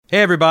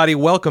Hey everybody,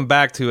 welcome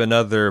back to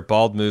another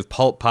Bald Move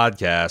Pulp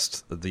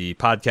podcast, the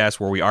podcast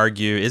where we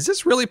argue, is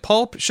this really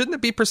pulp? Shouldn't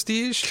it be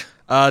prestige?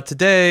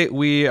 Today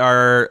we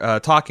are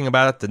talking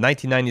about the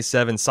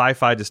 1997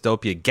 sci-fi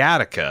dystopia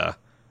Gattaca,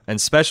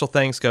 and special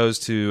thanks goes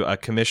to a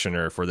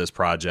commissioner for this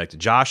project,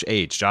 Josh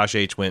H. Josh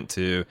H. went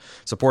to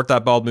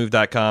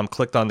support.baldmove.com,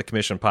 clicked on the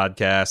commission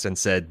podcast, and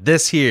said,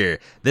 this here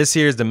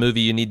is the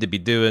movie you need to be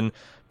doing,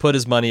 put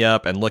his money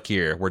up, and look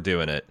here, we're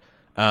doing it.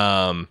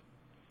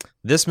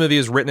 This movie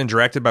is written and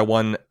directed by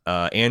one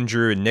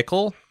Andrew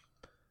Niccol,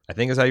 I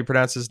think is how you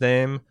pronounce his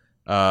name.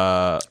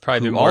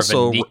 Probably more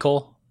also, of a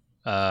Niccol,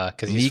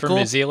 because he's from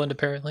New Zealand,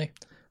 apparently.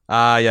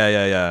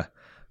 Yeah.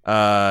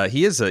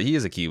 He is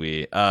a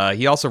Kiwi.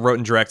 He also wrote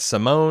and directed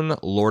Simone,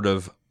 Lord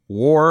of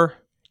War,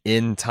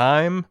 In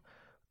Time,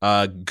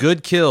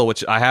 Good Kill,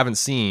 which I haven't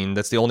seen.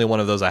 That's the only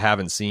one of those I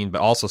haven't seen, but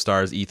also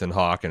stars Ethan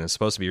Hawke and is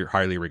supposed to be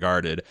highly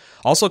regarded.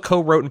 Also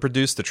co-wrote and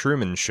produced The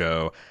Truman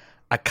Show.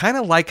 I kind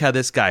of like how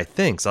this guy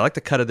thinks. I like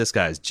the cut of this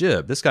guy's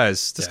jib. This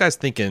guy's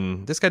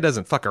thinking. This guy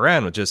doesn't fuck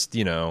around with just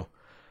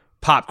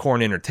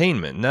popcorn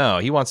entertainment. No,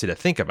 he wants you to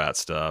think about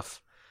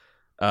stuff.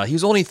 He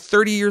was only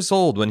 30 years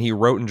old when he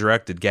wrote and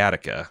directed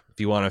Gattaca.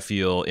 If you want to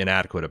feel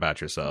inadequate about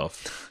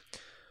yourself.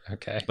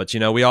 Okay. But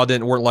we all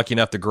weren't lucky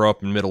enough to grow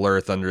up in Middle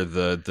Earth under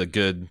the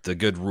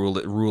good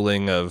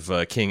ruling of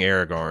King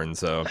Aragorn.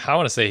 So I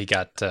want to say he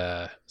got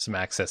some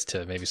access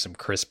to maybe some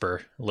CRISPR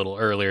a little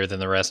earlier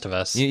than the rest of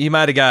us. He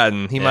might have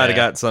gotten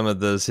got some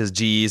of his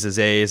G's, his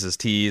A's, his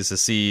T's,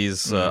 his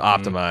C's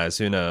optimized.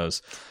 Who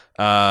knows?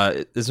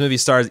 This movie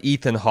stars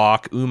Ethan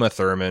Hawke, Uma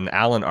Thurman,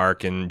 Alan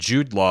Arkin,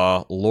 Jude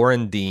Law,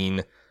 Lauren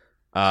Dean,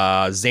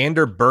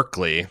 Xander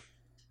Berkeley,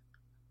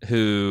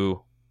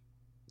 who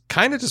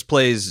kind of just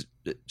plays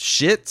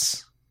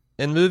shits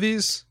in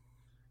movies.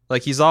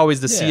 Like, he's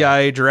always the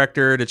CIA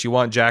director that you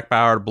want Jack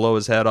Bauer to blow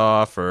his head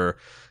off, or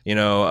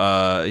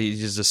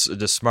he's just a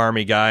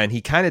smarmy guy, and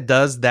he kind of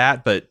does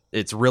that, but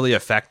it's really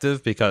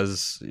effective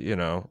because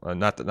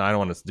not that I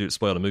don't want to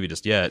spoil the movie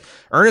just yet.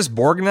 Ernest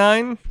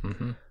Borgnine,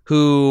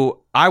 who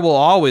I will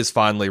always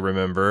fondly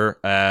remember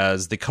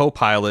as the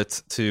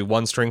co-pilot to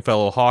One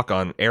Stringfellow Hawk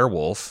on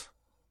Airwolf.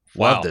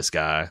 Wow. Love this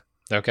guy.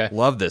 Okay.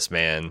 Love this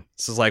man.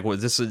 This is like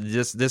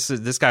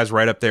this guy's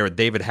right up there with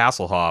David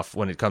Hasselhoff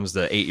when it comes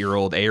to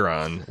 8-year-old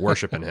Aaron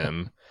worshiping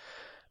him.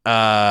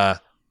 Josh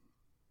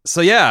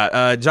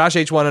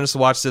H wanted us to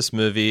watch this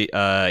movie.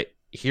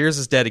 Here's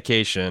his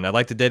dedication. I'd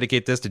like to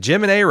dedicate this to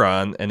Jim and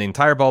Aaron and the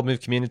entire Bald Move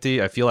community.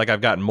 I feel like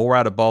I've gotten more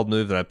out of Bald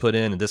Move than I put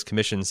in, and this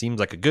commission seems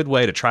like a good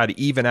way to try to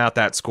even out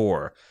that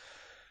score.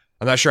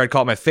 I'm not sure I'd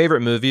call it my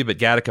favorite movie, but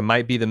Gattaca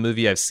might be the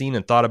movie I've seen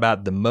and thought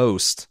about the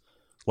most.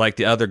 Like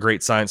lots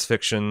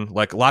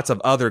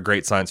of other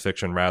great science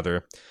fiction,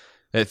 rather.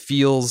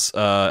 It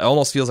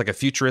almost feels like a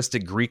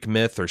futuristic Greek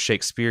myth or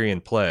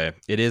Shakespearean play.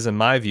 It is, in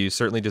my view,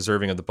 certainly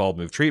deserving of the Bald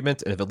Move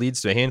treatment, and if it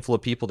leads to a handful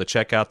of people to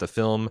check out the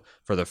film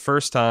for the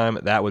first time,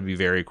 that would be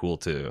very cool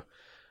too.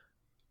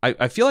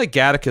 I feel like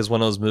Gattaca is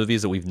one of those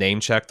movies that we've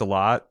name-checked a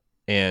lot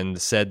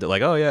and said that,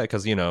 like, oh yeah,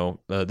 because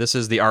this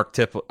is the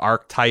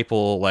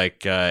archetypal,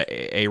 like,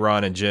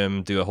 Aaron and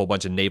Jim do a whole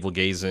bunch of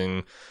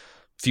navel-gazing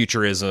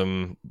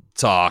futurism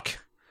talk,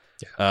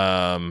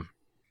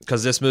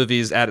 because this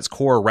movie's at its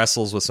core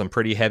wrestles with some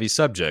pretty heavy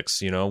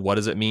subjects. What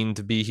does it mean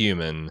to be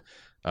human?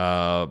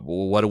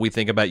 What do we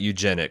think about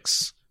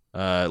eugenics?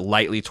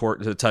 Lightly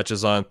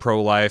touches on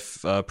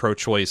pro-life,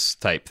 pro-choice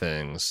type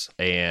things,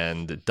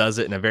 and does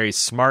it in a very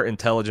smart,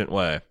 intelligent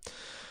way.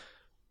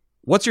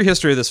 What's your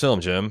history of this film,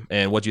 Jim,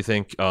 and what do you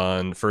think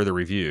on further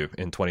review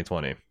in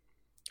 2020?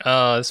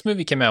 This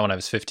movie came out when I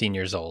was 15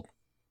 years old,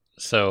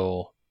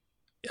 so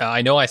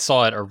I know I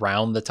saw it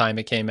around the time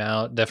it came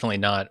out, definitely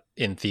not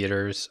in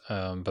theaters,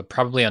 but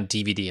probably on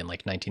DVD in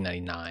like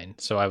 1999.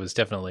 So I was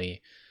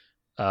definitely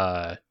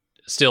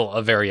still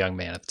a very young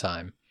man at the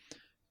time.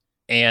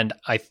 And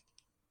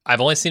I've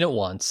only seen it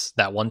once,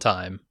 that one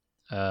time.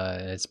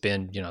 It's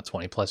been,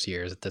 20 plus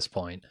years at this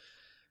point.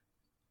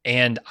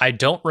 And I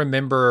don't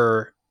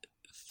remember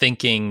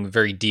thinking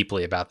very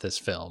deeply about this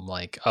film,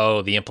 like,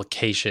 oh, the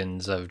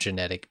implications of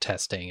genetic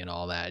testing and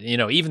all that.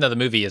 Even though the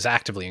movie is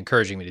actively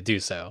encouraging me to do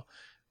so.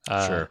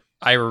 Sure.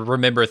 I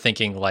remember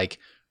thinking, like,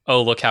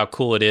 oh, look how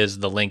cool it is,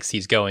 the lengths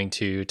he's going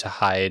to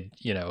hide,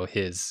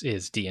 his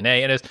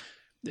DNA. And it's,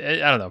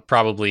 I don't know,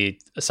 probably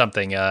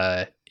something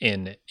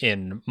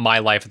in my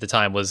life at the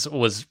time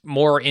was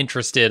more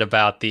interested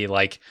about the,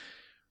 like,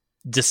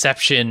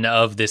 deception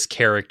of this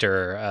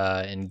character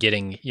and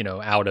getting,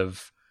 out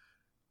of,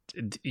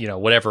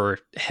 whatever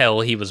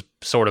hell he was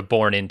sort of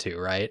born into,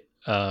 right?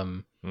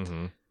 So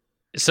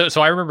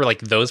I remember,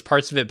 like, those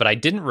parts of it, but I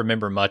didn't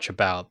remember much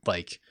about,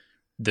 like,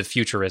 the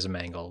futurism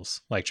angles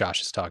like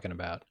Josh is talking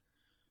about.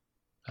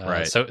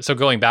 Right. So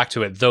going back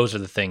to it, those are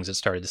the things that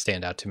started to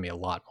stand out to me a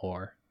lot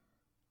more.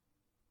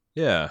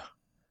 Yeah.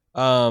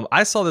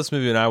 I saw this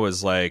movie when I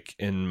was like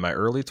in my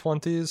early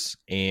 20s,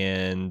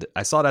 and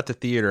I saw it at the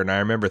theater, and I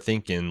remember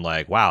thinking,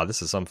 like, wow,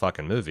 this is some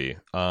fucking movie.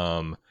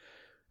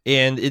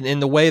 And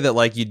in the way that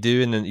like you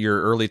do in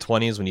your early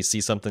 20s when you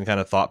see something kind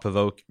of thought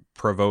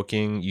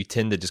provoking, you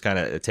tend to just kind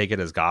of take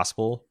it as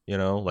gospel, you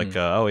know, like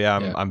oh yeah,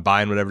 I'm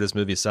buying whatever this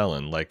movie's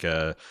selling. Like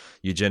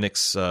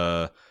eugenics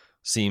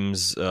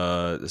seems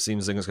like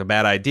it's a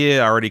bad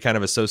idea, already kind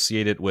of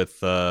associated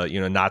with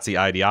Nazi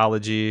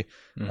ideology.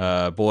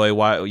 Boy,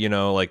 why,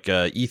 like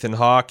Ethan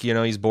Hawke,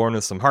 he's born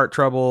with some heart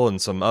trouble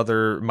and some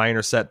other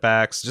minor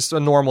setbacks, just a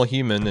normal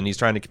human, and he's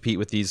trying to compete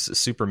with these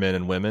supermen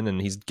and women,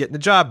 and he's getting the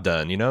job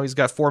done. He's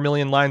got 4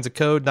 million lines of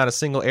code, not a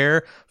single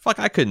error. Fuck,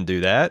 I couldn't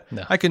do that.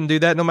 No. I couldn't do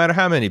that no matter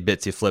how many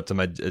bits you flipped to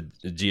my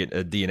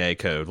DNA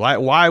code.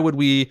 Why would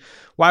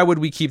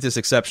we keep this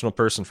exceptional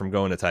person from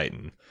going to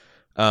Titan?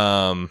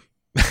 And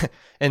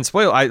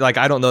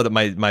I don't know that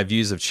my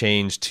views have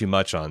changed too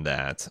much on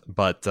that,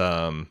 but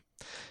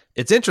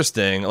it's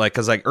interesting, like,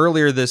 because like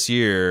earlier this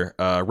year,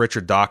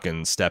 Richard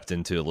Dawkins stepped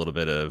into a little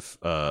bit of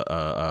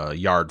a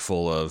yard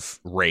full of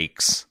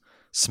rakes,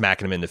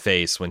 smacking him in the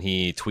face when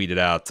he tweeted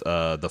out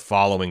the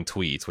following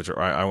tweets, which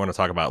I want to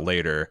talk about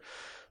later.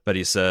 But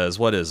he says,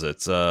 what is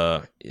it?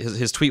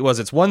 His tweet was,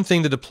 "It's one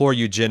thing to deplore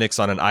eugenics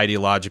on an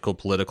ideological,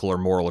 political, or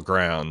moral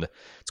ground.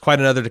 It's quite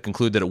another to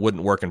conclude that it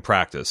wouldn't work in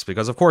practice,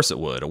 because of course it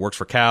would. It works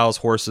for cows,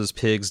 horses,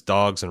 pigs,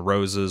 dogs, and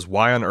roses.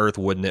 Why on earth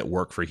wouldn't it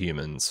work for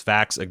humans?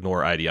 Facts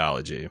ignore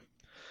ideology."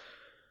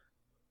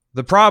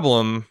 The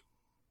problem,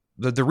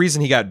 the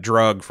reason he got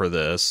drugged for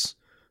this,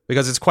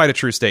 because it's quite a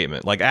true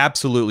statement. Like,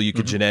 absolutely, you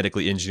could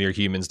genetically engineer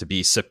humans to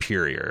be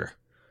superior.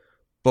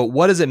 But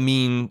what does it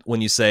mean when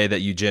you say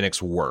that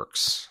eugenics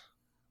works?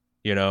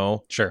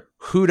 Sure.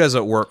 Who does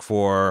it work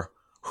for?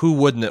 Who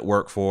wouldn't it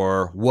work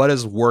for? What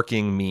does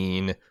working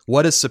mean?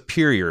 What does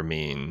superior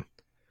mean?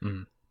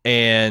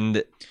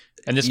 And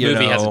this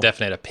movie has a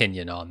definite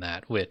opinion on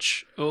that,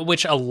 which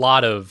a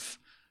lot of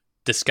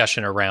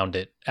discussion around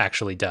it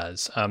actually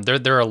does.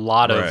 There are a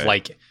lot of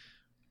like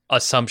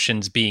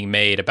assumptions being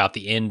made about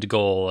the end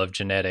goal of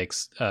genetic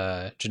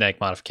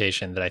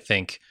modification that I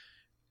think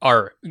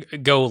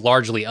go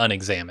largely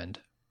unexamined.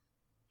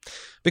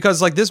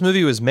 Because like this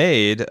movie was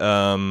made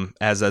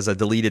as a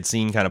deleted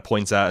scene kind of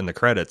points out in the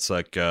credits,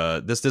 like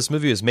this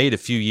movie was made a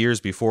few years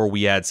before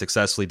we had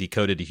successfully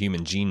decoded the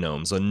human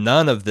genome. So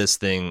none of these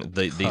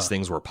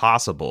things were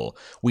possible.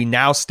 We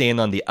now stand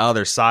on the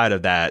other side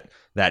of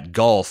that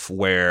gulf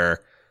where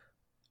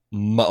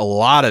a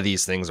lot of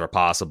these things are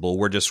possible.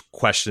 We're just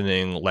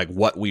questioning like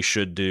what we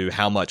should do,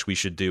 how much we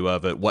should do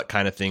of it, what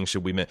kind of things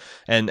should we make.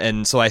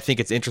 And so I think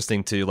it's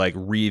interesting to like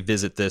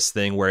revisit this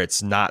thing where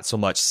it's not so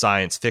much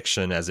science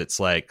fiction as it's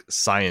like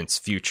science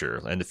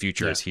future, and the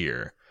future is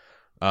here.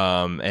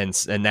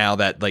 And now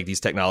that like these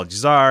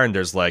technologies are, and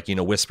there's like,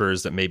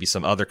 whispers that maybe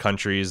some other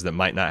countries that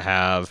might not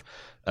have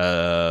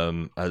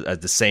the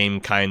same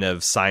kind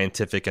of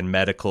scientific and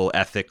medical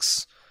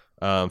ethics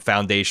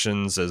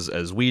foundations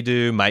as we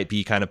do might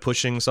be kind of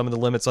pushing some of the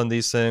limits on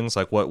these things.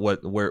 Like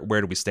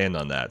where do we stand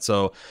on that?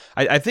 So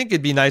I think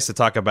it'd be nice to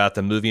talk about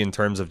the movie in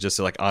terms of just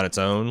like on its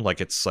own, like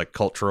it's like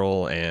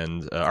cultural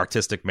and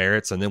artistic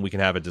merits, and then we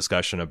can have a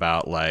discussion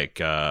about like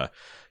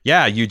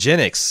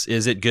eugenics.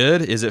 Is it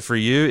good? Is it for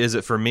you? Is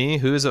it for me?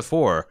 Who is it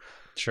for?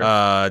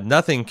 Sure.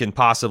 Nothing can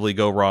possibly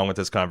go wrong with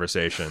this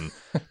conversation.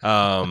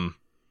 The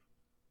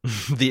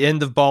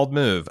end of Bald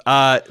Move.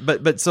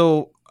 But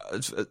so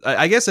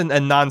I guess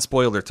in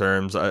non-spoiler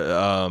terms,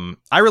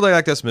 I really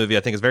like this movie. I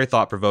think it's very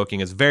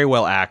thought-provoking. It's very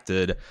well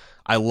acted.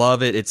 I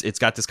love it. It's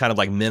got this kind of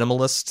like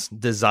minimalist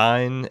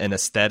design and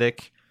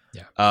aesthetic.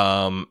 Yeah.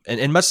 And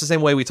in much the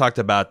same way we talked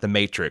about The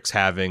Matrix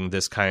having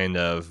this kind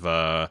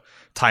of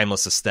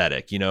timeless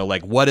aesthetic.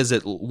 Like what does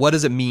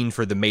it mean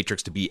for The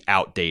Matrix to be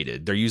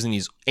outdated? They're using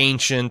these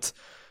ancient,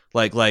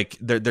 like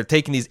they're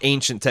taking these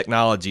ancient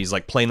technologies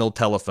like plain old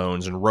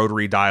telephones and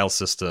rotary dial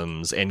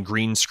systems and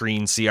green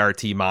screen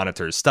CRT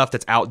monitors, stuff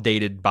that's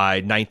outdated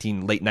by late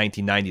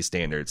 1990s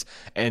standards,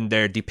 and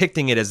they're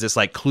depicting it as this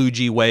like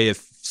kludgy way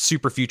of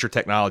super future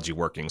technology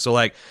working. So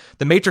like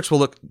The Matrix will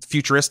look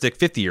futuristic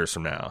 50 years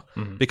from now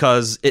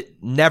because it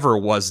never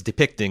was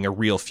depicting a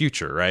real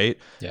future, right?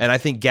 Yeah. And I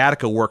think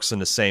Gattaca works in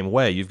the same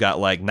way. You've got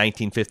like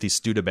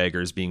 1950s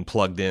Studebagers being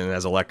plugged in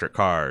as electric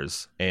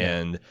cars,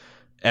 and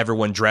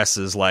everyone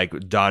dresses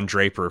like Don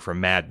Draper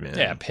from Mad Men.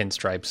 Yeah,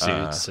 pinstripe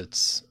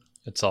suits.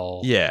 It's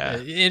all. Yeah.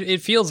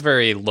 It feels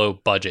very low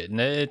budget, and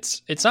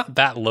it's not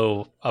that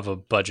low of a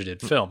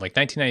budgeted film. Like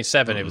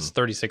 1997, it was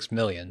 36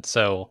 million.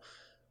 So,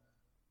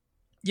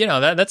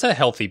 that's a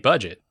healthy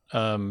budget.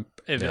 And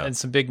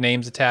some big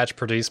names attached.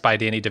 Produced by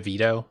Danny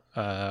DeVito,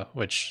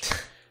 which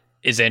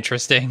is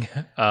interesting.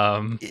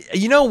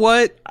 You know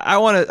what? I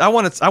want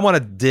to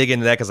dig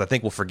into that because I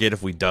think we'll forget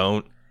if we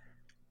don't.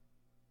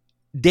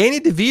 Danny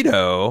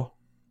DeVito,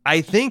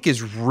 I think,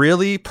 is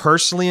really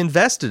personally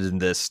invested in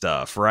this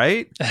stuff,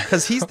 right?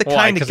 Because he's the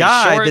kind of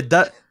guy that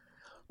does.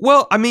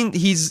 Well, I mean,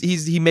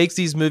 he makes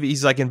these movies.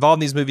 He's like involved in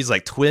these movies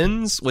like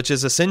Twins, which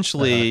is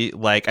essentially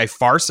like a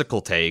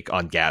farcical take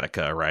on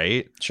Gattaca,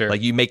 right? Sure.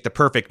 Like you make the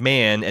perfect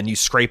man and you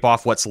scrape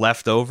off what's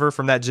left over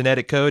from that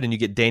genetic code and you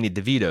get Danny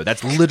DeVito.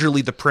 That's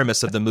literally the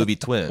premise of the movie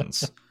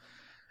Twins.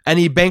 And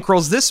he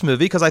bankrolls this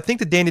movie because I think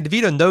that Danny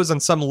DeVito knows on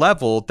some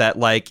level that,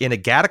 like, in a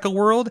Gattaca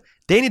world,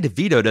 Danny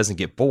DeVito doesn't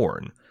get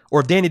born. Or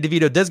if Danny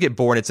DeVito does get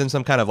born, it's in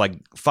some kind of, like,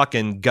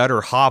 fucking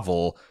gutter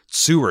hovel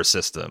sewer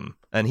system.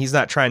 And he's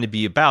not trying to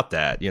be about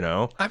that, you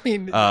know? I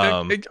mean,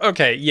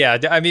 okay, yeah.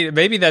 I mean,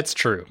 maybe that's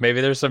true. Maybe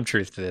there's some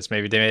truth to this.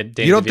 Maybe Danny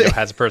DeVito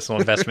has a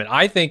personal investment.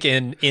 I think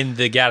in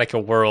the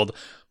Gattaca world,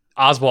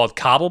 Oswald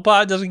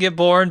Cobblepot doesn't get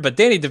born, but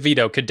Danny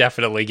DeVito could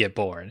definitely get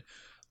born.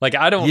 Like,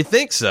 I don't... You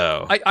think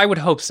so? I would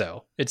hope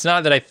so. It's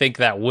not that I think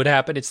that would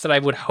happen. It's that I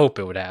would hope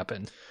it would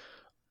happen.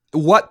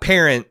 What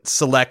parent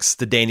selects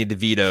the Danny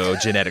DeVito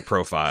genetic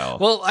profile?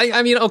 Well,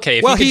 I mean, okay,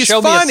 if you could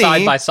show me a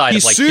side-by-side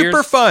he's of, like,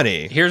 super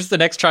funny. Here's the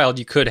next child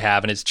you could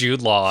have, and it's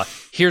Jude Law.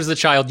 Here's the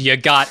child you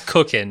got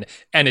cooking,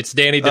 and it's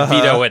Danny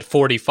DeVito at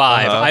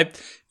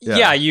 45.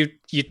 Yeah, you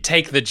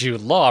take the Jude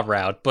Law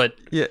route, but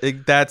yeah,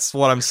 that's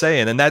what I'm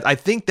saying. And that I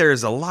think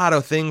there's a lot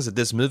of things that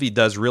this movie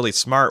does really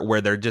smart, where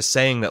they're just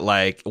saying that,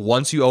 like,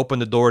 once you open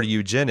the door to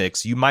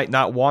eugenics, you might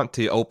not want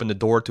to open the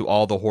door to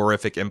all the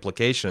horrific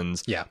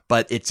implications. Yeah,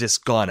 but it's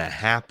just gonna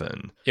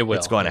happen. It will.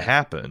 It's going to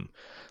happen.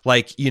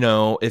 Like, you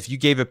know, if you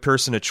gave a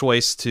person a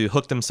choice to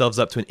hook themselves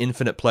up to an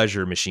infinite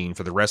pleasure machine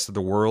for the rest of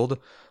the world,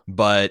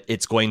 but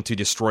it's going to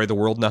destroy the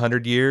world in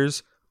 100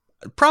 years,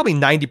 probably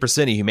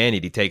 90% of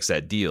humanity takes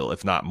that deal,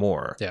 if not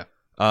more. Yeah.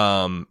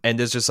 And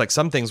there's just, like,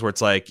 some things where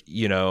it's like,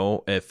 you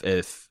know,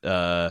 if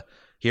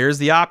here's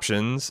the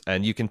options,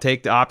 and you can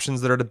take the options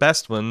that are the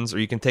best ones, or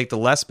you can take the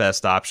less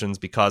best options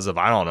because of,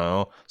 I don't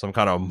know, some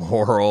kind of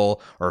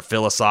moral or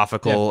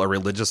philosophical or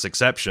religious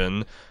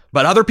exception.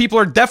 But other people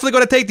are definitely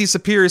going to take these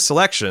superior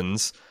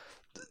selections.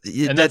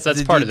 And that's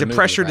part of the movie,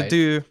 pressure right? to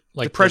do,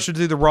 like, the pressure to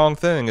do the wrong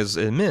thing is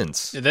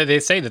immense. They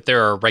say that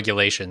there are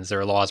regulations, there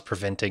are laws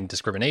preventing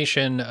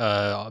discrimination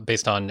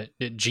based on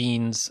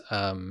genes,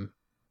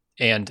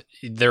 and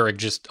they're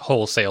just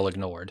wholesale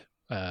ignored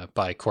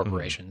by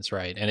corporations,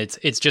 right? And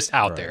it's just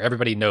out there.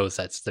 Everybody knows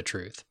that's the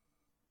truth.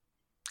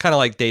 Kind of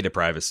like data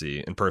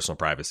privacy and personal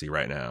privacy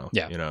right now.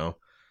 Yeah. You know,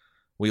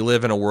 we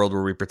live in a world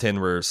where we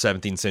pretend we're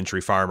 17th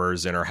century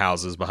farmers in our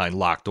houses behind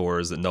locked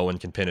doors that no one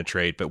can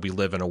penetrate. But we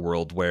live in a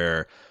world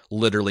where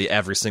literally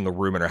every single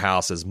room in our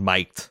house is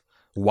mic'd,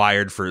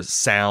 wired for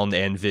sound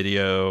and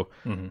video.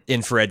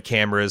 Infrared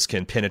cameras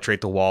can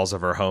penetrate the walls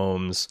of our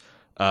homes.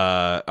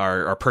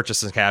 Our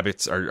purchasing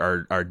habits,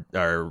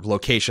 our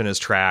location is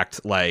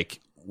tracked. Like,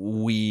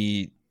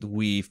 we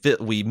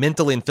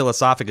mentally and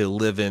philosophically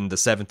live in the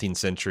 17th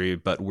century,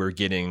 but we're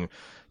getting,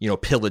 you know,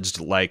 pillaged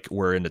like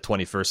we're in the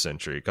 21st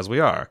century, because we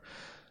are.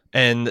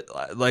 And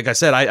like I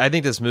said, I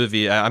think this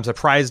movie, I'm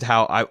surprised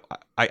how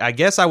I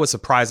guess I was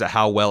surprised at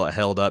how well it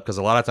held up, because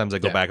a lot of times I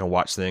go back and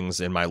watch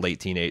things in my late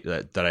teenage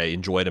that I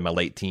enjoyed in my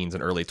late teens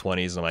and early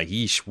 20s, and I'm like,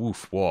 yeesh,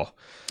 woof, whoa.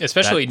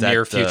 Especially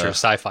near future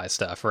sci-fi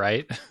stuff,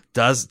 right?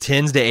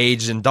 Tends to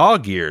age in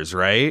dog years,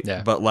 right?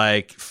 Yeah. But,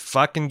 like,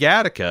 fucking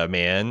Gattaca,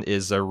 man,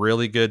 is a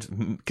really good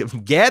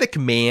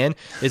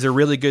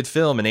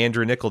film, and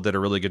Andrew Niccol did a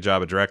really good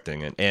job of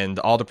directing it, and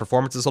all the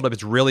performances hold up.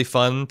 It's really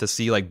fun to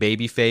see, like,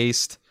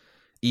 baby-faced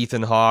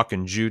Ethan Hawke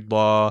and Jude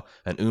Law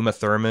and Uma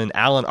Thurman,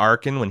 Alan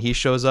Arkin when he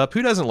shows up.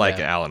 Who doesn't like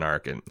Alan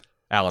Arkin?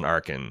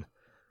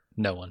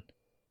 No one.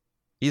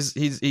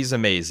 He's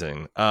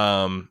amazing.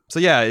 So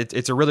yeah,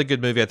 it's a really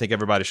good movie. I think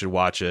everybody should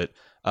watch it.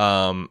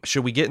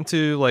 Should we get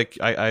into, like,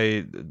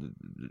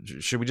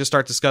 should we just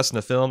start discussing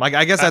the film?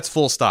 I guess that's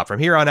full stop. From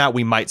here on out,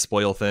 we might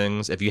spoil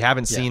things. If you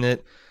haven't seen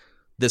it,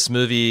 this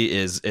movie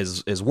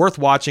is worth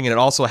watching, and it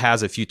also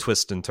has a few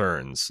twists and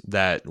turns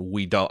that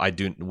we don't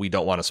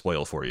want to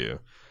spoil for you.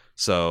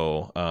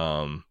 So,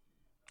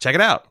 check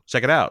it out.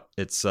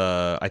 It's,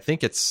 I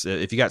think it's,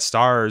 if you got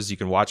Stars, you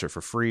can watch it for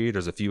free.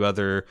 There's a few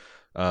other,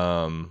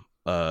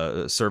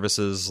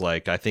 services.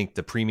 Like, I think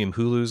the premium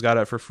Hulu's got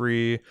it for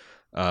free.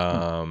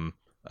 Some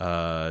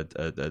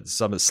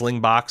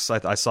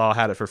Slingbox I saw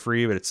had it for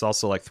free, but it's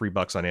also like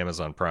 $3 on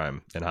Amazon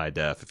Prime in high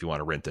def if you want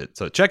to rent it.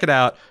 So check it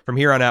out. From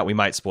here on out, we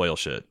might spoil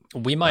shit.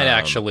 We might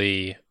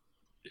actually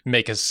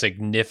make a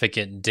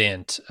significant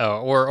dent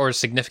or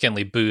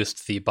significally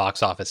boost the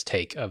box office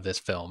take of this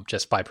film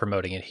just by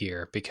promoting it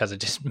here, because it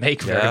just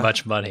make very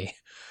much money.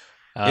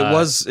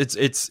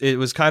 It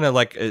was kind of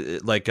like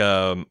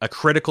a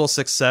critical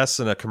success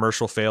and a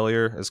commercial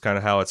failure is kind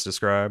of how it's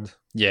described.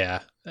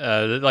 Yeah.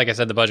 Like I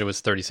said, the budget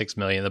was $36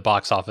 million. The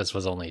box office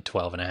was only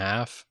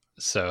 12.5.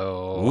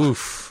 So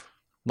oof.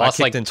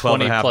 Lost I kicked in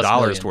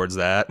 $12.5 towards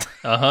that.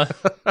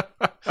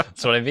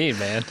 That's what I mean,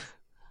 man.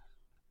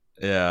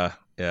 Yeah.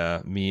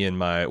 Me and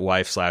my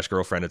wife /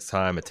 girlfriend at the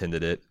time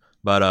attended it.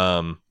 But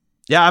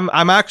yeah,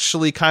 I'm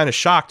actually kind of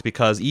shocked,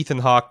 because Ethan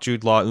Hawke,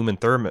 Jude Law, Uma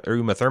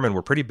Thurman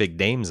were pretty big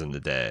names in the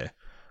day.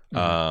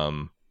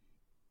 Why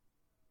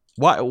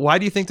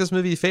do you think this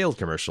movie failed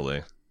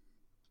commercially?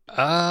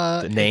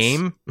 The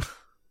name?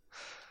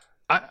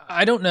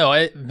 I don't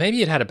know.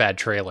 Maybe it had a bad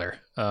trailer.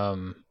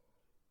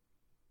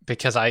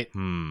 Because I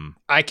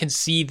can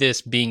see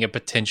this being a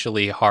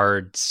potentially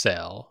hard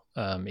sell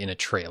in a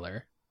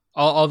trailer.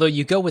 Although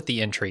you go with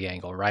the entry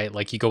angle, right?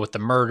 Like, you go with the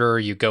murder,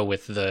 you go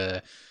with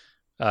the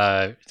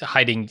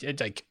hiding,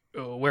 like,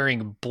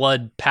 wearing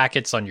blood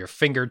packets on your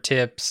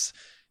fingertips.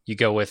 You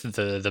go with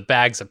the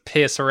bags of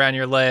piss around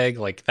your leg,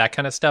 like that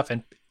kind of stuff.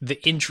 And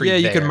the intrigue. Yeah,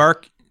 you there, could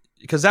mark,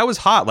 because that was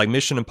hot. Like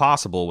Mission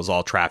Impossible was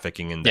all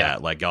trafficking in that.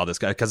 Yeah. Like all this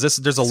guy, because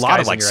there's a lot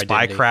of like Disguising your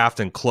identity. spycraft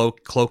and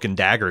cloak and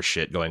dagger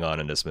shit going on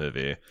in this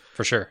movie.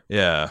 for sure.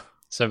 Yeah.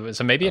 So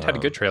maybe it had a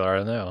good trailer. I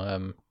don't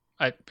know.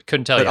 I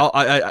couldn't tell you.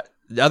 But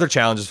the other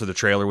challenges for the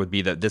trailer would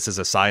be that this is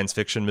a science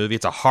fiction movie.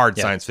 It's a hard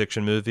science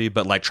fiction movie,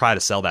 but like try to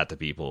sell that to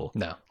people.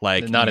 No,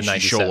 like not in you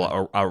should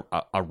show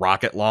a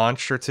rocket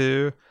launch or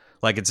two.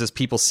 Like it's just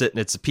people sitting.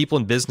 It's people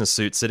in business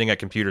suits sitting at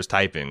computers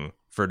typing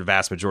for the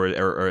vast majority,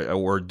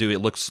 or do it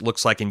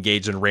looks like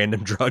engaged in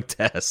random drug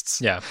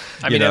tests. Yeah,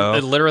 I mean,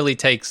 it literally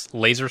takes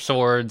laser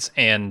swords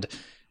and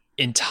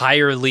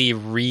entirely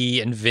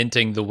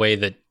reinventing the way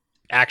that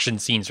action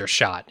scenes are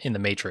shot in the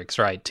Matrix,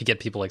 right, to get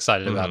people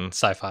excited about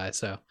sci-fi.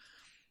 So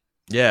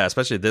yeah,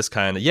 especially this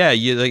kind of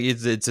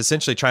it's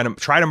essentially trying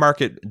to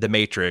market the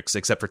Matrix,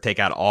 except for take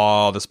out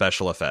all the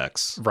special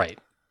effects, right?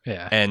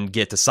 Yeah, and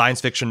get the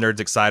science fiction nerds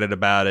excited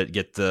about it,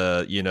 get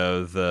the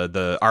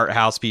the art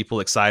house people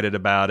excited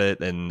about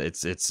it, and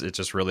it's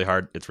just really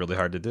hard. It's really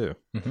hard to do.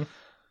 Mm-hmm.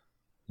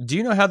 Do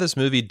you know how this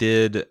movie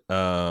did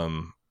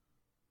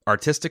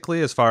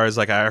artistically? As far as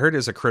like, I heard it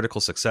was a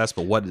critical success,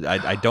 but what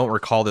I don't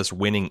recall this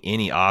winning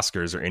any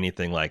Oscars or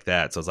anything like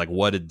that. So it's like,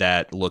 what did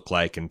that look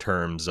like in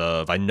terms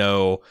of? I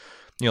know,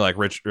 like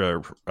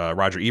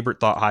Roger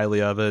Ebert thought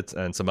highly of it,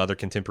 and some other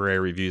contemporary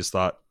reviews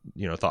thought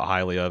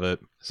highly of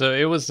it. So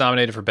it was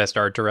nominated for Best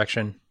Art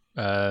Direction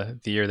the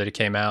year that it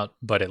came out,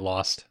 but it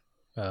lost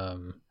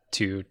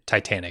to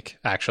Titanic,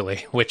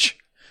 actually, which,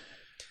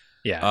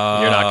 you're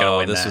not going to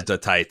win this that. was the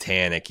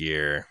Titanic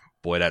year.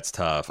 Boy, that's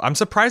tough. I'm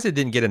surprised it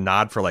didn't get a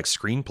nod for like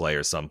screenplay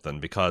or something,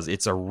 because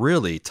it's a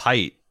really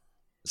tight,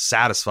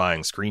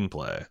 satisfying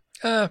screenplay.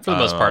 For the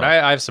most part,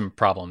 I have some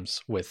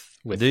problems with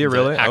Do you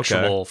really?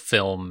 actual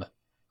film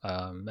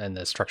and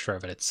the structure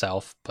of it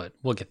itself, but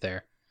we'll get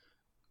there.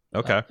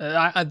 Okay.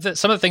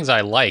 Some of the things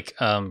I like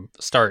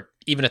start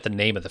even at the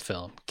name of the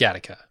film,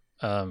 Gattaca.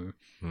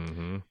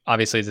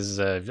 Obviously, this is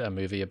a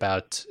movie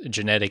about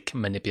genetic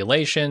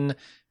manipulation,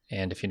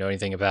 and if you know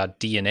anything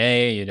about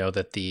DNA, you know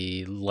that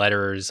the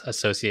letters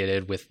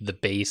associated with the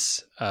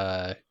base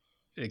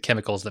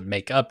chemicals that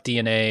make up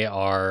DNA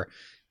are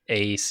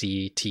A,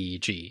 C, T,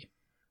 G.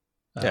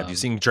 Yeah, if you've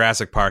seen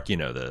Jurassic Park, you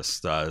know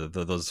this.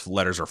 Those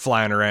letters are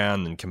flying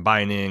around and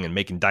combining and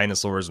making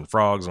dinosaurs and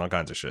frogs and all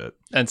kinds of shit.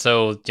 And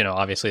so,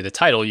 obviously the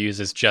title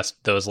uses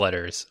just those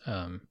letters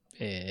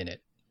in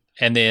it.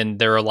 And then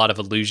there are a lot of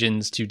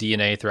allusions to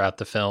DNA throughout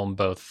the film,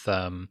 both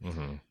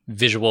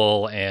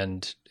visual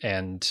and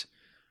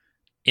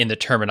in the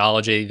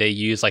terminology they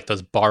use, like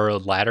those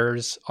borrowed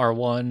ladders are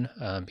one,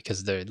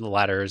 because the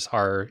ladders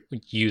are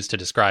used to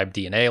describe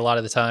DNA a lot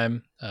of the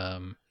time.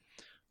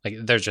 Like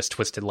they're just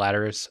twisted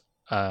ladders.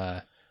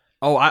 I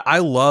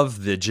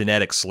love the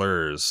genetic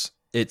slurs.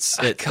 I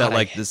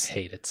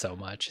hate it so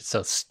much. It's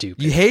so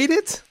stupid. You hate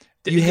it?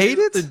 You hate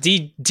it?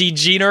 The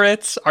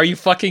degenerates? Are you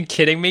fucking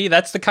kidding me?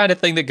 That's the kind of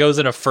thing that goes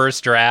in a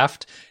first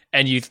draft,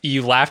 and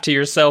you laugh to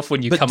yourself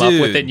when you come up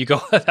with it, and you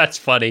go, "That's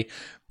funny,"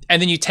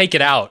 and then you take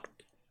it out.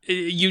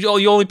 You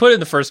only put it in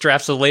the first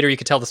draft, so later you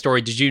could tell the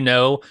story. Did you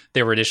know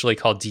they were initially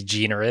called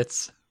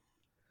degenerates?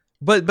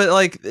 But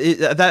like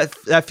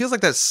that feels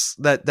like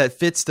that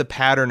fits the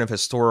pattern of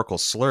historical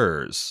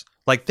slurs.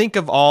 Like, think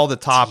of all the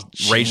top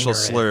racial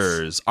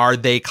slurs. Are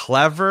they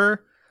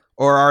clever,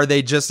 or are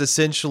they just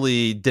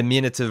essentially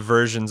diminutive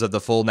versions of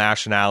the full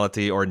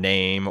nationality or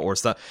name or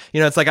stuff?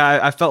 It's like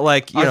I felt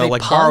like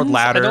like puns? Borrowed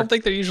ladder. I don't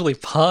think they're usually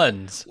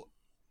puns.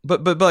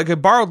 But like a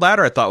borrowed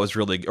ladder, I thought was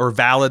really, or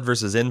valid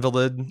versus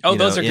invalid. Oh,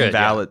 those are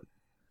invalid. Good.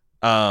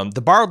 Yeah.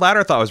 The borrowed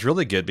ladder I thought was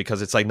really good,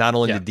 because it's like not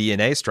only the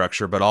DNA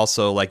structure, but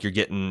also like you're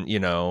getting,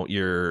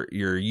 you're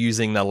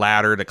using the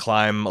ladder to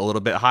climb a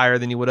little bit higher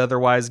than you would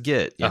otherwise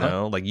get. You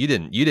know, like you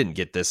didn't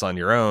get this on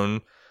your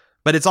own,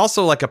 but it's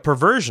also like a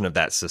perversion of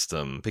that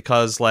system,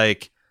 because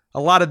like a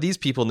lot of these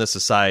people in this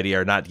society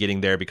are not getting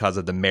there because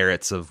of the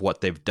merits of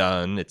what they've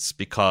done. It's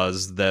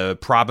because the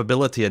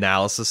probability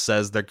analysis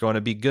says they're going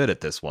to be good at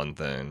this one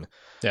thing.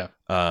 Yeah.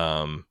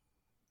 I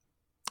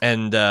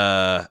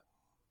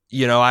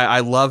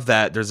love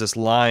that there's this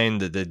line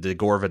that the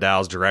Gore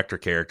Vidal's director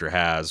character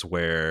has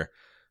where,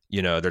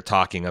 they're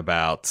talking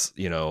about,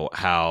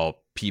 how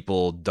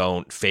people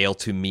don't fail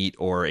to meet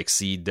or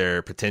exceed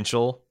their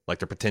potential. Like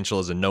their potential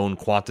is a known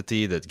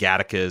quantity, that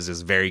Gattaca is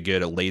very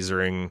good at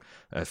lasering,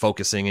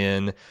 focusing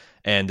in.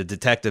 And the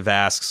detective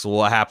asks, well,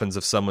 what happens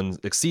if someone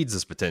exceeds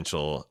this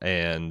potential?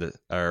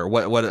 Or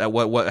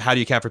what, how do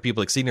you account for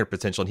people exceeding their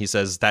potential? And he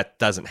says that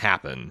doesn't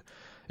happen.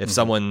 If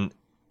someone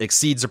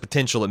exceeds their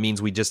potential, it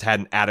means we just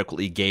hadn't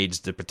adequately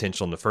gauged the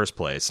potential in the first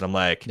place. And I'm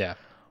like,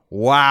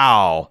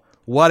 wow,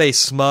 what a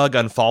smug,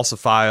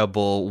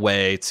 unfalsifiable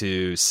way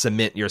to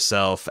cement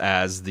yourself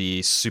as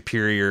the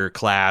superior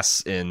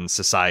class in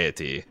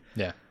society.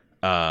 Yeah.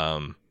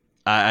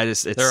 I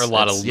just, there are a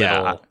lot of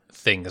little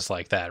things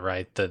like that,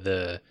 right?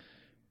 The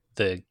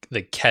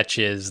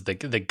catches, the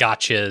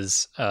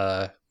gotchas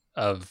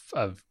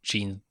of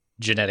gene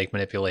genetic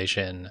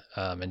manipulation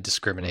and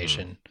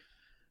discrimination.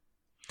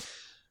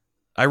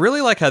 I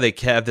really like how they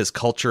have this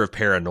culture of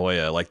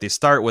paranoia. Like they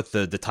start with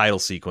the title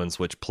sequence,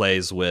 which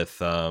plays with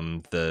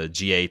the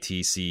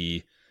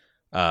GATC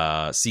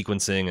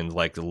sequencing and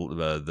like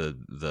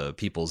the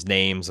people's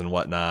names and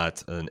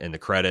whatnot, and the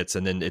credits,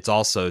 and then it's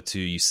also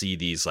you see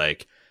these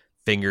like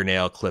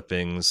fingernail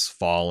clippings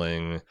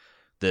falling,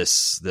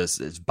 this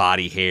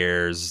body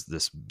hairs,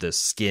 this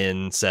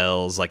skin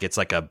cells, like it's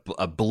like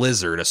a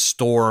blizzard, a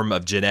storm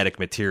of genetic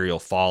material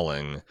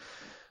falling.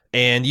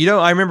 And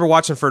I remember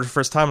watching for the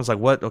first time, I was like,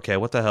 what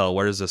the hell,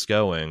 where is this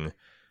going?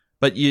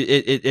 But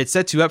it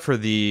sets you up for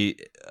the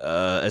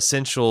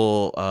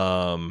essential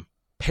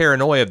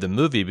paranoia of the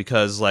movie,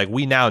 because like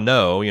we now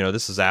know,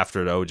 this is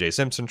after the O.J.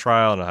 Simpson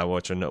trial and how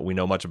much we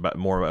know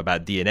more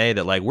about DNA,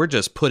 that like we're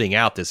just putting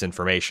out this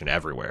information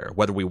everywhere,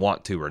 whether we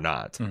want to or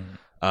not.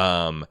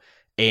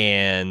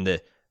 And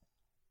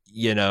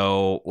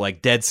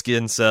like dead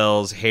skin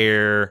cells,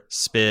 hair,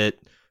 spit,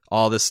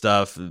 all this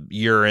stuff,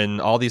 urine,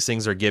 all these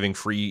things are giving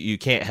free. You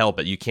can't help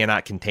it. You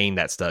cannot contain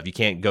that stuff. You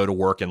can't go to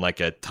work in like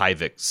a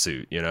Tyvek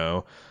suit,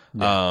 Yeah.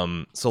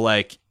 So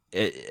like,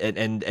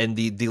 and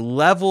the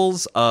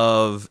levels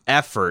of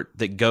effort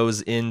that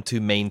goes into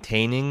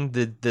maintaining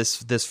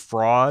this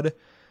fraud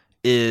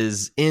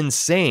is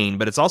insane,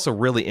 but it's also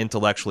really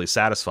intellectually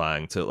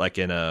satisfying to like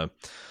in a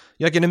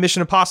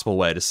Mission Impossible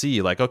way to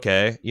see like,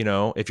 okay,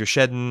 if you're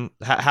shedding,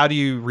 how do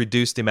you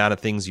reduce the amount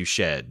of things you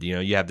shed?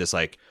 You have this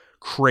like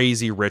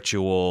crazy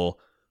ritual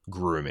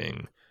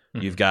grooming.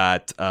 You've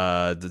got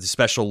the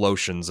special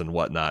lotions and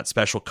whatnot,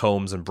 special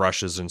combs and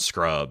brushes and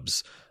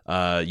scrubs.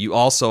 You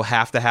also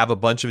have to have a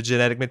bunch of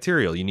genetic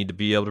material. You need to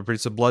be able to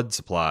produce a blood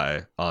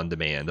supply on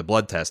demand, a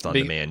blood test on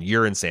demand,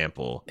 urine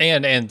sample.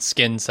 And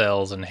skin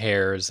cells and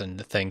hairs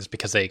and things,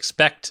 because they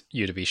expect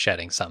you to be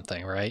shedding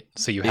something, right?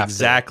 So you have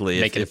to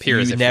make it appear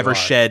as if you never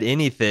shed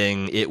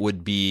anything, it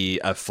would be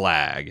a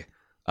flag.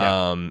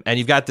 Yeah. And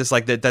you've got this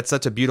like that's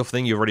such a beautiful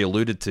thing you've already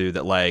alluded to,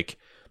 that like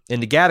in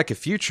the Gattaca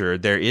future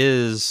there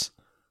is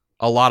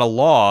a lot of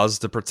laws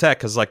to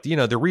protect, because like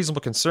the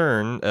reasonable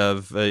concern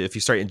of if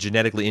you start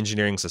genetically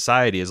engineering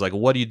society is like,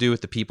 what do you do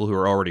with the people who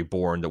are already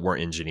born that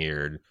weren't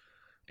engineered?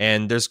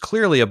 And there's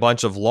clearly a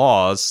bunch of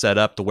laws set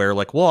up to where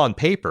like, well, on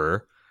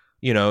paper,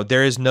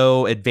 there is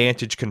no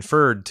advantage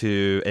conferred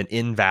to an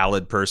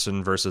invalid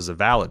person versus a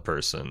valid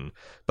person.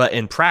 But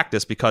in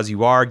practice, because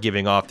you are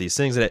giving off these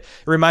things, and it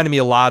reminded me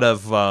a lot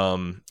of,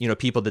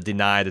 people that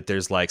deny that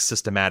there's like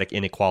systematic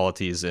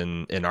inequalities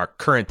in our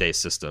current day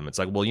system. It's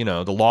like, well,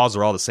 the laws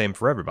are all the same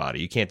for everybody.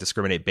 You can't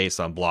discriminate based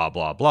on blah,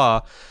 blah,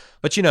 blah.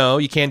 But,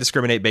 you can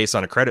discriminate based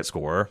on a credit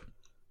score.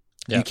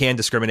 Yeah. You can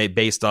discriminate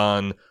based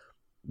on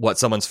what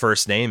someone's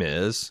first name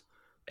is.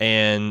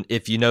 And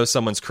if you know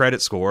someone's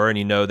credit score and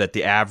you know that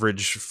the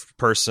average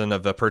person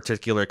of a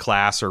particular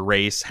class or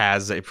race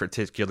has a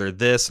particular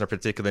this and a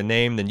particular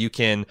name, then you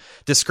can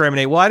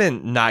discriminate. Well, I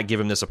didn't not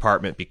give him this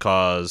apartment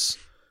because,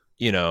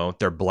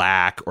 they're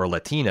black or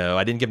Latino.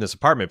 I didn't give them this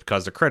apartment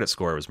because their credit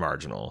score was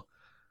marginal.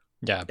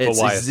 Yeah, but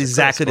why is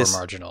exactly the credit score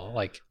marginal?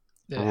 Like,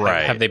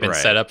 right, have they been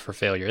set up for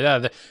failure?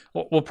 Yeah,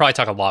 we'll probably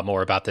talk a lot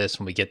more about this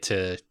when we get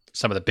to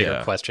some of the bigger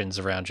questions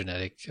around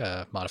genetic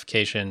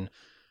modification.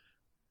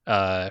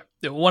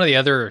 One of the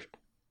other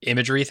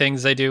imagery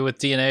things they do with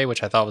DNA,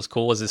 which I thought was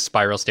cool, is this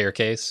spiral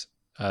staircase.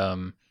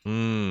 I'm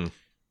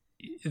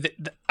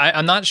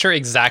not sure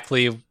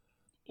exactly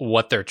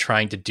what they're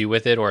trying to do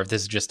with it, or if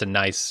this is just a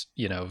nice,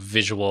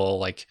 visual,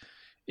 like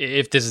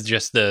if this is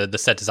just the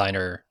set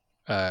designer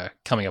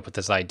coming up with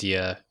this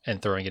idea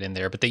and throwing it in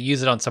there. But they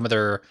use it on some of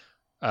their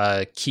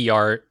key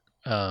art,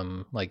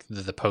 like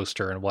the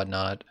poster and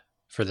whatnot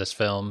for this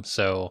film.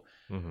 So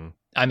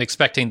I'm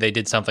expecting they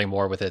did something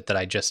more with it that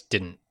I just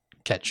didn't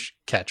catch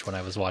when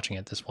I was watching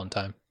it this one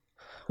time.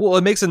 Well,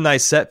 it makes a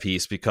nice set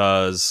piece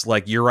because,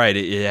 like, you're right,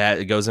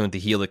 it goes in with the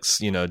helix,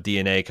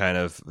 DNA kind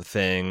of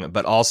thing,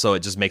 but also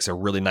it just makes a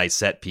really nice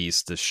set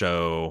piece to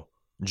show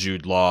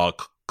Jude Law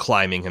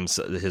climbing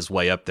his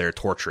way up there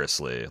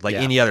torturously. Like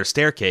any other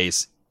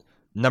staircase,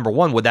 number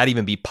one, would that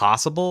even be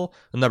possible?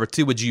 And number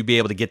two, would you be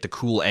able to get the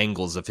cool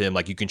angles of him?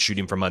 Like, you can shoot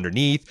him from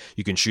underneath,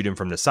 you can shoot him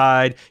from the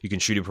side, you can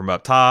shoot him from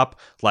up top,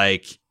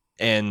 like...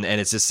 And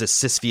it's just a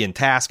Sisyphean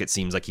task, it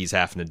seems like he's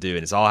having to do,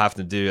 and it's all having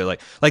to do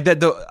like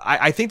that.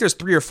 I think there's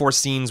 3 or 4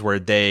 scenes where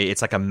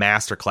it's like a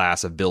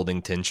masterclass of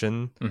building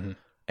tension,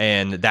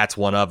 and that's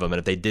one of them. And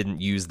if they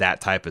didn't use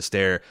that type of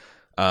stair,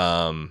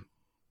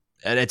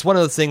 and it's one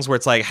of those things where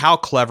it's like, how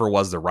clever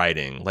was the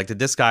writing? Like, did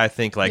this guy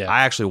think like,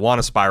 I actually want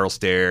a spiral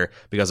stair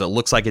because it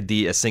looks like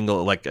a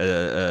single like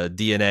a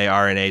DNA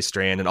RNA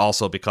strand, and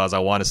also because I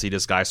want to see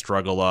this guy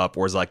struggle up,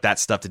 or is it like that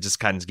stuff that just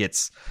kind of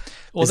gets.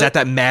 Well, is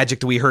that magic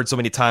that we heard so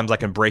many times,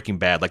 like in Breaking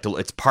Bad? Like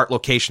it's part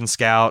location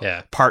scout,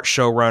 part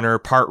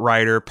showrunner, part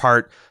writer,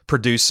 part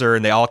producer,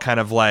 and they all kind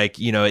of like,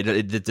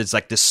 it's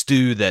like the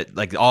stew that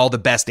like all the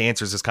best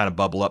answers just kind of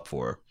bubble up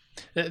for.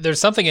 There's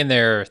something in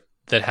there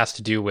that has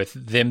to do with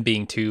them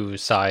being two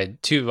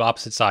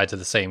opposite sides of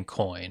the same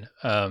coin.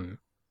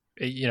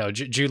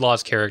 Jude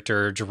Law's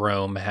character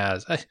Jerome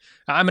has.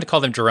 I'm going to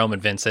call them Jerome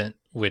and Vincent,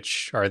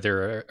 which are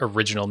their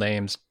original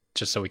names,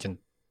 just so we can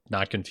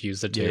not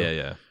confuse the two.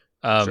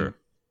 Yeah. Sure.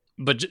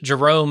 But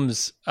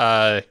Jerome's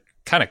kind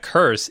of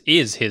curse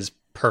is his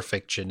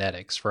perfect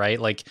genetics, right?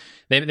 Like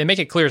they make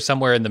it clear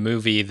somewhere in the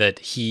movie that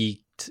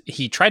he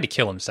tried to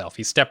kill himself.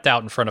 He stepped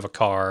out in front of a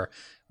car,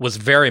 was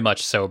very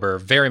much sober,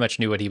 very much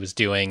knew what he was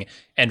doing,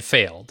 and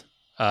failed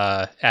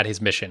at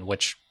his mission,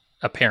 which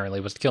apparently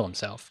was to kill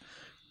himself.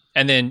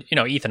 And then,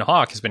 Ethan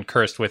Hawke has been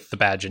cursed with the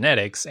bad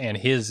genetics, and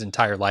his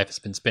entire life has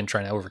been spent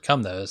trying to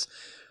overcome those.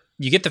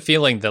 You get the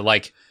feeling that,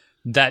 like,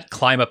 that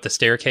climb up the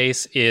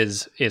staircase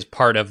is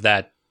part of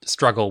that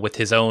struggle with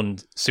his own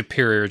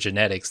superior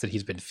genetics that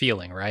he's been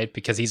feeling, right?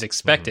 Because he's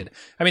expected.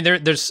 I mean,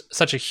 there's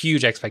such a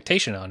huge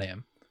expectation on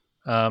him.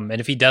 And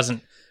if he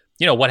doesn't,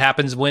 what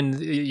happens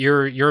when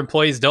your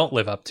employees don't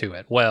live up to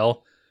it?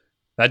 Well,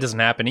 that doesn't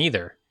happen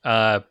either.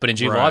 But in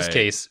Jude Law's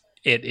case,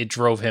 it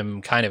drove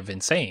him kind of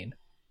insane.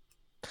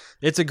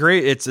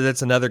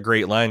 That's another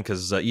great line,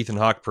 because Ethan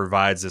Hawke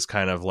provides this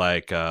kind of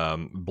like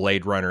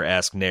Blade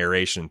Runner-esque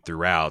narration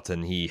throughout,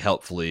 and he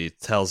helpfully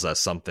tells us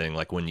something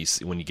like when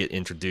you get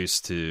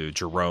introduced to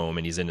Jerome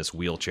and he's in this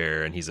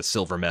wheelchair and he's a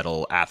silver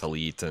medal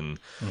athlete, and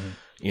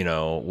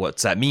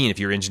what's that mean if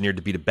you're engineered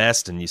to be the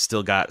best and you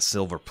still got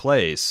silver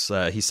place?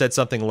 He said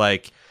something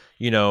like,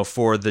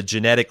 for the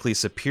genetically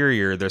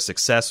superior, their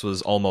success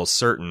was almost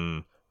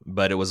certain,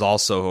 but it was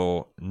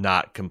also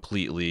not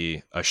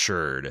completely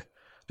assured.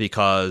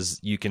 Because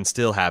you can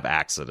still have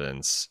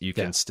accidents, you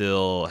can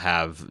still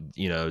have,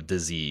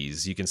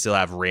 disease, you can still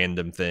have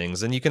random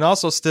things, and you can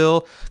also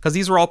still, because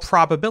these were all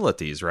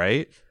probabilities,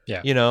 right?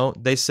 Yeah.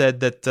 They said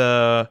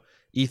that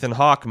Ethan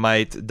Hawke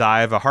might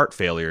die of a heart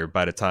failure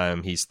by the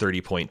time he's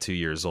 30.2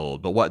 years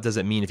old. But what does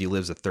it mean if he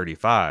lives at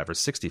 35 or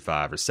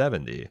 65 or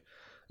 70?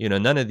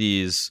 None of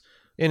these.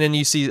 And then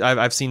you see,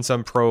 I've seen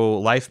some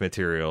pro-life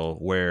material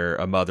where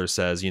a mother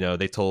says,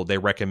 they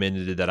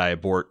recommended that I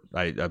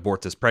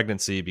abort this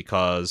pregnancy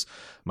because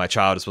my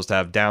child is supposed to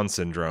have Down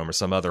syndrome or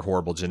some other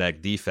horrible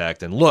genetic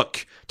defect. And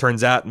look,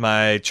 turns out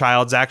my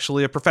child's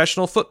actually a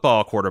professional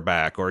football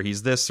quarterback, or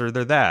he's this or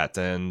they're that.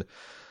 And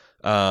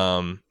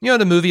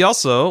the movie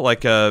also,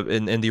 like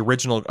in the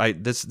original,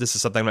 this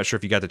is something I'm not sure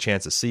if you got the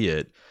chance to see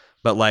it.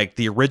 But like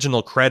the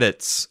original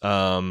credits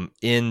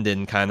end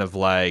in kind of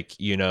like,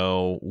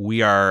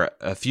 we are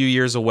a few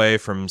years away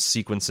from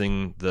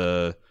sequencing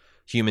the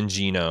human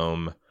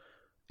genome.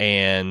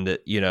 And,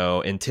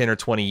 in 10 or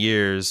 20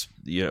 years,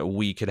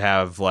 we could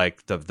have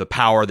like the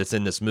power that's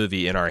in this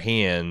movie in our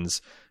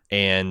hands.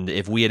 And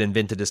if we had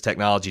invented this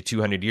technology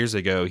 200 years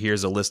ago,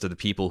 here's a list of the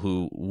people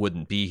who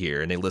wouldn't be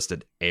here. And they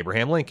listed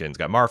Abraham Lincoln's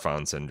got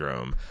Marfan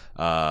syndrome,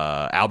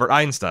 Albert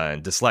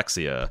Einstein,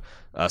 dyslexia,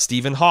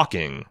 Stephen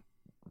Hawking,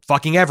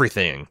 fucking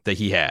everything that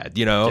he had,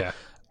 Yeah.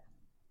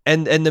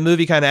 And the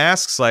movie kind of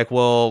asks like,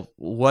 well,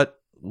 what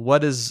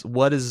does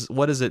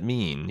it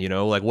mean?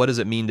 Like, what does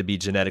it mean to be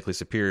genetically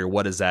superior?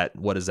 What does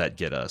that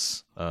get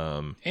us?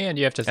 And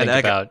you have to think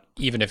about,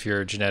 even if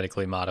you're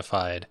genetically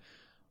modified,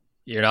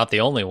 you're not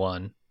the only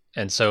one.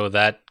 And so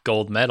that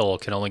gold medal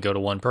can only go to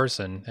one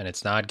person, and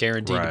it's not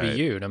guaranteed to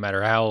be you, no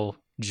matter how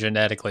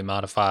genetically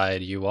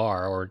modified you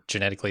are or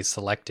genetically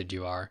selected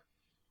you are.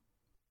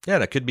 Yeah,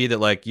 and it could be that,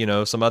 like,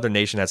 some other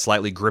nation had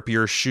slightly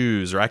grippier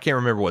shoes, or I can't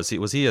remember, was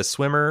he a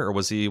swimmer, or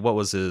what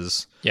was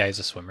his? Yeah, he's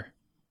a swimmer.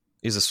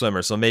 He's a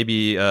swimmer, so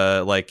maybe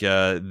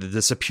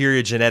the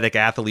superior genetic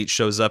athlete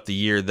shows up the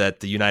year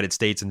that the United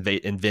States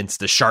invents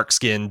the shark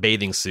skin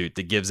bathing suit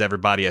that gives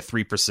everybody a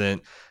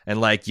 3%,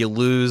 and like you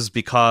lose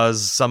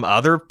because some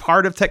other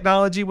part of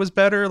technology was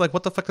better. Like,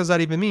 what the fuck does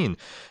that even mean?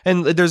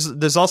 And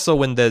there's also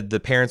when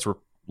the parents were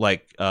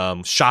like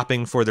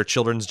shopping for their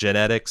children's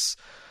genetics.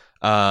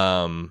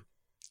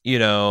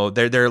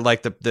 They're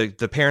like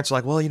the parents are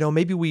like, well,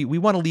 maybe we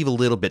want to leave a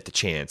little bit to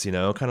chance,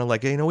 kind of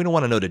like, we don't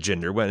want to know the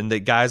gender. And the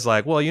guy's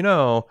like, well,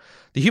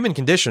 the human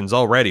condition's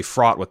already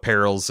fraught with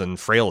perils and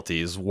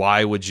frailties.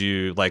 Why would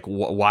you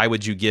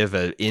give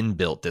an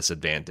inbuilt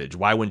disadvantage?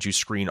 Why wouldn't you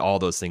screen all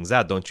those things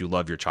out? Don't you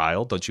love your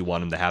child? Don't you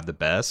want him to have the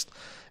best?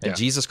 And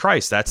Jesus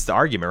Christ, that's the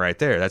argument right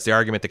there. That's the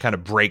argument that kind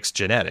of breaks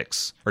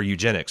genetics, or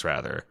eugenics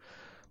rather,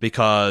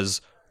 because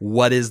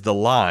what is the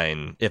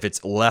line if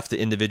it's left to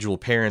individual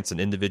parents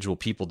and individual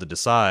people to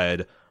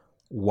decide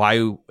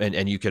why,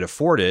 and you could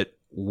afford it,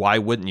 why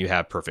wouldn't you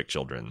have perfect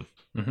children?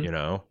 Mm-hmm.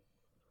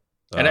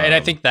 And I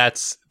think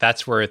that's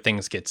where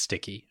things get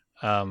sticky.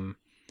 We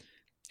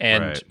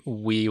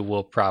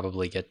will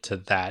probably get to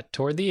that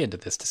toward the end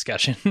of this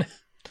discussion.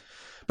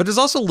 But there's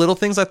also little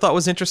things I thought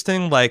was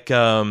interesting, like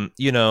Ethan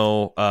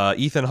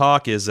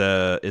Hawke is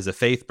a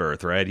faith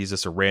birth, right? He's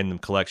just a random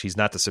collection. He's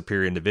not the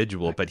superior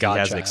individual, but he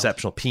has an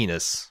exceptional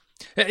penis.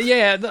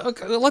 Yeah,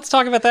 let's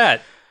talk about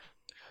that.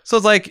 So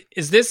it's like,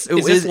 is this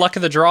luck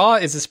of the draw?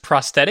 Is this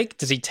prosthetic?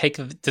 Does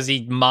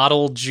he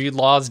model Jude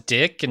Law's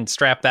dick and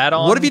strap that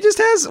on? what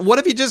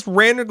if he just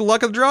random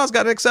luck of the draw has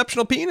got an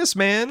exceptional penis,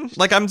 man?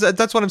 Like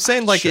that's what I'm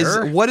saying. Like,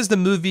 Sure. what's the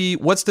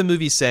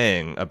movie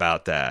saying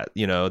about that?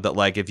 You know, that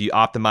like if you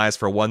optimize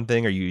for one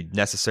thing, are you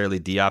necessarily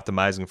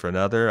de-optimizing for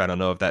another? I don't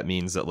know if that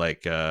means that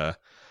like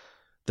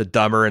the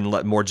dumber and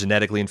more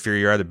genetically inferior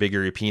you are, the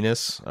bigger your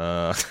penis.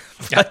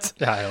 But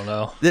I don't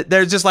know.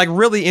 There's just like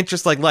really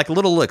interesting, like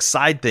little like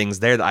side things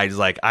there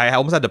that I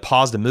almost had to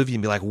pause the movie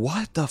and be like,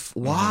 what the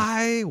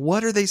why?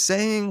 What are they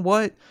saying?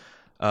 What?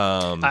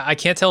 I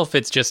can't tell if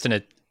it's just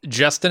an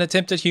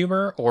attempt at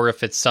humor or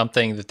if it's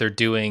something that they're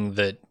doing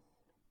that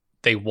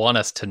they want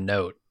us to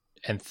note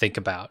and think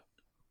about.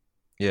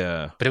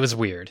 Yeah, but it was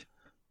weird.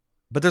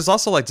 But there's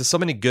also like just so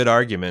many good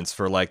arguments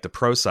for like the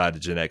pro side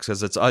of genetics,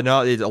 because it's a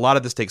lot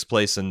of this takes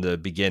place in the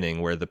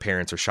beginning where the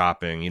parents are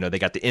shopping. You know, they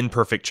got the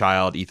imperfect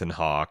child, Ethan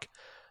Hawke,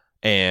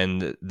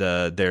 and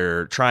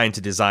they're trying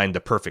to design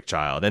the perfect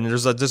child. And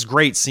there's this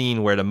great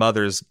scene where the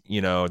mothers, you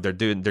know,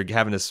 they're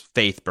having this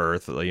faith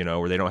birth, you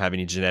know, where they don't have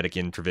any genetic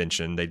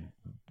intervention. They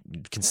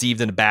conceived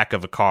in the back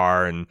of a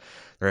car, and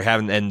they're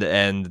having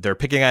and they're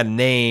picking out a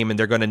name, and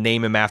they're going to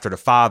name him after the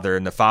father.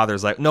 And the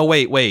father's like, no,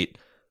 wait.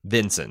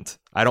 Vincent.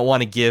 I don't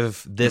want to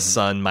give this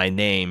son my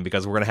name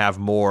because we're going to have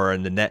more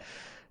in the net.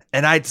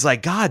 And I was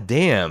like, God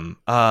damn.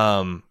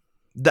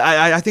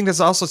 I think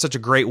that's also such a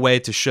great way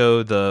to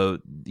show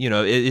the, you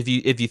know,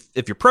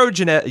 if you're pro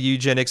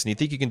eugenics and you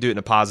think you can do it in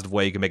a positive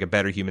way, you can make a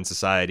better human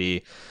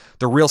society.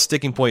 The real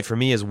sticking point for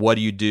me is, what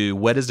do you do?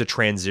 What does the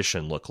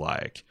transition look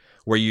like?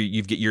 Where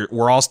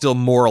we're all still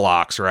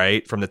Morlocks,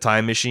 right, from the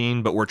time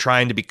machine, but we're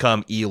trying to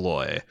become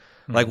Eloy.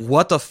 Like,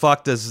 what the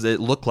fuck does it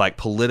look like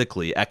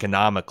politically,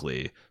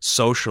 economically,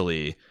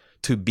 socially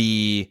to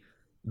be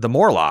the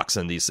Morlocks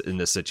in this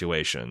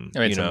situation? I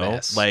mean, it's you know, a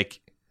mess.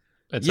 Like,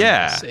 it's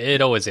yeah, a mess.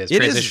 It always is.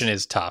 Transition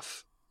is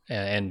tough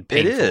and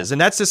painful. It is,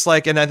 and that's just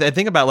like, and I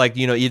think about like,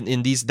 you know,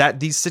 in these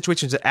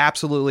situations that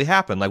absolutely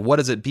happen. Like, what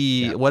does it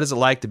be? Yeah. What is it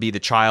like to be the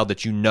child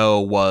that you know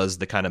was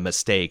the kind of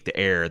mistake, the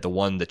error, the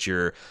one that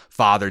your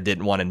father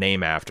didn't want to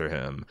name after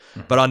him?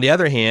 Mm-hmm. But on the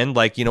other hand,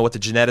 like, you know, what the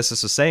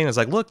geneticist is saying is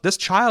like, look, this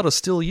child is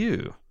still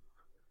you.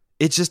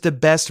 It's just the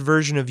best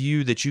version of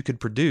you that you could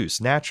produce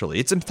naturally.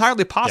 It's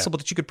entirely possible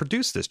that you could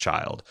produce this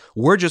child.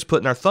 We're just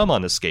putting our thumb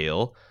on the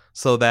scale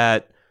so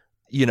that,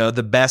 you know,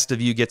 the best of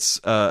you gets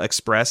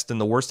expressed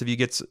and the worst of you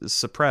gets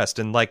suppressed.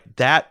 And like,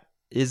 that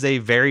is a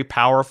very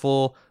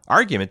powerful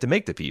argument to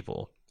make to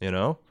people, you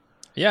know?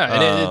 Yeah.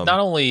 And it not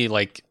only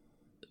like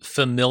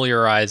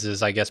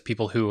familiarizes, I guess,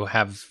 people who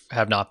have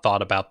not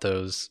thought about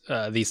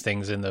these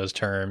things in those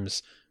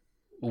terms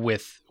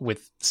with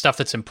stuff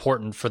that's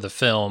important for the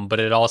film, but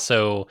it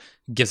also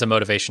gives a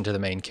motivation to the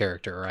main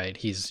character, right?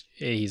 He's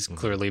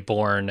clearly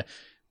born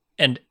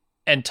and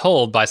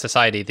told by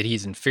society that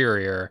he's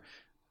inferior,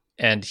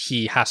 and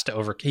he has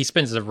to he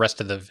spends the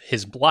rest of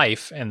his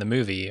life and the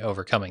movie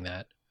overcoming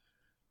that.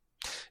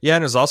 Yeah,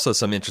 and there's also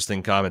some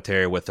interesting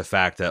commentary with the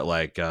fact that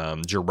like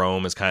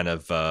Jerome is kind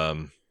of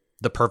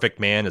the perfect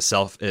man,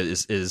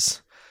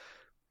 is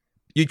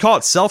you'd call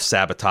it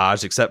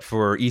self-sabotage, except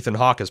for Ethan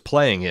Hawke is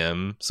playing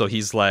him, so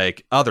he's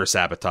like other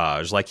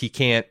sabotage. Like, he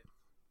can't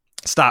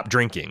stop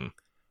drinking,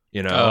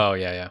 you know? Oh,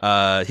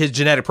 yeah. His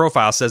genetic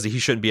profile says that he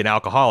shouldn't be an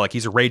alcoholic.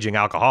 He's a raging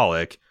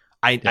alcoholic.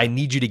 I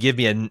need you to give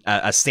me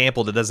a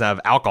sample that doesn't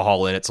have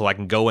alcohol in it so I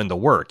can go into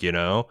work, you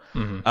know?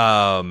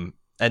 Mm-hmm.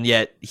 And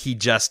yet he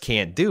just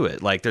can't do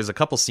it. Like, there's a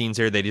couple scenes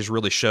here that just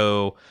really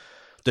show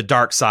the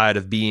dark side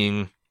of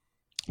being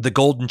the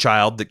golden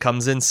child that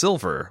comes in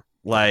silver.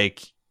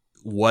 Like,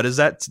 what does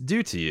that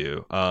do to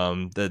you?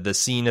 The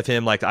scene of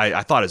him, like,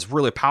 I thought is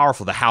really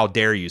powerful, the how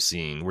dare you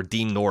scene where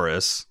Dean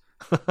Norris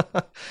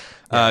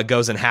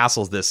goes and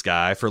hassles this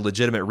guy for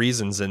legitimate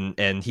reasons,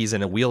 and he's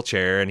in a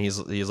wheelchair, and he's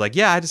like,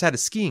 yeah, I just had a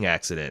skiing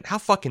accident. How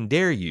fucking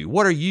dare you?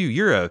 What are you?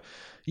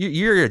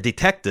 You're a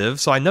detective,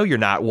 so I know you're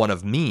not one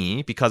of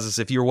me, because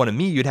if you were one of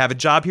me, you'd have a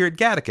job here at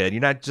Gattaca, and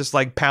you're not just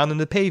like pounding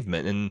the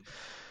pavement. And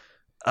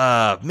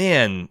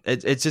man,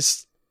 it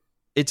just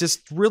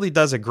really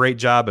does a great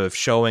job of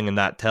showing and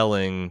not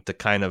telling the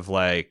kind of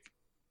like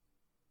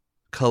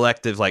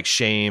collective like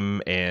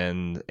shame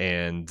and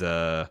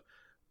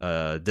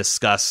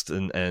disgust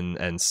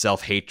and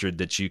self-hatred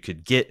that you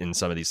could get in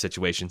some of these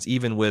situations,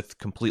 even with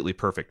completely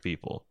perfect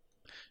people.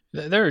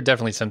 There are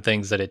definitely some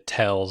things that it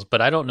tells, but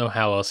I don't know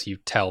how else you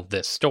tell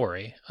this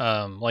story.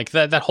 Like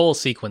that whole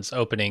sequence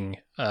opening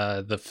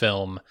the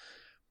film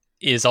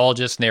is all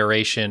just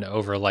narration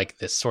over like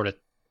this sort of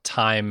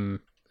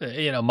time,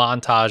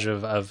 montage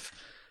of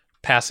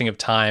passing of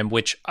time,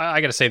 which I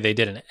got to say they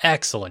did an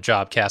excellent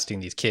job casting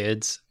these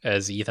kids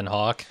as Ethan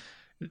Hawke.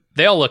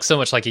 They all look so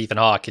much like Ethan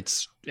Hawke.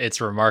 It's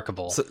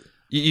remarkable. So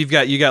you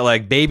got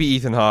like baby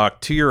Ethan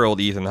Hawke, 2-year-old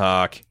Ethan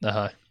Hawke,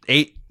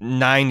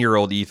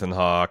 9-year-old Ethan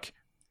Hawke,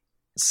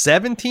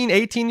 17,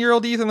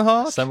 18-year-old Ethan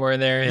Hawke, somewhere in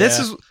there. Yeah.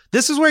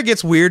 This is where it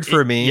gets weird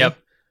for me. Yep.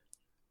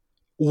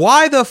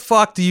 why the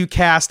fuck do you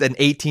cast an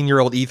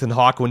 18-year-old Ethan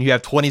Hawke when you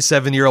have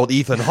 27-year-old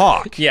Ethan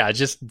Hawke? Yeah,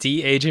 just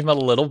de-age him a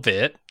little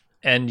bit,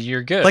 and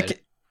you're good.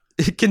 Like,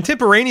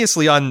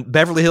 contemporaneously on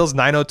Beverly Hills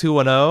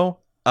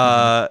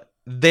 90210,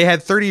 they had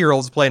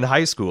 30-year-olds playing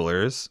high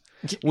schoolers.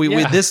 We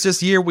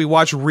this year we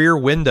watched Rear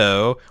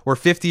Window, where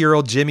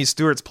 50-year-old Jimmy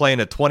Stewart's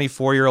playing a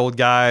 24-year-old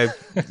guy,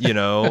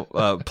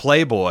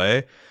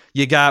 playboy.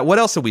 You got, what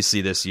else did we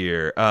see this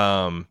year?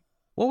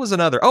 What was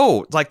another?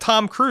 Oh, like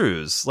Tom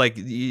Cruise, like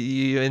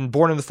in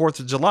Born on the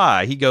 4th of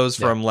July, he goes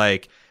from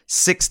like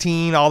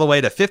 16 all the way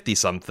to 50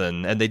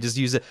 something, and they just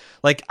use it.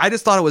 Like, I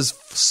just thought it was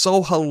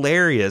so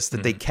hilarious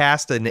that they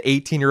cast an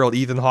 18-year-old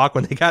Ethan Hawke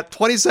when they got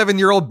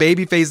 27-year-old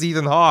babyface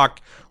Ethan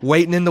Hawke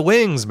waiting in the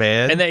wings,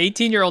 man. And the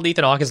 18-year-old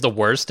Ethan Hawke is the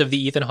worst of the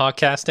Ethan Hawke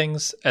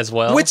castings as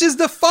well, which is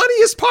the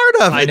funniest part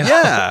of it.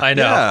 I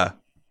know. Yeah.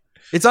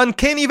 It's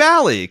Uncanny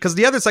Valley, because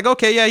the other's like,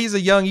 okay, yeah, he's a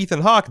young Ethan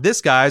Hawke. This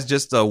guy's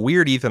just a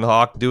weird Ethan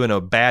Hawke doing a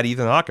bad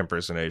Ethan Hawke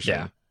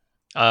impersonation.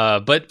 Yeah.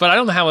 But I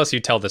don't know how else you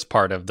tell this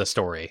part of the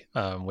story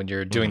when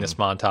you're doing this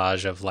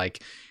montage of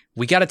like,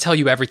 we got to tell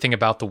you everything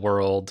about the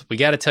world. We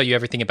got to tell you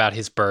everything about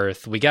his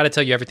birth. We got to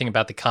tell you everything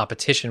about the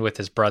competition with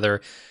his brother.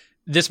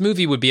 This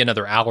movie would be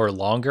another hour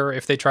longer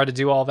if they tried to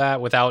do all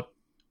that without,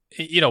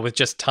 with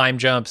just time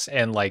jumps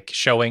and like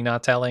showing,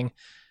 not telling.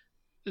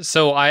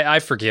 So I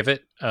forgive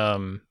it.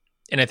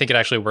 And I think it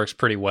actually works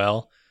pretty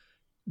well.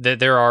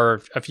 There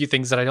are a few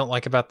things that I don't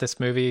like about this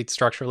movie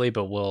structurally,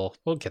 but we'll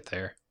get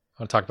there.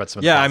 I want to talk about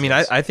some of the I mean,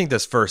 I think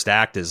this first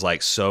act is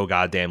like so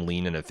goddamn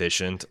lean and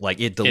efficient. Like,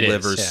 it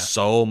delivers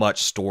so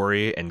much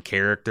story and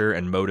character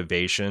and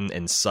motivation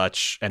and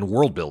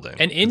world building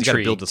and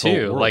intrigue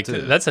too. Like,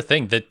 that's the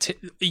thing that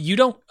you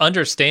don't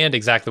understand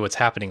exactly what's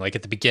happening. Like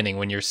at the beginning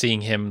when you're seeing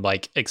him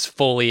like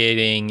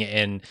exfoliating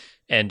and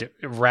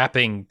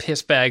wrapping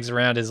piss bags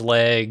around his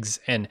legs,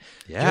 and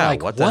you're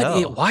like, what the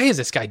hell? Why is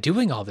this guy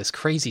doing all this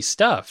crazy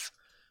stuff?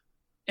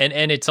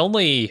 And it's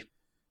only,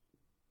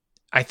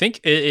 I think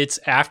it's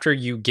after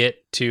you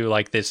get to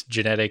like this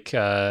genetic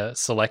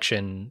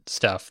selection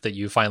stuff that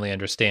you finally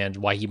understand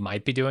why he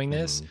might be doing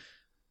this.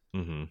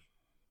 Mm-hmm.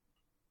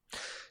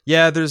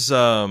 Yeah, there's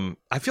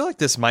I feel like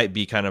this might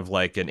be kind of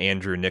like an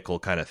Andrew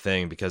Niccol kind of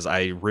thing, because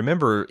I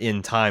remember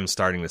In Time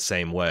starting the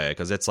same way,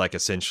 because it's like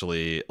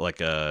essentially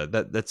like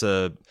it's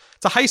a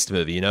heist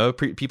movie,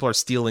 people are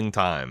stealing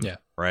time,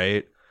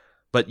 right?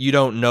 But you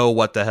don't know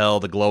what the hell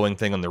the glowing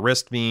thing on the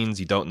wrist means.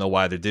 You don't know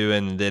why they're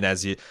doing. And then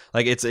as you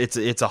like,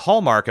 it's a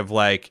hallmark of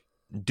like,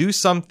 do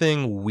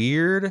something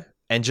weird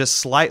and just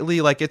slightly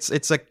like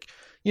it's like,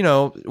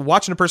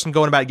 watching a person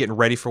going about getting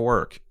ready for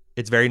work.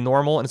 It's very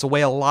normal, and it's a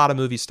way a lot of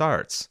movies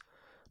starts.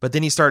 But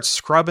then he starts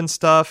scrubbing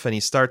stuff, and he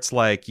starts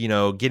like,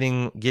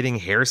 getting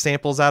hair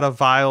samples out of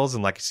vials,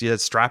 and like see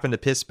that strap into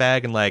piss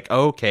bag, and like,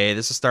 okay,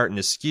 this is starting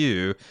to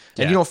skew.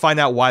 And you don't find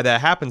out why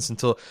that happens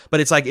but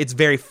it's like, it's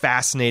very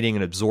fascinating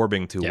and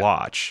absorbing to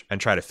watch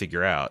and try to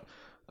figure out.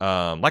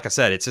 Like I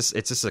said, it's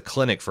just a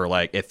clinic for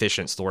like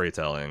efficient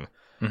storytelling.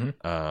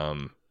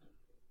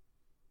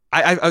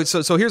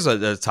 So here's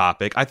a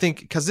topic. I think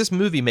because this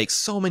movie makes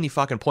so many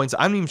fucking points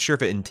I'm not even sure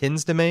if it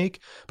intends to make,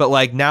 but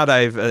like now that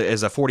I've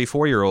as a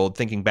 44-year-old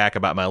thinking back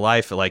about my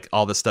life, like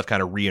all this stuff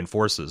kind of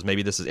reinforces.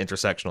 Maybe this is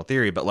intersectional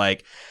theory, but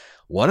like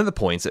one of the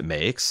points it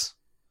makes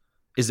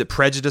is that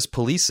prejudice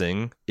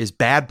policing is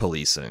bad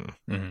policing.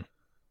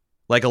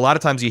 Like a lot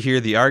of times you hear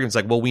the arguments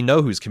like, well, we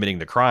know who's committing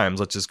the crimes.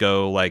 Let's just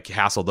go like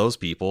hassle those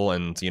people,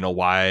 and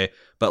why?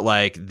 But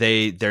like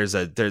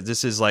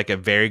this is like a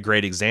very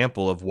great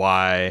example of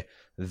why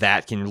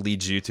that can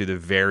lead you to the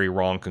very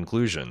wrong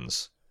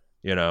conclusions,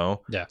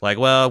 like,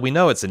 well, we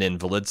know it's an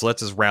invalid, so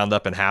let's just round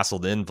up and hassle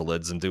the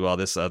invalids and do all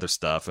this other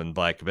stuff. And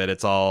like, but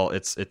it's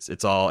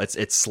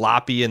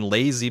sloppy and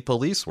lazy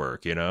police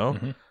work,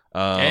 and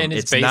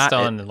it's based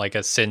on like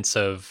a sense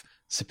of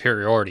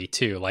superiority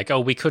too. Like,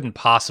 oh, we couldn't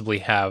possibly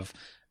have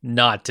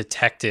not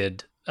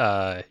detected,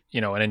 an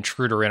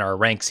intruder in our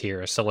ranks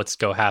here. So let's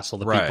go hassle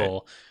the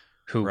people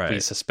who we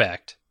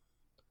suspect.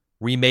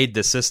 We made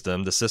the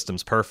system. The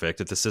system's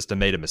perfect. If the system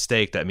made a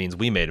mistake, that means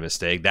we made a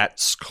mistake.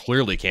 That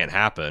clearly can't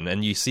happen.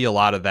 And you see a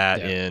lot of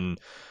that in,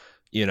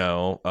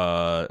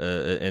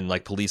 in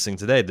like policing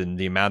today,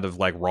 the amount of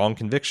like wrong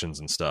convictions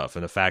and stuff,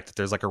 and the fact that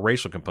there's like a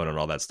racial component and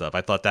all that stuff.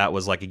 I thought that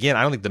was like, again,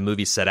 I don't think the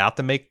movie set out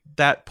to make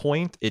that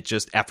point. It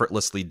just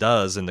effortlessly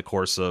does in the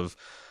course of,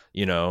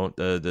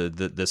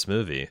 this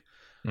movie.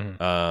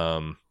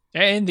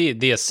 And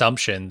the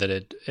assumption that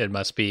it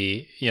must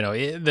be,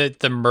 that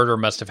the murder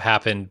must have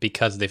happened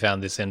because they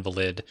found this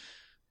invalid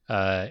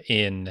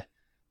invalid.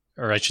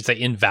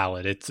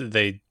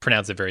 They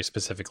pronounce it very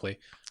specifically.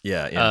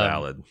 Yeah,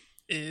 invalid.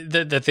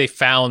 That they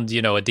found, a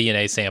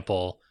DNA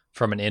sample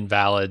from an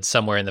invalid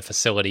somewhere in the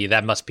facility.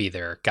 That must be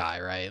their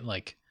guy, right?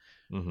 Like,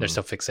 they're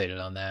so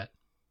fixated on that.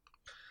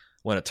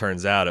 When it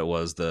turns out it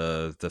was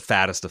the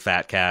fattest of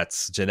fat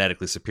cats,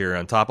 genetically superior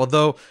on top.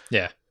 Although,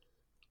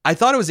 I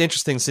thought it was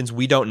interesting, since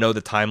we don't know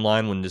the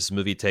timeline when this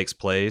movie takes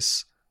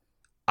place.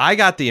 I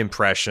got the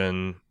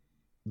impression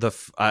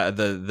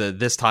the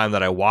this time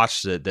that I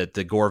watched it, that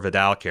the Gore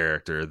Vidal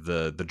character,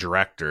 the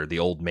director, the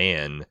old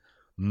man,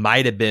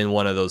 might have been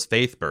one of those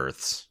faith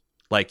births.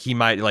 Like he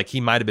might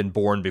have been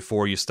born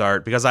before you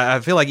start, because I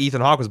feel like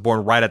Ethan Hawke was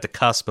born right at the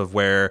cusp of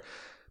where,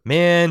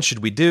 man, should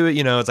we do it?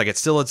 You know, it's like it's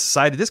still a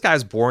society. This guy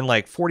was born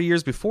like 40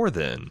 years before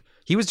then.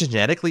 He was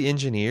genetically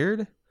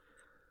engineered.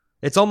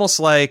 It's almost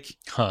like,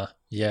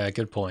 yeah,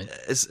 good point.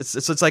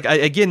 It's like,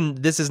 again,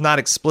 this is not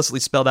explicitly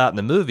spelled out in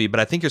the movie, but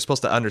I think you're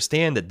supposed to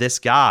understand that this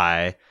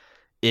guy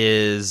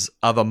is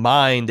of a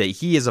mind that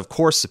he is, of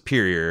course,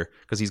 superior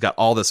because he's got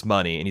all this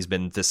money and he's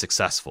been this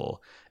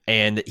successful.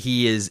 And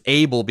he is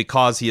able,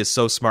 because he is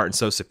so smart and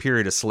so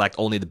superior, to select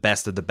only the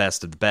best of the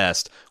best of the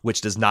best, which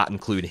does not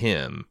include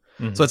him.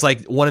 Mm-hmm. So it's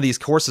like one of these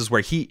courses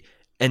where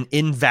an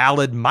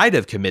invalid might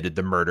have committed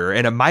the murder,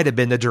 and it might have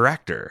been the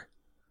director.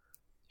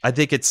 I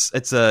think it's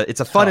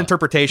a fun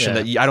interpretation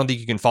that I don't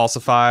think you can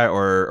falsify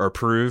or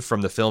prove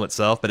from the film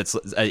itself, but it's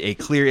a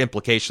clear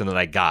implication that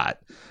I got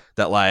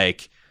that,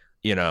 like,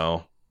 you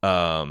know,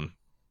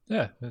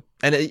 yeah,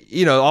 and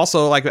you know,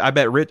 also, like, I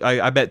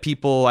bet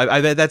people,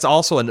 I bet that's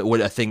also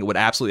a thing that would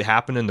absolutely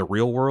happen in the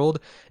real world,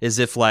 is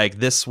if like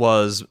this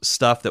was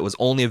stuff that was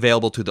only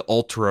available to the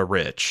ultra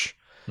rich.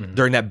 Mm-hmm.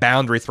 During that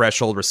boundary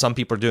threshold where some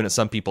people are doing it,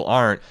 some people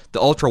aren't, the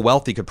ultra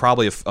wealthy could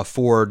probably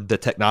afford the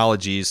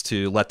technologies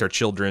to let their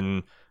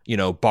children, you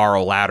know,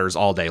 borrow ladders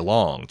all day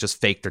long, just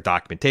fake their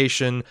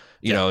documentation,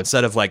 you know,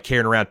 instead of like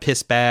carrying around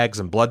piss bags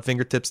and blood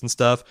fingertips and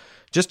stuff,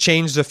 just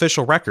change the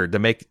official record to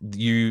make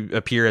you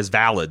appear as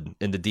valid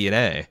in the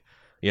DNA,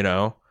 you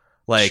know,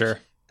 like, sure.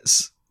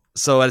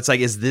 So it's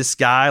like, is this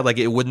guy, like,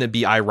 wouldn't it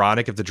be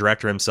ironic if the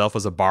director himself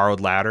was a borrowed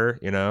ladder,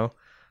 you know?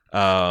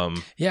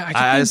 Yeah,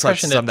 I just like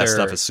some of that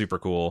stuff is super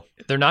cool.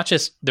 They're not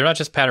just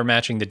pattern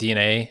matching the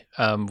DNA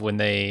when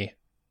they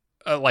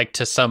like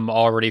to some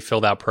already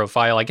filled out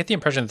profile. I get the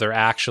impression that they're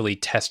actually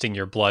testing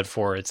your blood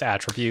for its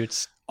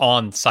attributes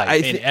on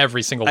site in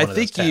every single one of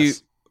those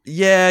tests.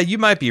 Yeah, you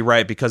might be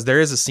right, because there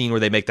is a scene where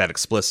they make that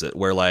explicit,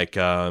 where like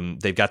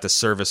they've got this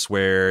service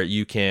where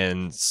you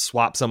can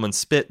swap someone's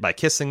spit by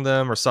kissing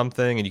them or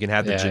something, and you can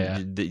have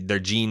their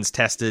genes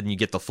tested, and you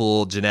get the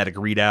full genetic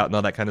readout and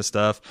all that kind of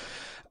stuff.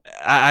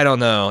 I don't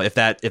know if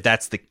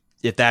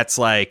that's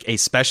like a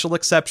special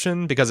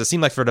exception, because it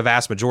seemed like for the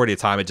vast majority of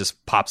the time it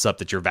just pops up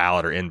that you're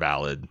valid or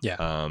invalid.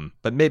 Yeah.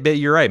 But maybe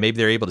you're right. Maybe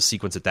they're able to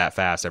sequence it that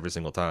fast every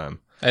single time.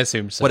 I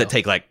assume so. Would it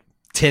take like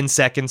 10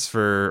 seconds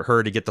for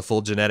her to get the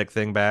full genetic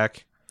thing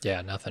back?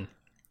 Yeah, nothing.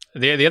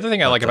 The other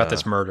thing I like about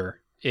this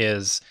murder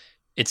is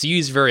it's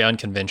used very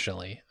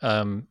unconventionally.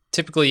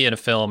 Typically in a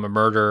film, a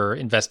murder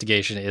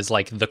investigation is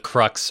like the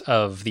crux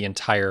of the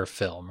entire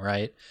film,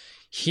 right?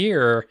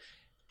 Here,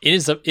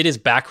 it is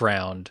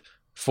background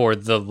for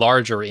the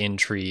larger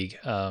intrigue,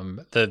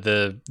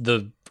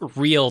 the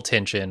real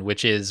tension,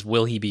 which is,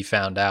 will he be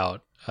found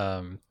out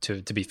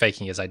to be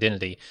faking his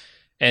identity,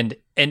 and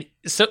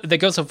so they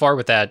go so far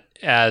with that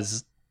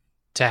as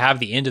to have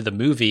the end of the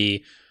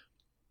movie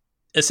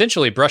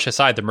essentially brush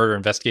aside the murder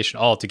investigation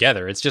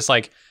altogether. It's just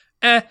like,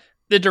 the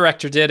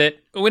director did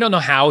it. We don't know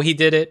how he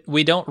did it.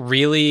 We don't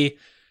really.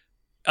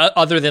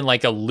 Other than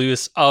like a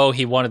loose,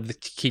 he wanted to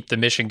keep the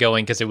mission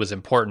going because it was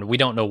important. We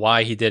don't know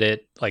why he did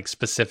it, like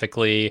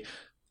specifically.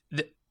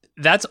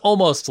 That's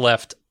almost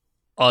left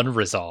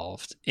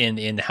unresolved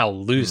in how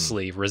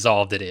loosely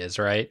resolved it is,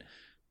 right?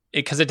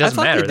 Because it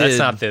doesn't matter. That's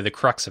not the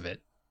crux of it.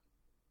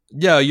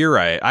 Yeah, you're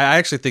right. I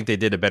actually think they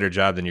did a better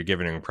job than you're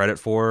giving them credit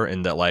for,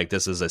 in that like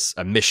this is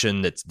a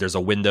mission there's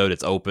a window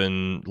that's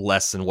open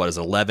less than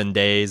 11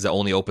 days. It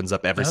only opens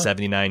up every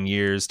 79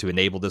 years to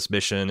enable this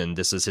mission, and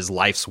this is his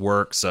life's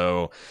work.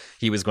 So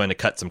he was going to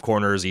cut some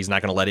corners. He's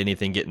not going to let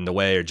anything get in the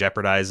way or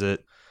jeopardize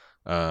it.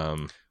 Yeah,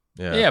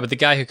 but the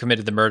guy who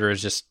committed the murder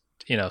is just,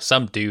 you know,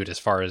 some dude as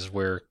far as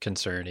we're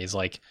concerned. He's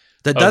like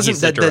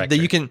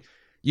that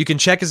you can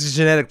check his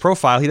genetic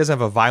profile. He doesn't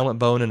have a violent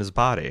bone in his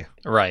body.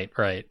 Right.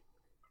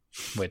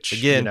 Which,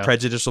 again,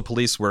 prejudicial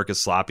police work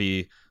is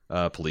sloppy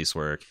police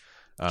work.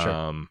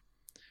 Sure.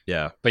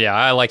 Yeah. But yeah,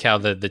 I like how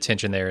the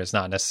tension there is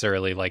not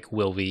necessarily like,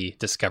 will we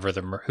discover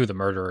who the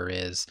murderer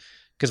is?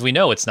 Because we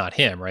know it's not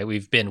him, right?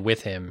 We've been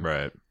with him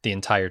the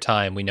entire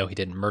time. We know he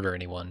didn't murder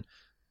anyone.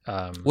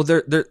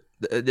 Well,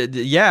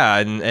 yeah,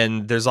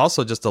 and there's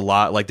also just a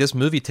lot, like, this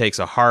movie takes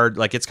a hard,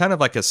 like, it's kind of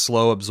like a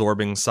slow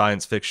absorbing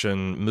science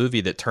fiction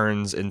movie that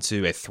turns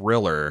into a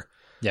thriller.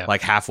 Yeah.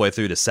 Like halfway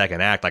through the second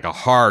act, like a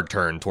hard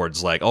turn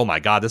towards like, oh my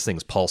God, this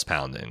thing's pulse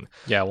pounding.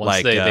 Yeah,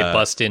 once they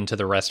bust into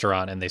the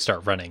restaurant and they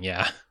start running,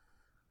 yeah.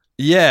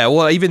 Yeah,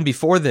 well, even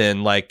before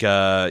then, like,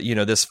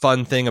 this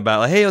fun thing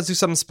about, like, hey, let's do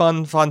something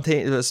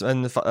spontaneous.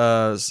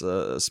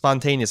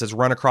 Let's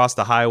run across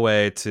the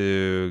highway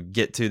to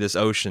get to this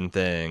ocean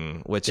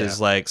thing, which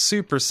is like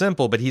super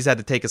simple, but he's had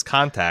to take his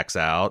contacts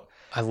out.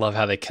 I love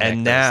how they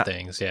connect those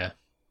things, yeah.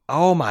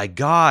 Oh my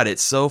God,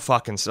 it's so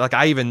fucking, like,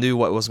 I even knew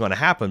what was going to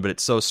happen, but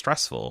it's so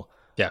stressful.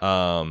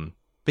 Yeah.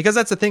 Because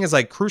that's the thing, is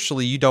like,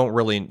 crucially, you don't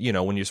really,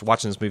 when you're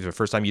watching this movie for the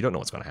first time, you don't know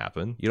what's going to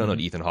happen. You don't know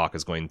that Ethan Hawke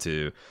is going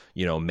to,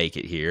 make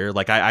it here.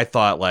 Like, I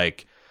thought,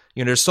 like,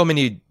 you know, there's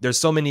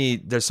so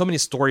many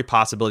story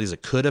possibilities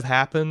that could have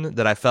happened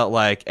that I felt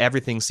like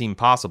everything seemed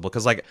possible.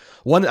 Because like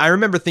I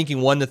remember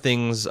thinking one of the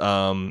things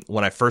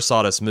when I first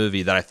saw this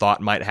movie that I thought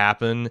might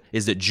happen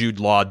is that Jude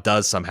Law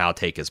does somehow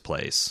take his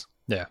place.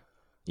 Yeah.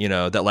 You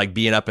know, that like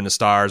being up in the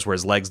stars where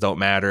his legs don't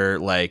matter.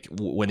 Like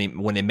when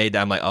they made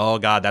that, I'm like, oh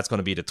God, that's going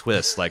to be the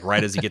twist. Like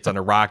right as he gets on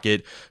a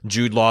rocket,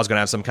 Jude Law's going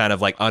to have some kind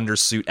of like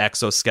undersuit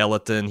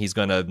exoskeleton. He's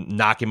going to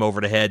knock him over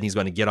the head and he's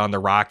going to get on the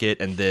rocket,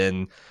 and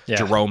then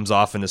Jerome's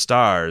off in the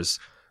stars.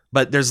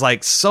 But there's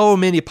like so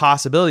many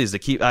possibilities to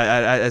keep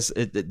and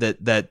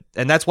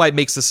that's why it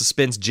makes the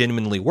suspense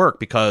genuinely work.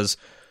 Because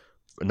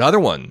another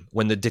one,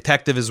 when the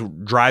detective is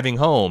driving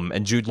home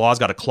and Jude Law's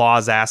got to claw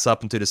his ass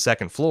up into the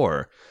second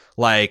floor,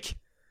 like.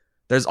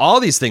 There's all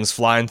these things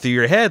flying through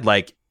your head,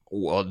 like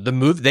well,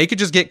 they could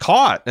just get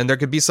caught, and there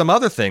could be some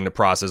other thing to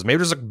process. Maybe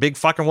there's a big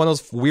fucking one of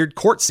those weird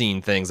court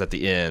scene things at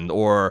the end,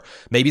 or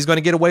maybe he's going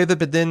to get away with it.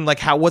 But then, like,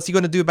 what's he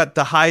going to do about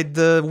to hide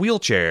the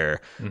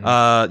wheelchair?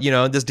 Mm-hmm. You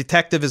know, this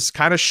detective is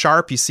kind of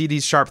sharp. You see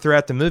these sharp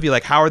throughout the movie.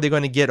 Like, how are they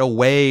going to get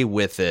away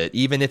with it?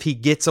 Even if he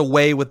gets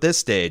away with this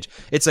stage,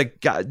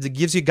 it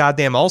gives you a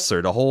goddamn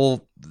ulcer. The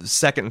whole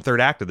second and third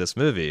act of this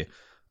movie,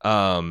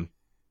 and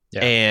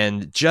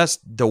just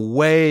the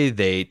way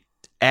they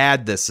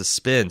add the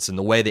suspense and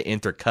the way they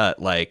intercut,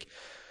 like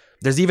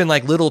there's even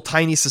like little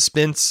tiny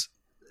suspense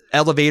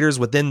elevators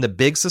within the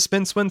big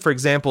suspense one. For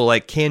example,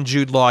 like can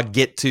Jude Law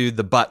get to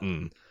the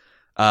button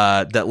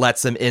that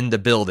lets him in the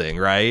building,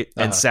 right?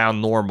 And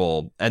sound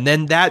normal. And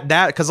then that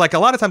because like a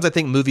lot of times I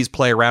think movies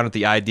play around with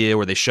the idea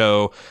where they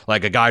show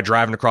like a guy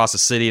driving across the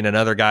city and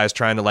another guy's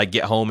trying to like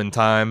get home in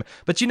time,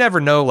 but you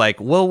never know like,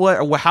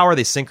 well, how are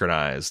they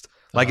synchronized?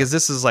 Like,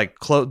 is like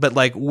close? But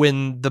like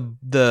when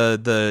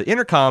the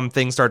intercom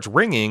thing starts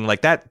ringing,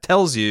 like that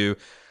tells you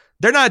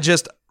they're not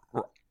just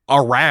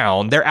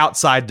around; they're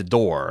outside the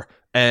door,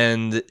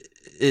 and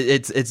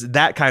it's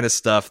that kind of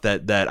stuff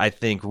that I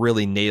think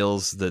really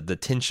nails the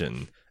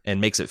tension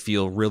and makes it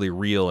feel really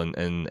real and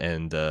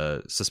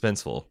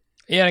suspenseful.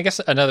 Yeah, and I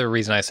guess another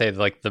reason I say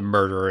like the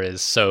murder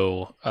is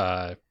so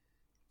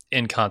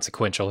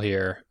inconsequential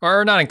here,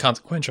 or not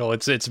inconsequential.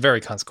 It's very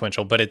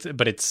consequential, but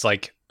it's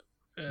like.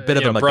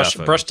 Bit of a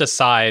brushed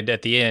aside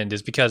at the end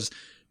is because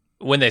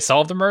when they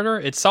solve the murder,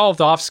 it's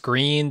solved off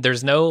screen.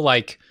 There's no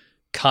like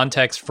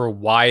context for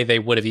why they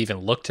would have even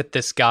looked at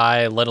this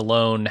guy, let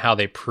alone how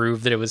they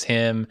proved that it was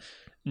him.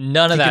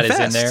 None of that is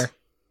in there.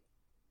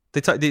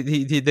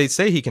 They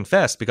say he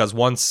confessed because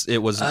once it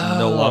was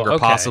no longer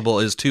possible,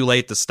 it was too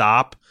late to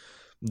stop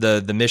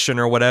the mission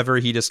or whatever.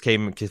 He just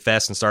came and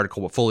confessed and started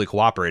fully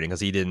cooperating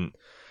because he didn't.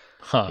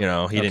 You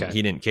know, he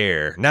didn't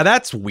care. Now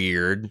that's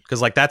weird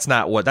because like that's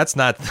not that's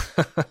not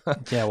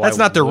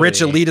the rich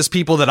elitist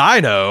people that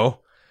I know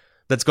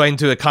that's going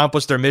to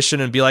accomplish their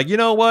mission and be like, you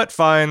know what,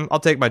 fine, I'll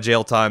take my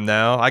jail time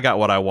now. I got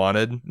what I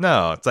wanted.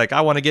 No, it's like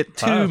I want to get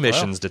two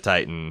missions to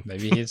Titan.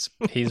 Maybe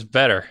he's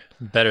better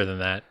than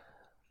that.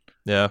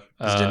 Yeah,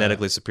 he's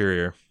genetically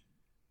superior.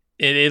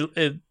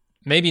 It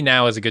maybe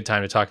now is a good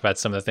time to talk about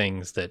some of the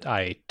things that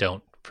I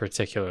don't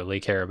particularly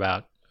care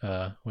about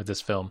with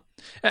this film.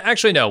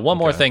 Actually, no, one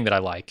more thing that I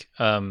like.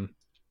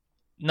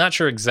 Not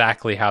sure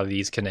exactly how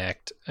these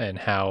connect and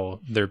how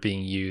they're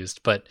being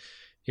used, but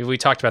we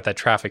talked about that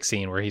traffic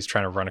scene where he's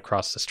trying to run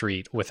across the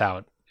street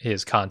without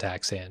his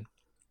contacts in.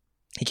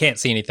 He can't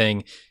see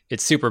anything.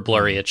 It's super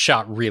blurry. It's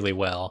shot really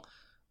well.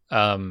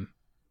 But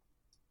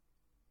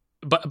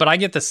I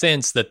get the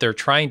sense that they're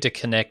trying to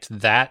connect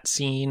that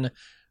scene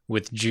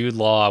with Jude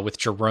Law, with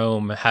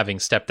Jerome having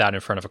stepped out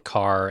in front of a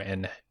car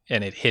and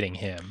it hitting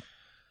him.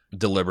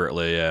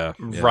 Deliberately, yeah.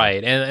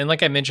 Right. And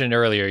like I mentioned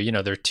earlier, you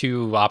know, they're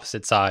two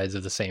opposite sides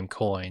of the same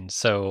coin.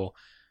 So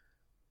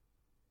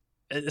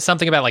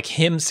something about like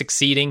him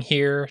succeeding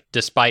here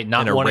despite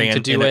not wanting to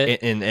do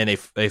it. In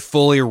a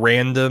fully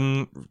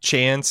random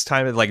chance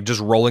time of like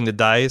just rolling the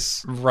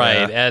dice.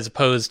 Right. Yeah. As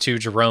opposed to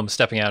Jerome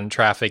stepping out in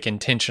traffic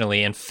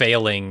intentionally and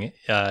failing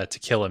to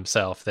kill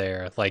himself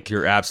there. Like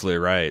you're absolutely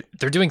right.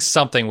 They're doing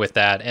something with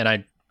that, and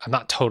I'm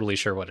not totally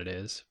sure what it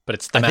is, but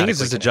it's thematically I think it's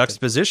just a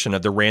juxtaposition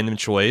of the random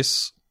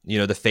choice, you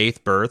know, the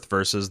faith birth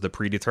versus the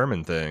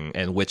predetermined thing,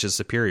 and which is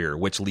superior,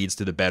 which leads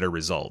to the better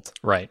result.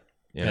 Right.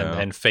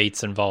 And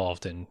fate's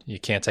involved, and you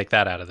can't take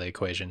that out of the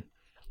equation.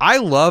 I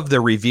love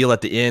the reveal at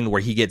the end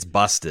where he gets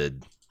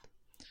busted,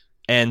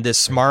 and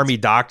this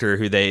smarmy doctor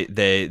who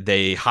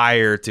they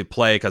hire to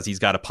play because he's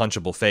got a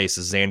punchable face,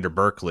 is Xander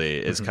Berkeley,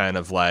 is kind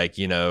of like,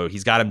 you know,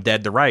 he's got him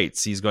dead to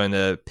rights. He's going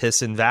to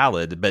piss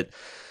invalid, but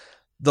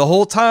the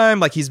whole time,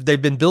 like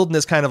they've been building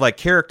this kind of like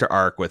character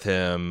arc with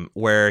him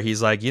where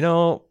he's like, you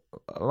know,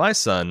 my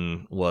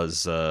son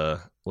was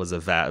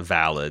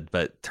valid,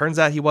 but turns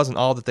out he wasn't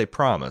all that they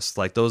promised.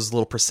 Like those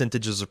little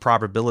percentages of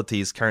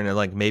probabilities, kind of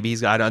like maybe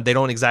they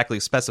don't exactly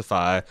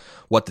specify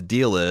what the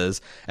deal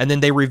is, and then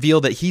they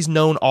reveal that he's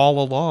known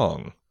all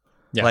along.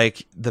 Yeah.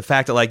 Like the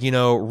fact that, like, you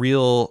know,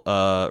 real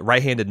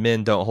right-handed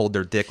men don't hold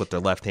their dick with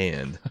their left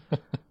hand.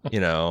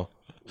 You know,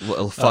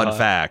 fun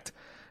fact.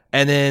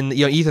 And then,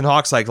 Ethan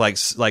Hawke's like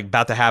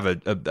about to have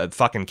a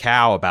fucking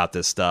cow about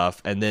this stuff.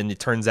 And then it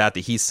turns out that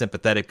he's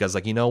sympathetic because,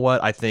 like, you know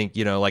what? I think,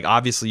 like,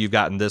 obviously you've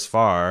gotten this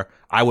far.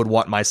 I would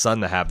want my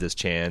son to have this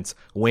chance.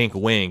 Wink,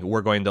 wink.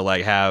 We're going to,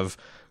 like, have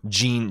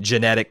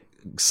genetic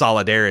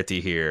solidarity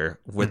here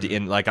with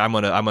I'm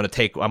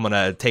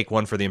gonna take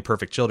one for the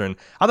imperfect children.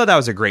 I thought that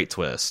was a great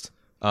twist.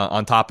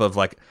 On top of,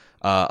 like,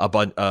 a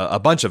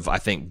bunch of, I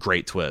think,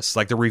 great twists.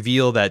 Like the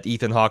reveal that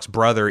Ethan Hawke's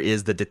brother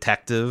is the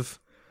detective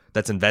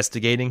that's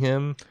investigating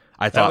him,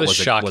 I thought was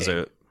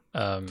shocking.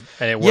 And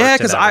it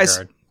worked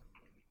because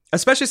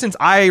especially since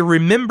I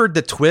remembered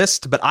the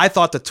twist, but I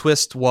thought the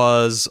twist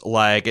was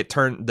like it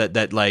turned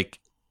that like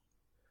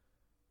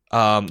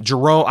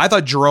Jerome. I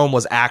thought Jerome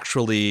was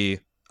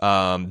actually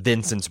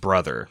Vincent's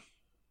brother.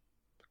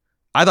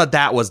 I thought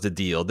that was the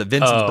deal. That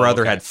Vincent's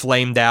brother had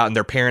flamed out and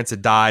their parents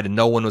had died and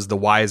no one was the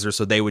wiser,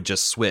 so they would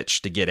just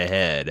switch to get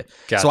ahead.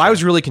 Gotcha. So I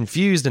was really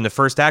confused in the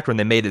first act when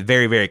they made it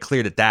very, very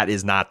clear that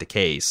is not the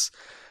case.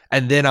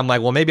 And then I'm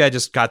like, well, maybe I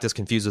just got this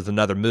confused with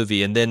another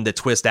movie. And then the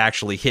twist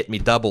actually hit me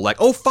double. Like,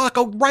 oh, fuck.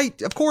 Oh,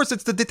 right. Of course,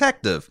 it's the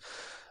detective.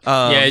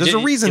 There's a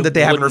reason that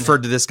they haven't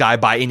referred to this guy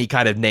by any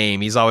kind of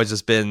name. He's always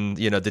just been,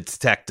 the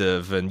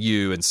detective and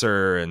you and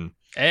sir.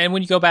 And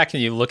when you go back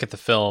and you look at the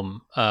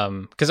film,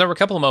 because there were a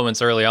couple of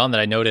moments early on that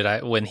I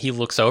noted when he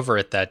looks over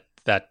at that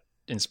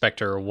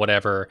inspector or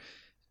whatever,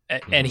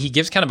 and he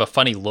gives kind of a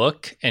funny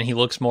look, and he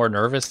looks more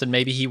nervous than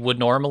maybe he would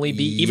normally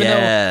be, even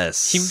though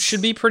he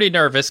should be pretty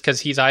nervous because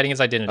he's hiding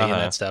his identity and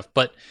that stuff.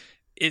 But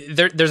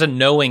there's a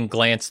knowing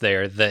glance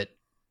there that,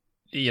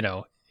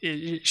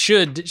 it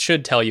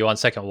should tell you on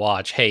second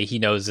watch, hey, he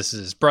knows this is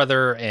his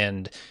brother,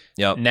 and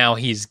now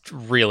he's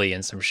really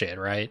in some shit,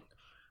 right?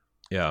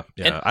 Yeah.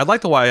 I'd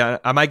like to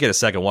watch. I might get a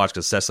second watch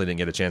because Cecily didn't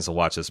get a chance to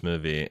watch this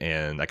movie,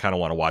 and I kind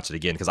of want to watch it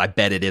again because I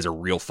bet it is a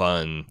real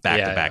fun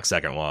back-to-back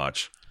second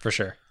watch. For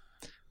sure.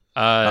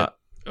 What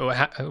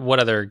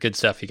other good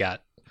stuff you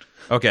got?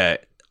 Okay.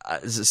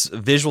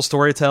 Visual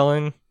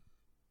storytelling.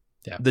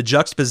 Yeah. The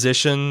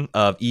juxtaposition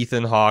of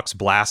Ethan Hawke's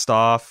blast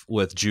off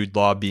with Jude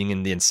Law being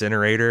in the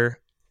incinerator.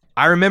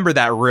 I remember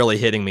that really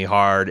hitting me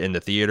hard in the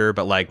theater,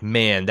 but like,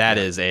 man, that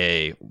is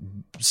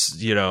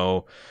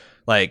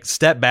like,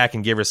 step back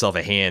and give yourself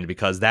a hand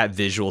because that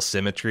visual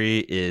symmetry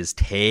is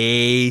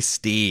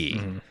tasty.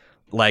 Mm-hmm.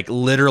 Like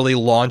literally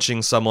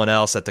launching someone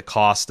else at the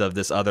cost of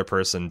this other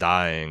person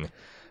dying.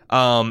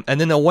 And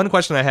then the one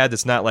question I had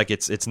that's not like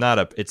it's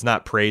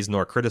not praise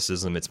nor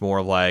criticism. It's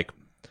more like,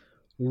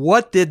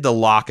 what did the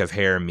lock of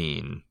hair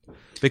mean?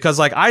 Because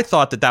like I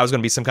thought that was going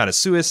to be some kind of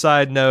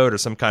suicide note or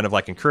some kind of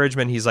like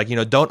encouragement. He's like,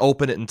 don't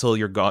open it until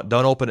you're gone.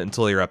 Don't open it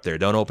until you're up there.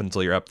 Don't open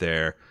until you're up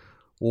there.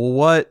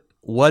 Well,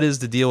 what is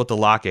the deal with the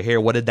lock of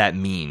hair? What did that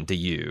mean to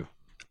you?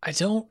 I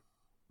don't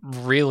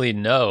really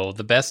know.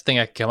 The best thing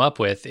I can come up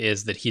with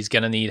is that he's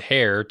going to need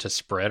hair to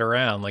spread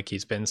around like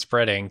he's been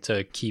spreading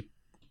to keep,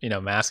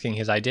 masking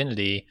his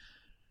identity.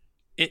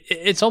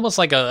 It's almost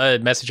like a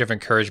message of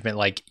encouragement,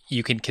 like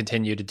you can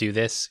continue to do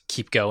this,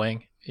 keep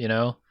going,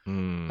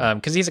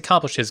 because he's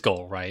accomplished his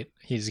goal, right?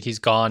 He's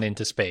gone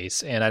into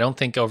space, and I don't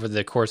think over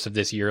the course of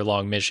this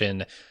year-long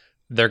mission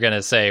they're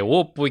gonna say,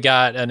 "Whoop, we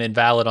got an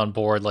invalid on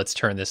board. Let's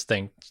turn this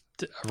thing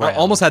around." I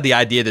almost had the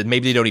idea that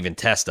maybe they don't even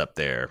test up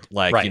there.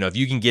 Like, right. If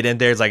you can get in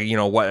there, it's like,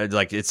 what,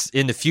 like it's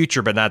in the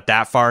future, but not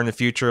that far in the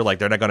future. Like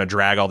they're not gonna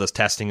drag all this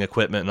testing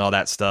equipment and all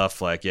that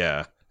stuff. Like,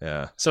 yeah.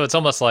 So it's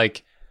almost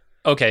like,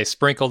 okay,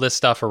 sprinkle this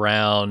stuff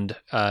around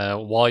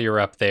while you're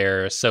up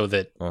there so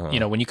that,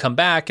 when you come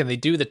back and they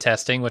do the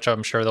testing, which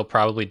I'm sure they'll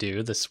probably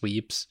do, the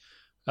sweeps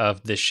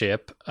of the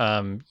ship,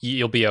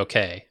 you'll be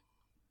okay.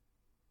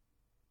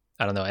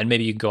 I don't know. And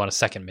maybe you can go on a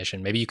second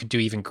mission. Maybe you could do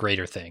even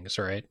greater things,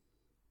 right?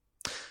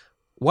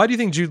 Why do you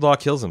think Jude Law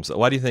kills himself?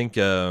 Why do you think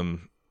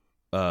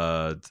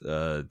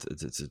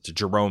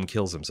Jerome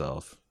kills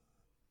himself?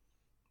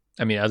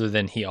 I mean, other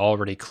than he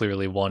already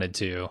clearly wanted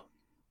to.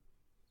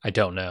 I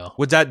don't know.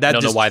 Well, that I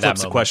don't just know why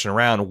flips the question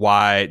around.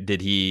 Why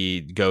did he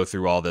go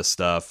through all this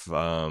stuff?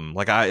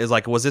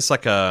 Was this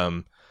like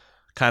kind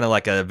of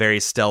like a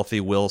very stealthy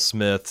Will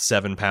Smith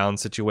 7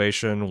 pound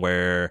situation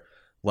where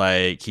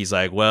like he's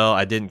like, well,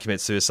 I didn't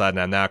commit suicide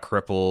and I'm now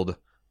crippled.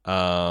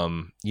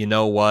 You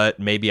know what?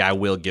 Maybe I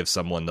will give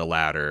someone the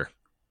ladder.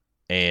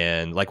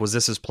 And like, was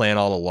this his plan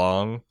all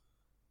along?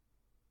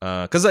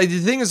 Because the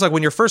thing is, like,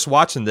 when you're first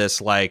watching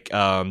this, like,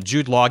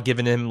 Jude Law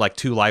giving him like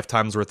 2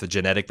 lifetimes worth of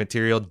genetic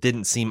material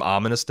didn't seem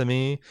ominous to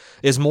me.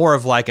 It's more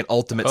of like an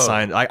ultimate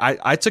sign.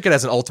 I took it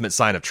as an ultimate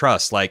sign of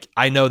trust. Like,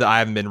 I know that I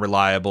haven't been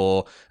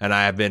reliable and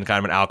I have been kind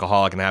of an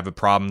alcoholic and I have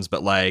problems,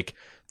 but like,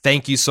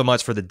 thank you so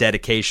much for the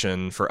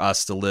dedication for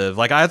us to live.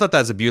 Like, I thought that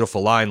was a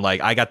beautiful line.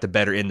 Like, I got the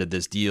better end of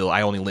this deal.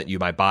 I only lent you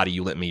my body.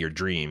 You lent me your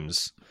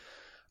dreams.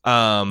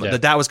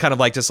 That was kind of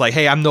like just like,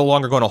 hey, I'm no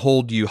longer going to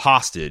hold you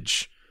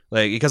hostage.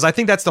 Like, because I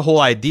think that's the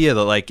whole idea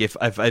that like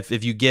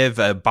if you give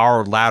a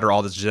borrowed ladder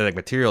all this genetic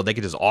material, they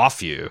could just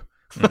off you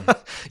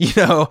You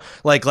know,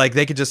 like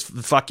they could just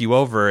fuck you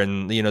over,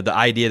 and you know, the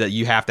idea that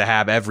you have to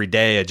have every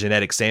day a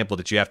genetic sample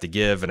that you have to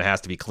give and it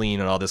has to be clean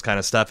and all this kind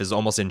of stuff is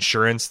almost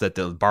insurance that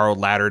the borrowed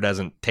ladder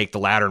doesn't take the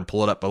ladder and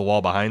pull it up the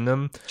wall behind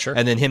them. Sure.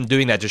 And then him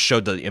doing that just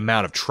showed the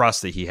amount of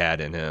trust that he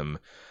had in him.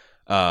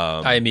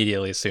 I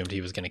immediately assumed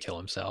he was going to kill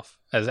himself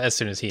as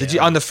soon as he. Did you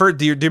on the first?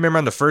 Do you remember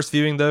on the first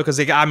viewing though? Because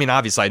I mean,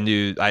 obviously, I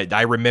knew.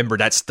 I remember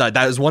that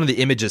was one of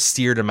the images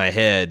seared in my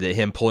head.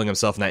 Him pulling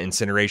himself in that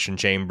incineration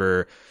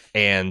chamber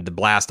and the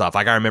blast off.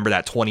 Like I remember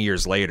that 20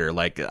 years later.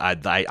 Like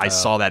I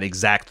saw that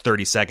exact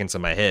 30 seconds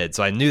in my head,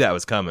 so I knew that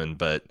was coming.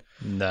 But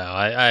no,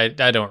 I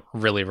don't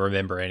really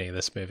remember any of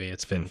this movie.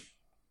 It's been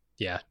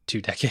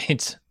 2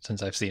 decades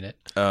since I've seen it.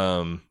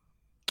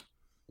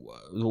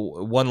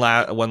 One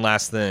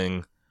last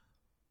thing.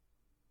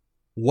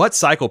 What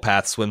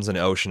psychopath swims in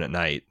the ocean at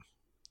night?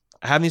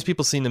 Haven't these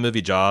people seen the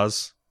movie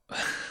Jaws?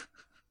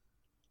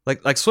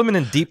 Like swimming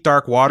in deep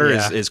dark water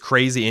is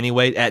crazy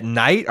anyway. At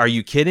night, are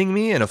you kidding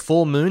me? In a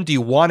full moon, do you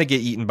want to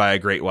get eaten by a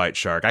great white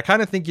shark? I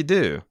kind of think you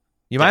do.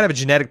 You might have a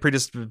genetic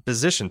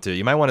predisposition to.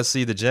 You might want to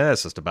see the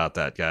geneticist about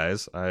that,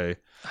 guys. I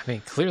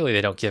mean, clearly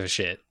they don't give a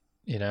shit.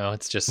 You know,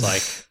 it's just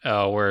like,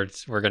 oh,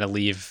 we're gonna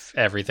leave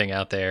everything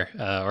out there,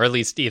 or at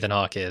least Ethan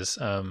Hawke is.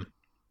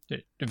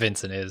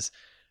 Vincent is.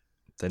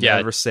 They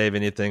never save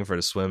anything for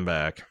the swim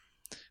back.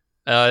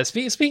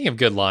 Speaking of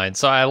good lines,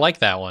 so I like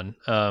that one.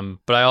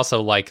 But I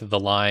also like the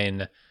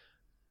line.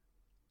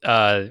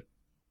 I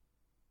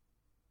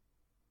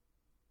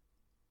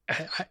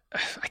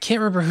can't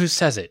remember who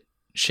says it.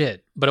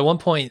 Shit. But at one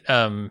point,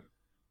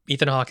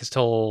 Ethan Hawke is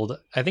told,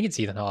 I think it's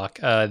Ethan Hawke,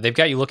 they've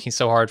got you looking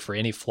so hard for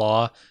any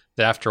flaw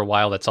that after a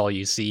while, that's all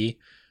you see,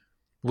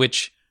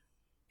 which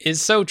is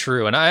so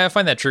true. And I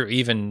find that true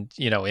even,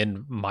 you know,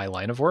 in my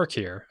line of work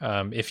here.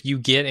 If you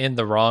get in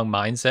the wrong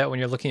mindset when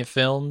you're looking at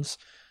films,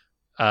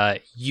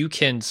 you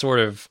can sort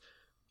of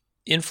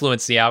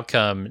influence the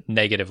outcome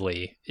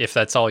negatively if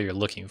that's all you're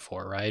looking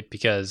for, right?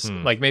 Because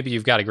like maybe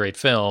you've got a great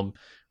film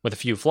with a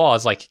few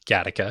flaws like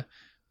Gattaca,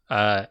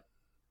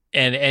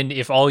 and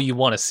if all you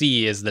want to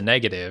see is the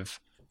negative,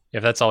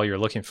 if that's all you're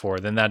looking for,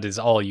 then that is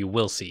all you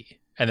will see.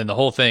 And then the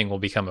whole thing will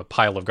become a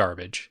pile of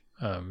garbage.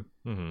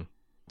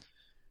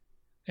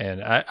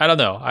 And I don't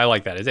know. I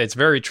like that. It's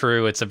very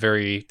true. It's a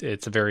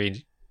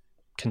very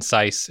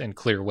concise and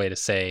clear way to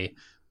say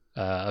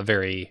a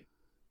very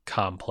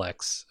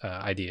complex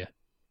idea.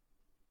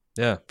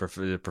 Yeah,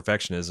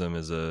 perfectionism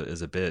is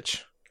a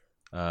bitch.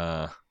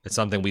 It's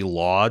something we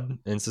laud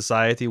in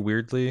society,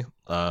 weirdly,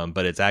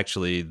 but it's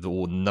actually the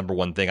number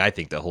one thing I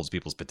think that holds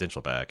people's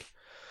potential back.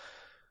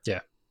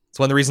 Yeah. It's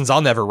one of the reasons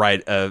I'll never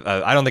write.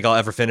 I don't think I'll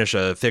ever finish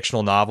a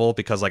fictional novel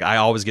because, like, I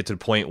always get to the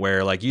point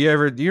where, like, do you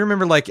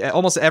remember, like,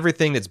 almost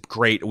everything that's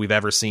great we've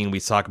ever seen. We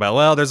talk about,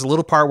 well, there's a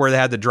little part where they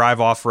had to drive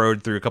off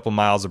road through a couple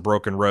miles of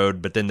broken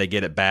road, but then they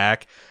get it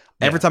back.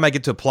 Yeah. Every time I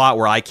get to a plot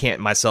where I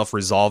can't myself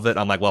resolve it,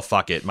 I'm like, well,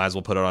 fuck it, might as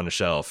well put it on the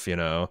shelf, you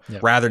know. Yeah.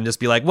 Rather than just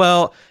be like,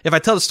 well, if I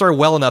tell the story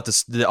well enough,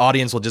 the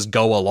audience will just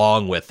go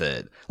along with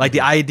it. Like the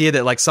idea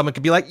that like someone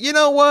could be like, you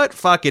know what,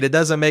 fuck it, it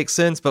doesn't make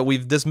sense, but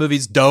this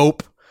movie's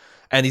dope.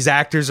 And these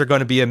actors are going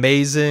to be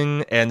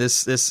amazing, and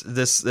this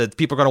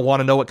people are going to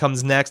want to know what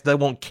comes next. They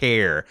won't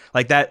care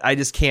like that. I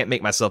just can't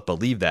make myself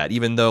believe that,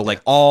 even though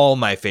like all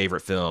my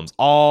favorite films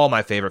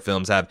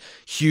have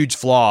huge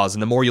flaws,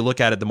 and the more you look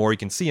at it, the more you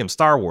can see them.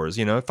 Star Wars,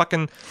 you know,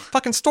 fucking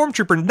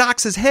stormtrooper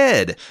knocks his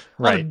head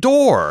on a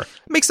door,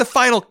 makes the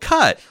final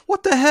cut.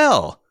 What the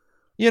hell,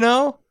 you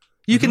know?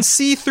 You can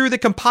see through the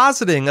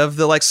compositing of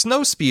the like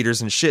snow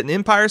speeders and shit in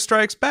Empire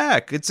Strikes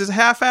Back. It's a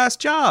half-assed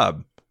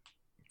job.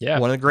 Yeah,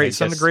 some of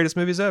the greatest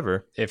movies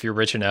ever. If you're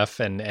rich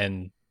enough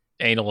and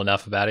anal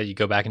enough about it, you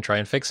go back and try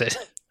and fix it.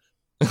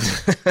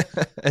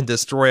 And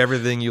destroy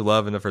everything you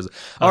love in the first.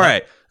 All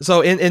right.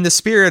 So in the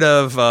spirit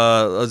of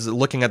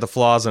looking at the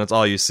flaws and it's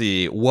all you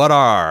see, what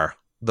are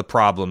the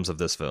problems of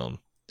this film?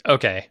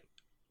 Okay.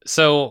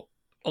 So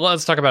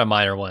let's talk about a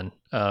minor one.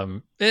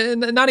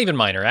 Not even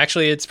minor.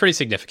 Actually, it's pretty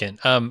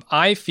significant.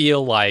 I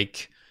feel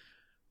like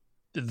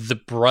the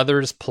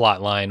brothers'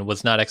 plotline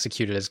was not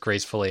executed as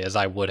gracefully as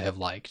I would have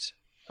liked.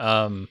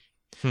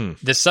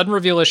 The sudden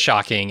reveal is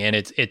shocking, and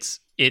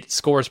it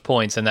scores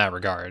points in that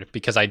regard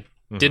because I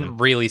didn't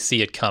really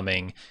see it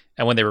coming,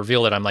 and when they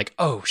reveal it, I'm like,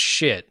 oh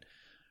shit!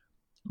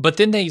 But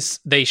then they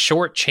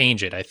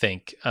shortchange it, I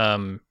think,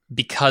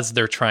 because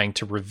they're trying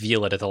to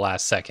reveal it at the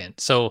last second.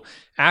 So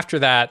after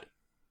that,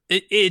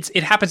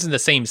 it happens in the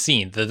same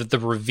scene, the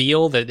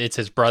reveal that it's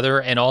his brother,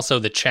 and also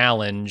the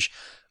challenge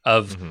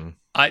of.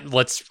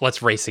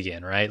 Let's race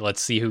again, right?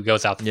 Let's see who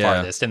goes out the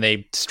farthest. And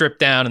they strip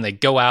down and they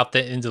go out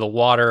into the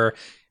water.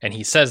 And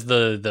he says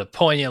the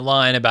poignant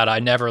line about I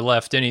never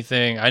left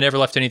anything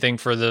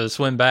for the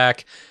swim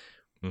back.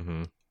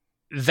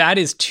 That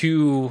is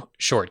too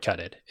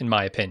shortcutted, in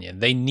my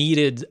opinion. They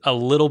needed a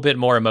little bit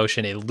more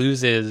emotion. It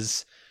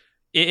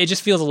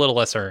just feels a little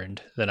less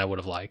earned than I would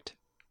have liked.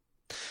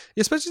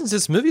 Especially since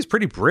this movie is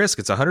pretty brisk.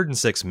 It's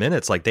 106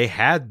 minutes. Like, they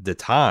had the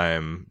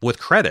time with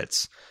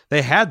credits.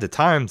 They had the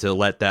time to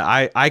let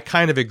that. I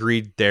kind of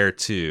agreed there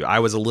too. I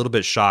was a little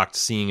bit shocked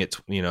seeing it.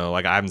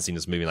 Like, I haven't seen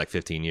this movie in like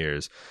 15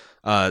 years.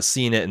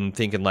 Seeing it and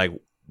thinking like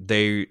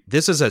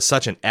this is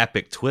such an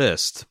epic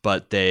twist,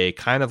 but they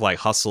kind of like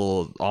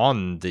hustle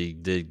on to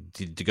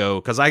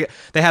go because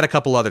they had a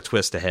couple other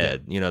twists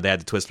ahead. They had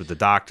the twist with the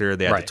doctor.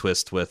 They had the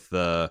twist with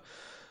the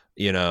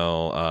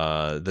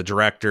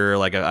director.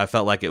 Like, I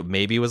felt like it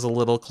maybe was a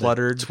little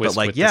cluttered, but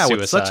like,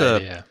 with such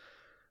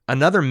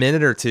another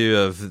minute or two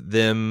of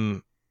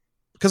them.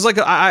 Because like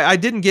I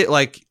didn't get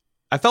like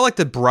I felt like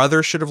the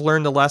brother should have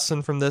learned a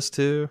lesson from this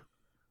too,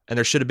 and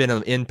there should have been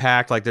an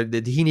impact. Like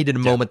he needed a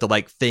moment to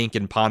like think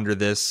and ponder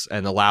this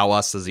and allow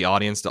us as the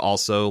audience to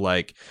also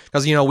like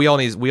because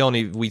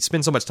we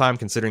spend so much time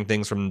considering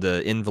things from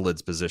the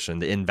invalid's position,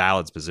 the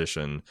invalid's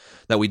position,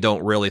 that we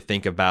don't really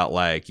think about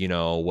like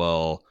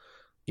what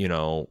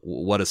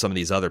do some of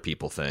these other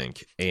people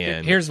think?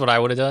 And here's what I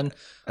would have done.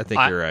 I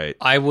think you're right.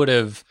 I would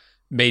have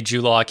made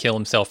Jude Law kill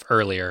himself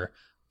earlier,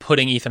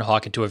 putting Ethan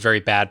Hawke into a very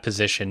bad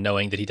position,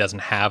 knowing that he doesn't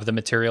have the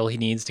material he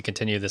needs to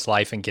continue this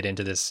life and get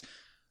into this,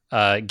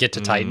 get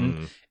to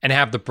Titan, and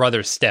have the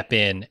brother step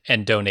in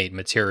and donate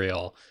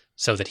material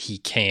so that he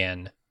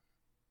can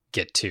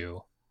get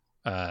to,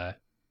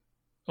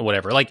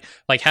 whatever. Like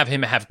have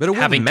him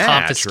having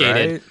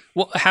confiscated. Right?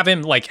 Well, have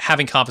him like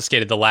having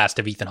confiscated the last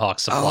of Ethan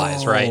Hawke's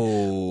supplies, right?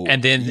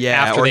 And then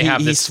after they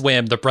have this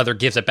swim, the brother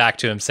gives it back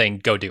to him, saying,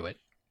 "Go do it."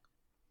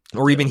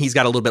 Or even he's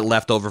got a little bit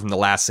left over from the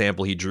last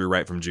sample he drew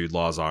right from Jude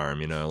Law's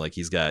arm, like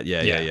he's got,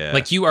 yeah.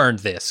 Like, you earned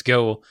this.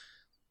 Go,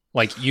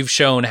 like, you've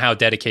shown how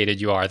dedicated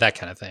you are, that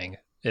kind of thing.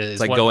 It's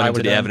like going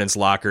into the evidence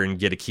locker and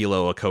get a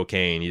kilo of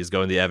cocaine. You just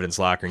go into the evidence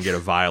locker and get a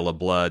vial of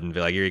blood and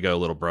be like, here you go,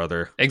 little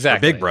brother.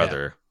 Exactly. Or big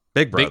brother. Yeah.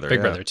 Big brother. Big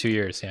brother, 2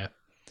 years, yeah.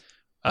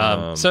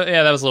 So,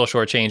 yeah, that was a little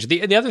shortchanged.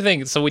 The other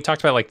thing, so we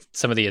talked about, like,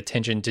 some of the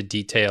attention to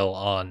detail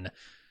on,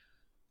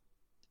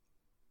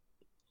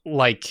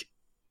 like,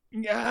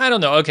 I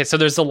don't know. Okay, so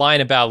there's a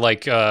line about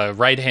like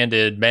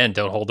right-handed men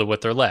don't hold it with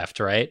their left,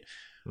 right?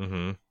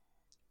 Mm-hmm.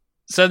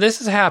 So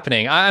this is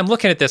happening. I'm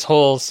looking at this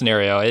whole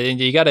scenario,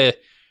 and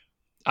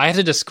I have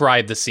to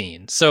describe the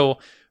scene. So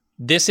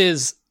this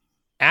is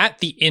at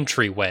the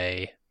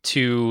entryway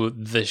to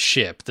the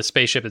ship, the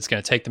spaceship that's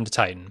going to take them to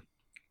Titan.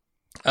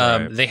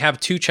 Right. They have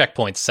 2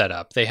 checkpoints set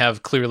up. They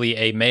have clearly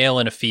a male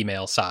and a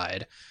female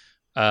side.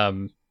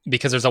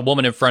 Because there's a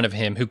woman in front of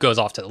him who goes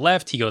off to the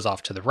left, he goes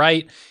off to the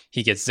right.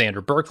 He gets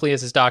Xander Berkeley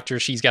as his doctor.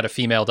 She's got a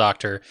female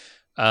doctor.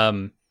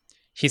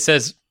 He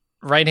says,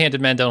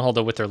 right-handed men don't hold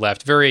it with their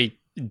left. Very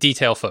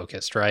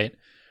detail-focused, right?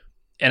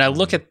 And I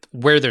look at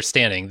where they're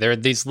standing. There are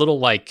these little,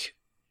 like,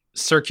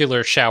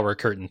 circular shower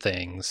curtain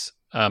things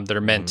that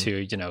are meant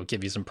to,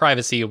 give you some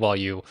privacy while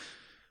you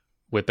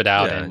whip it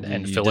out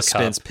and fill a cup.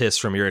 Dispense piss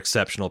from your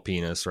exceptional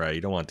penis, right?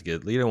 You don't want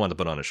to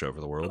put on a show for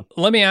the world.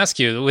 Let me ask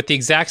you, with the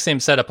exact same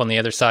setup on the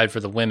other side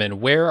for the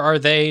women, where are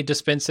they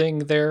dispensing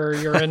their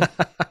urine?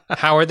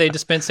 How are they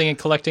dispensing and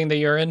collecting the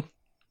urine?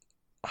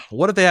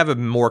 What if they have a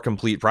more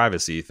complete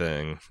privacy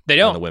thing? They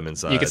don't. On the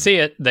women's side. You can see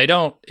it. They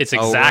don't. It's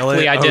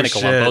exactly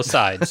identical on both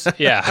sides.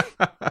 Yeah.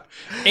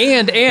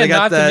 and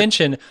not to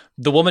mention,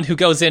 the woman who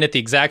goes in at the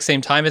exact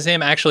same time as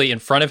him, actually in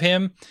front of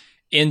him,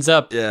 ends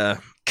up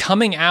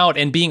coming out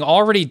and being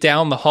already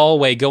down the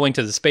hallway going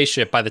to the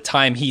spaceship by the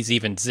time he's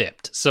even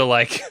zipped. So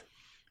like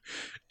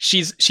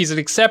she's an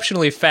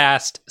exceptionally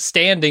fast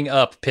standing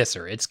up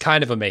pisser. It's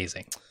kind of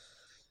amazing.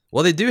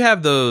 Well, they do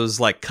have those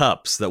like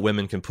cups that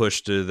women can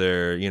push to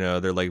their,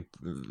 they're like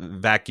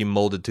vacuum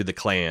molded to the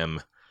clam.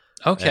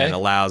 Okay. And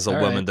allows a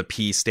woman to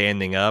pee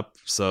standing up.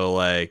 So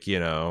like,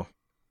 yeah,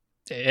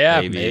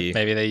 maybe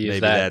they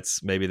use that.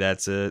 Maybe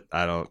that's it.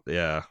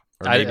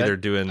 Or maybe they're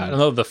doing. I don't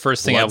know. The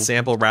first thing blood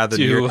sample rather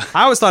than urine.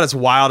 I always thought it's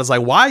wild. It's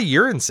like, why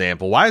urine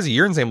sample? Why is a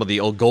urine sample the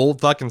old gold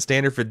fucking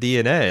standard for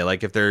DNA?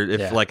 Like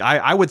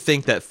I would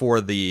think that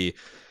for the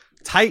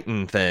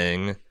Titan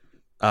thing,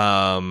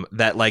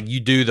 that like you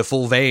do the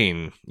full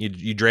vein,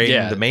 you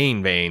drain the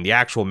main vein, the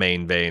actual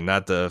main vein,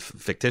 not the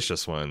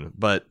fictitious one.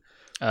 But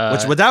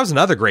that was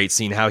another great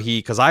scene. How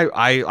because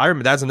I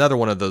remember that's another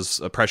one of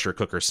those pressure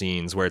cooker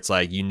scenes where it's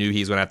like you knew he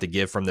was going to have to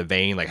give from the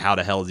vein. Like how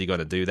the hell is he going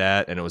to do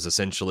that? And it was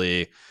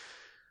essentially.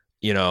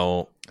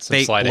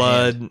 Fake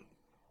blood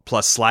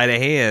plus sleight of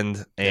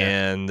hand,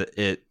 and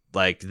it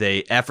like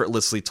they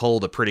effortlessly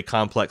told a pretty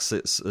complex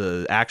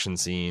action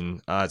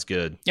scene. It's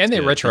good. And they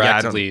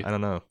retroactively I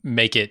don't know.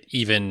 Make it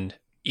even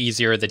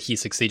easier that he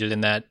succeeded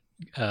in that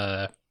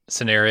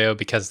scenario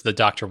because the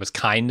doctor was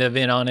kind of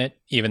in on it,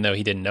 even though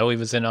he didn't know he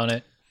was in on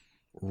it.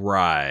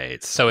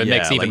 Right. So it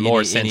makes even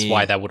more sense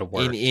why that would have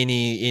worked.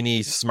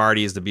 Any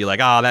smarties to be like,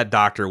 that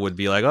doctor would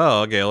be like,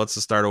 okay, let's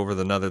just start over with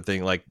another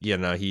thing. Like,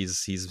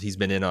 he's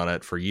been in on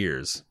it for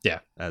years. Yeah.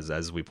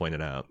 As we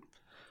pointed out.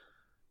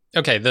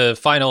 Okay, the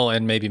final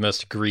and maybe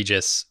most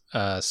egregious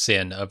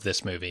sin of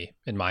this movie,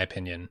 in my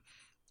opinion,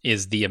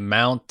 is the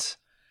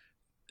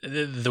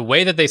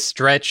way that they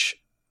stretch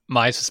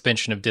my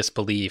suspension of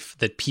disbelief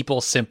that people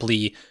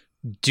simply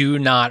do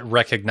not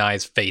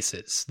recognize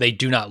faces. They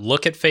do not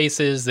look at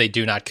faces. They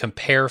do not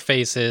compare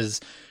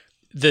faces.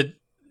 The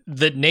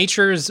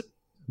nature's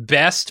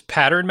best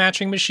pattern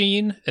matching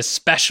machine,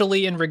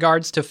 especially in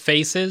regards to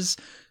faces,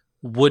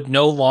 would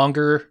no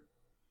longer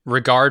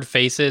regard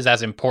faces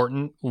as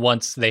important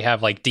once they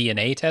have like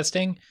DNA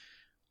testing,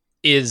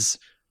 is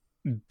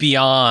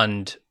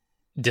beyond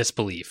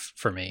disbelief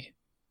for me.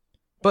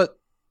 But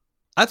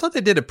I thought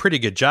they did a pretty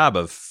good job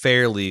of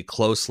fairly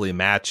closely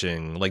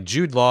matching. Like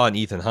Jude Law and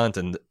Ethan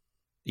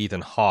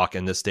Hawke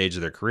in this stage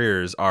of their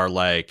careers are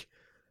like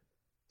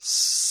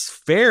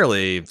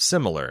fairly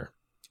similar.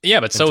 Yeah,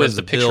 but so is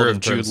the picture of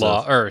Jude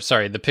Law,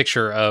 the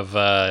picture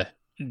of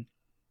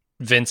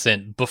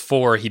Vincent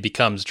before he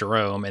becomes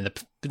Jerome, and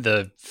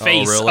the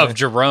face of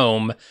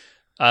Jerome,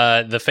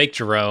 the fake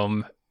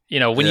Jerome. You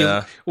know,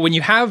 when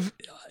you have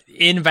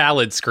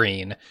invalid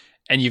screen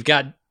and you've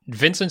got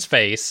Vincent's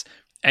face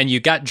and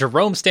you've got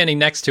Jerome standing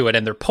next to it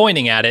and they're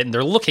pointing at it and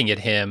they're looking at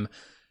him,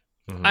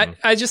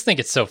 I just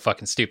think it's so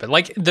fucking stupid.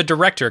 Like, the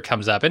director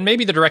comes up, and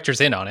maybe the director's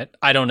in on it.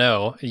 I don't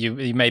know.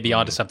 You may be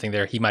onto something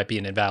there. He might be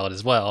an invalid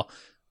as well.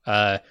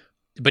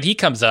 But he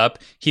comes up,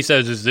 he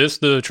says, "Is this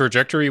the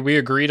trajectory we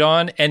agreed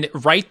on?" And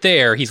right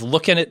there, he's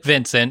looking at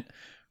Vincent.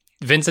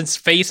 Vincent's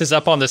face is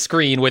up on the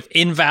screen with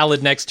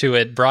invalid next to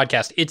it,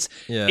 broadcast. It's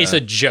a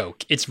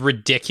joke. It's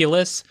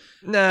ridiculous.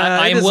 Nah,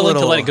 I am willing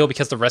to let it go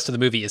because the rest of the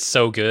movie is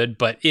so good,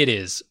 but it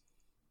is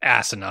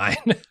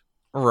asinine.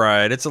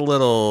 Right. It's a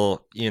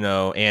little,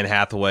 Anne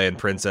Hathaway and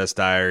Princess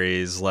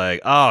Diaries,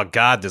 like, oh,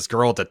 God, this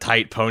girl with a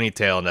tight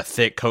ponytail and the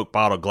thick Coke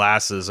bottle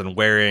glasses and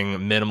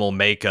wearing minimal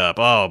makeup.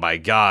 Oh, my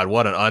God,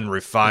 what an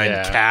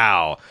unrefined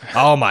cow.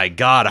 Oh, my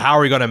God, how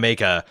are we going to make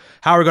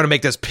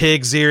this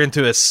pig's ear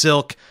into a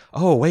silk?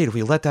 Oh, wait, if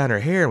we let down her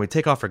hair and we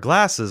take off her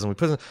glasses and we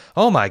put,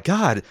 oh, my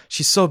God,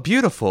 she's so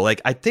beautiful.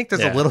 Like, I think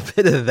there's a little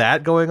bit of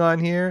that going on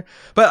here.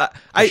 But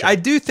I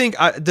do think,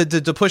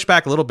 to push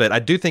back a little bit, I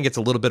do think it's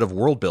a little bit of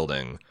world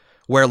building.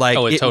 Where, like,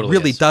 it totally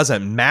really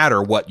doesn't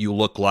matter what you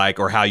look like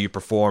or how you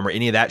perform or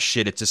any of that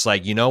shit. It's just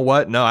like, you know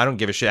what? No, I don't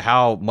give a shit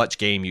how much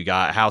game you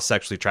got, how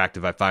sexually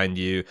attractive I find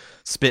you.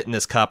 Spit in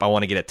this cup. I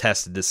want to get it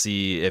tested to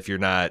see if you're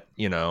not,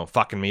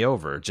 fucking me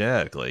over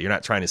genetically. You're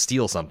not trying to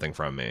steal something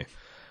from me.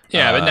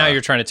 Yeah, but now you're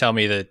trying to tell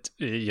me that,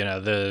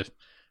 the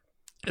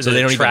they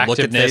don't even look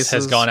at faces?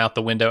 Has gone out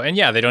the window. And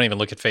yeah, they don't even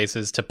look at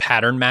faces to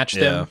pattern match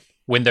them.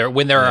 When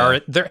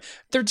their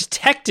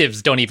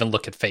detectives don't even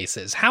look at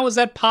faces. How is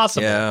that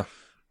possible? Yeah.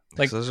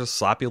 Like, those are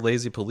sloppy,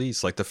 lazy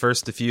police. Like, the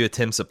first few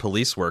attempts at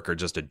police work are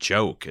just a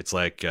joke. It's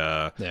like, and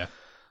I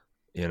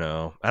don't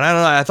know.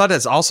 I thought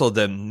that's also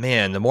the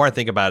more I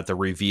think about it, the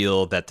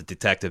reveal that the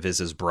detective is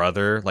his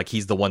brother. Like,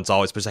 he's the one's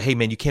always saying, hey,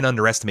 man, you can't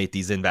underestimate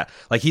these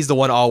like, he's the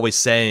one always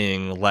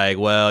saying, like,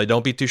 well,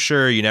 don't be too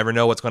sure. You never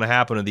know what's going to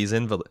happen to these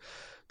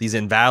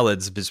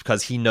invalids,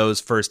 because he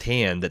knows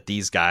firsthand that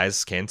these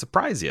guys can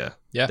surprise you.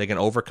 Yeah. They can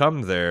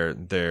overcome their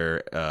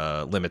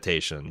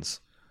limitations.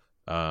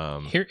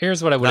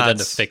 Here's what I would have done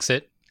to fix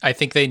it. I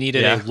think they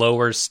needed a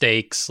lower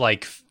stakes,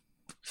 like,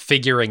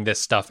 figuring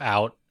this stuff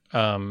out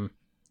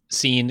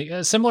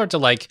scene, similar to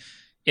like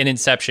in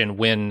Inception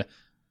when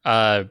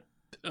Leonardo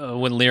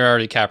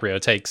DiCaprio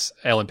takes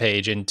Ellen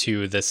Page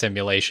into the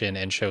simulation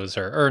and shows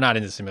her, or not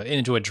in the simulation,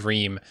 into a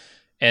dream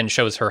and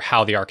shows her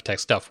how the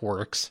architect stuff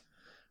works.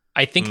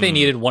 I think they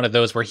needed one of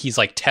those where he's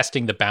like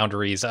testing the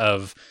boundaries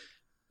of,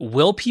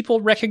 will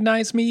people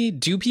recognize me?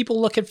 Do people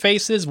look at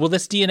faces? Will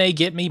this DNA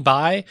get me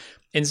by?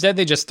 Instead,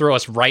 they just throw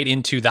us right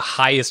into the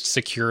highest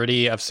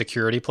security of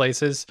security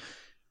places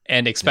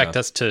and expect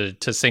us to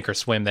sink or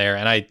swim there.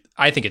 And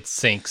I think it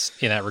sinks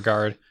in that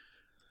regard.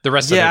 The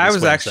rest of it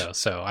swims, though,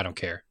 so I don't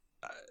care.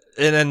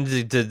 And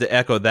then to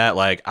echo that,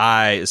 like,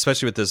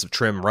 especially with this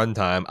trim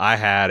runtime, I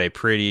had a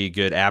pretty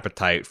good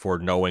appetite for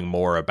knowing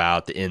more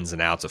about the ins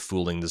and outs of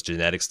fooling this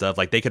genetic stuff.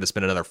 Like, they could have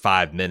spent another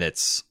 5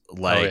 minutes,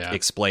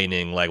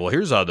 explaining, like, well,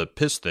 here's how the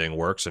piss thing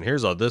works, and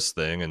here's how this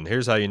thing, and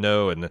here's how you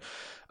know, and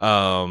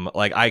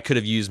like, I could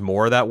have used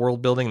more of that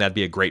world building. That'd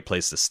be a great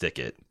place to stick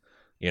it.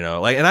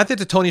 And I think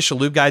the Tony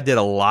Shalhoub guy did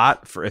a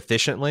lot for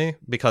efficiently,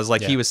 because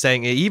he was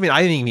saying,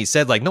 I think he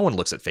said, like, no one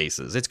looks at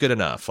faces. It's good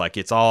enough. Like,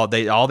 it's all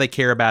they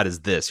care about is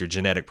this, your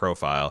genetic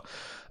profile.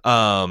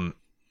 And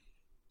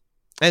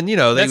he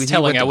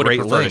went to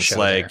great lengths.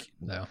 Like,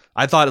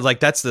 I thought, like,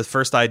 that's the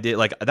first idea.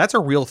 Like, that's a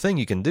real thing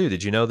you can do.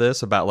 Did you know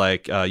this about,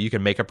 like, you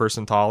can make a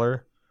person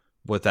taller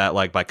with that,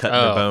 like, by cutting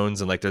their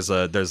bones, and like there's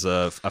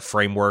a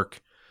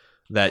framework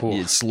that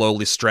it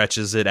slowly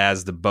stretches it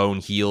as the bone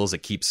heals. It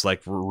keeps like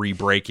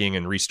re-breaking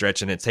and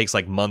re-stretching. It takes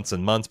like months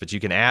and months, but you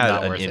can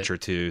add an inch or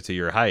two to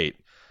your height.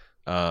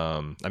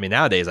 I mean,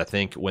 nowadays, I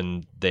think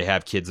when they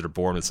have kids that are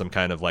born with some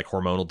kind of like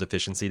hormonal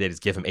deficiency, they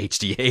just give them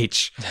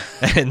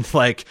HGH and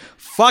like,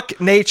 fuck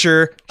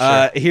nature.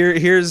 Sure.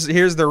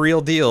 Here's the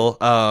real deal.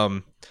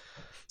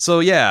 So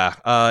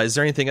yeah, is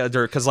there anything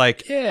other? Because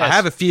like, I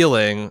have a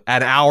feeling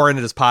an hour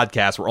into this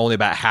podcast, we're only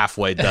about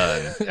halfway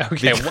done.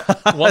 Okay,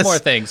 one more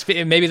thing.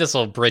 Maybe this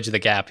will bridge the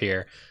gap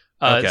here.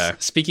 Okay.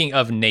 Speaking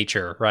of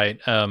nature, right?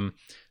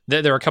 The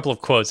there are a couple of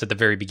quotes at the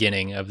very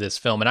beginning of this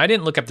film, and I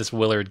didn't look up this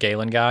Willard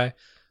Galen guy.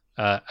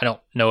 I don't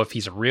know if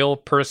he's a real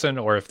person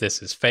or if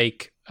this is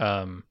fake.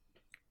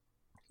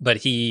 But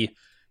he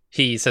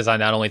says, I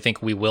not only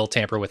think we will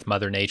tamper with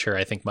Mother Nature,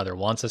 I think Mother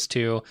wants us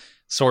to,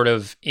 sort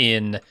of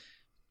in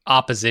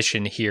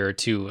opposition here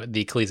to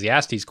the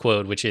Ecclesiastes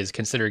quote, which is,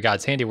 consider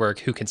God's handiwork,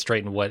 who can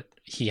straighten what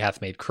he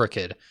hath made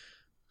crooked.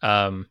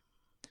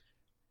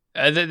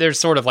 There's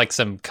sort of like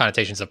some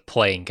connotations of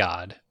playing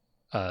God,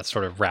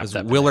 sort of wrapped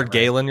up. Willard in that,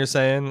 right? Galen, you're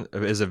saying,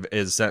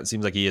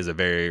 seems like he is a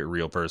very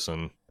real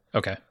person.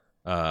 Okay.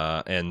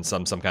 And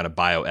some kind of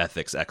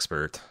bioethics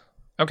expert.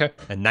 Okay.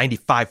 And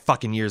 95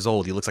 fucking years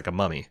old, he looks like a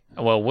mummy.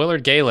 Well,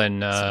 Willard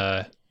Galen,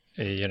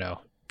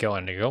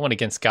 going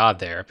against God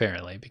there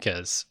apparently,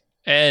 because,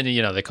 and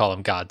they call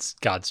him God's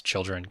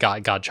children,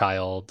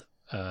 Godchild,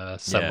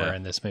 somewhere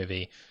in this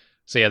movie.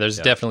 So yeah, there's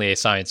definitely a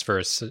science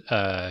versus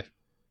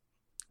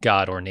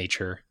God or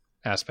nature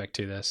aspect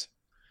to this.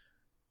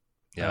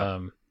 Yeah.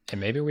 And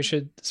maybe we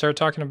should start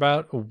talking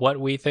about what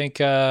we think.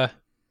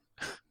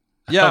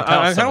 Yeah,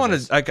 I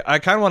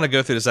kind of want to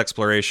go through this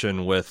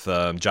exploration with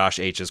Josh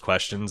H's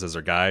questions as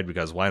our guide,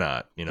 because why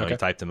not? He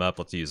typed them up.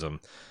 Let's use them.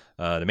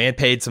 The man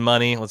paid some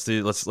money. Let's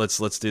do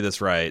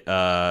this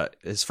right.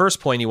 His first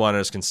point he wanted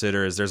us to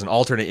consider is there's an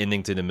alternate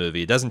ending to the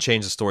movie. It doesn't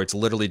change the story. It's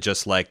literally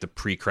just like the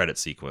pre-credit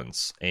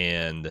sequence,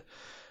 and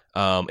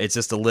it's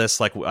just a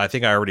list, like I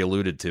think I already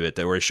alluded to it,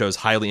 that where it shows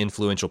highly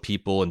influential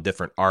people in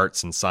different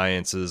arts and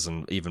sciences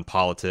and even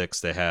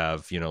politics. They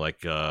have we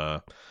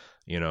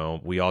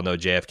all know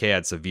JFK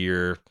had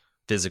severe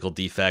physical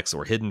defects that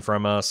were hidden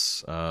from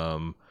us,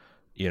 by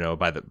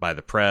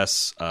the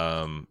press.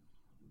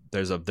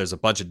 There's a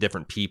bunch of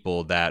different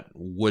people that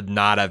would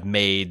not have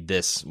made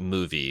this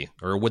movie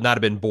or would not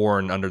have been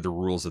born under the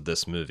rules of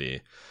this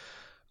movie.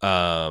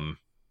 And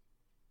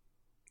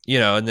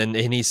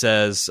he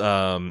says,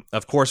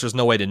 of course, there's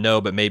no way to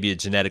know, but maybe a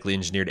genetically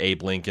engineered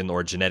Abe Lincoln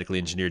or genetically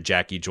engineered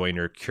Jackie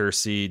Joyner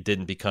Kersey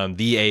didn't become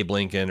the Abe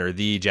Lincoln or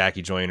the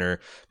Jackie Joyner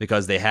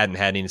because they hadn't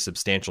had any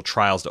substantial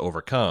trials to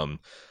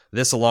overcome.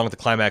 This, along with the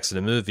climax of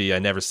the movie, I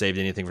never saved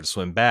anything for to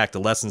swim back. The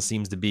lesson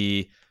seems to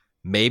be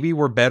maybe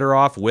we're better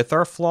off with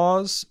our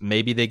flaws.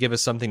 Maybe they give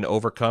us something to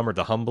overcome or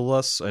to humble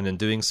us, and in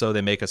doing so,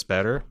 they make us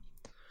better.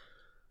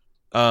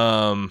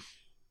 There's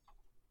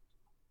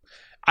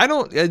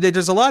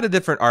a lot of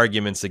different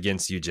arguments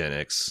against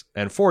eugenics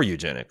and for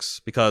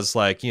eugenics, because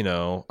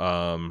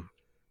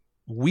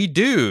we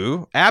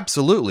do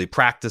absolutely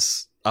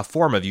practice a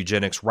form of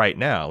eugenics right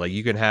now. Like,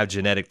 you can have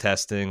genetic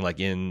testing, like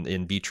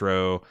in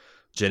vitro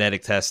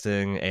genetic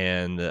testing,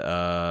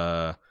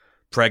 and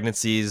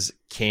pregnancies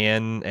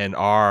can and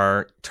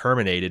are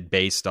terminated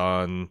based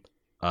on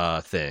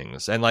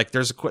things. And like,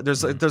 there's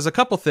a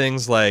couple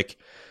things like,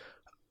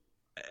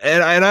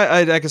 and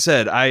I like I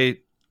said, I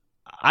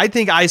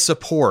think I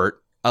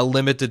support a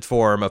limited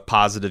form of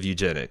positive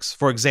eugenics.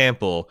 For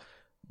example,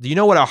 do you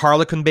know what a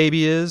harlequin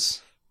baby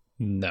is?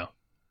 No.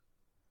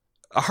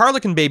 A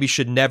harlequin baby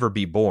should never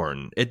be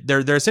born.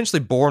 They're essentially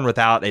born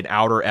without an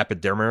outer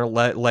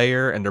epidermal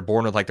layer, and they're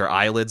born with like their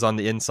eyelids on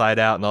the inside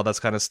out and all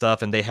that kind of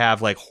stuff. And they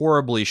have like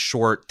horribly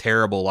short,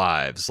 terrible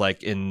lives,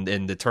 like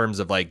in the terms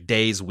of like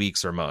days,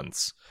 weeks, or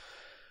months.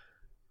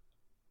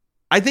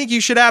 I think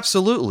you should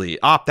absolutely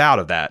opt out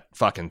of that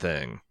fucking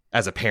thing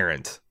as a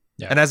parent.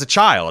 Yeah. And as a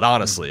child,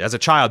 honestly, as a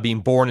child being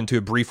born into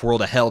a brief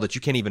world of hell that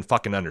you can't even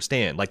fucking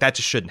understand, like that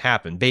just shouldn't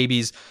happen.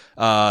 Babies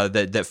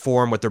that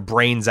form with their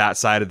brains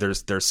outside of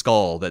their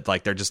skull, that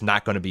like they're just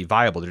not going to be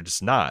viable. They're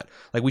just not.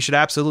 Like, we should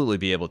absolutely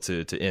be able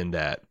to end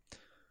that.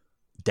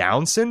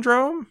 Down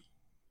syndrome,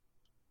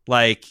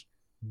 like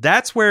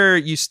that's where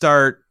you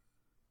start.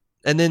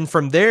 And then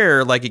from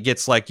there, like, it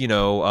gets like,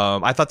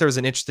 I thought there was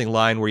an interesting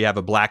line where you have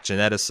a black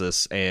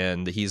geneticist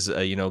and he's,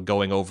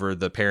 going over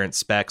the parent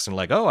specs and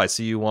like, oh, I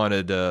see you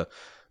wanted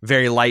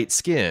very light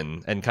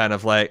skin, and kind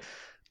of like,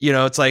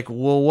 it's like,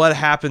 well, what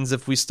happens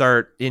if we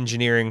start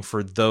engineering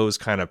for those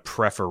kind of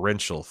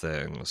preferential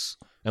things?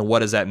 And what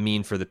does that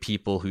mean for the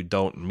people who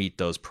don't meet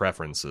those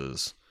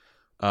preferences?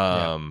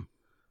 And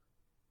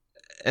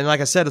like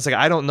I said, it's like,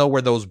 I don't know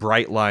where those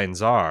bright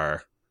lines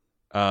are.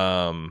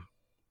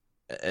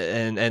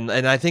 And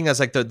I think that's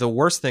like the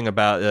worst thing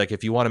about, like,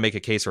 if you want to make a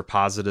case for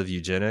positive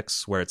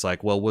eugenics, where it's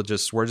like, well, we're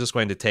just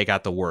going to take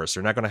out the worst.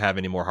 You're not going to have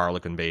any more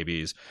harlequin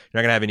babies. You're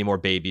not going to have any more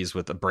babies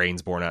with the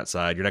brains born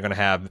outside. You're not going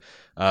to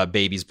have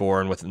babies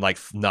born with like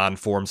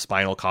non-formed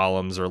spinal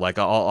columns, or like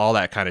all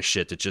that kind of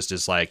shit that just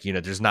is like,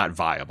 there's not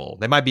viable.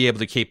 They might be able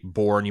to keep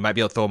born. You might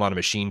be able to throw them on a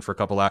machine for a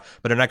couple hours,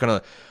 but they're not going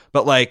to.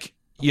 But like,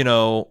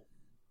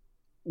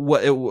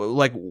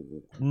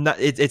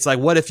 it's like,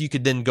 what if you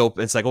could then go,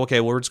 it's like, okay,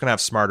 well, we're just gonna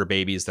have smarter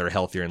babies that are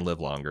healthier and live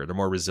longer, they're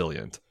more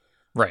resilient,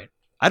 right?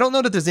 I don't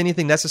know that there's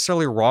anything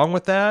necessarily wrong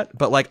with that,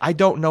 but like, I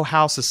don't know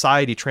how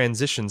society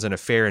transitions in a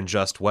fair and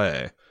just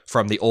way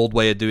from the old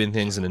way of doing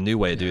things and a new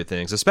way of doing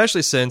things,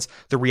 especially since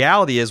the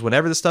reality is,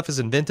 whenever this stuff is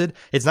invented,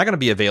 it's not going to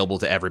be available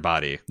to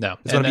everybody. No,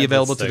 it's going to be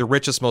available to the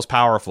richest, most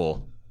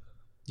powerful.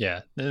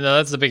 Yeah, no,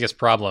 that's the biggest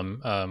problem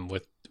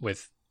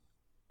with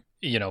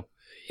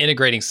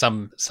integrating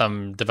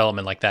some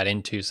development like that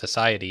into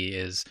society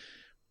is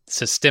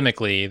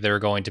systemically there are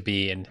going to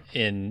be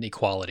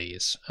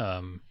inequalities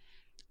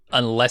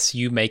unless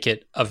you make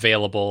it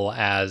available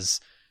as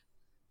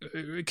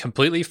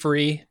completely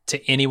free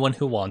to anyone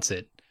who wants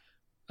it.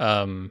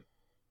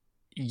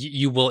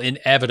 You will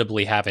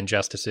inevitably have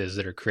injustices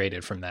that are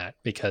created from that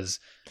because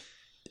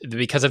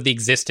of the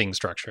existing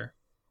structure.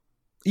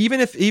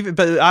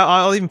 But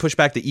I'll even push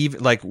back to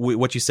even like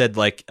what you said,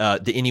 like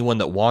the anyone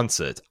that wants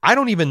it. I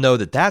don't even know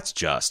that that's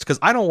just, because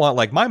I don't want,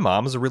 like, my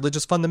mom is a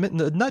religious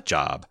fundamental nut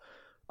job.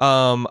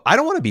 I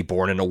don't want to be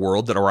born in a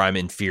world where I'm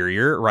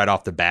inferior right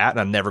off the bat, and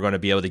I'm never going to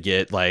be able to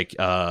get like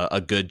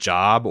a good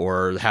job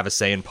or have a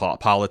say in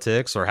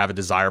politics or have a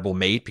desirable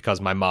mate because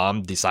my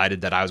mom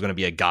decided that I was going to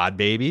be a god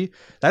baby.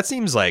 That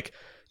seems like,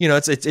 you know,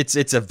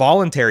 it's a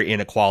voluntary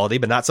inequality,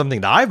 but not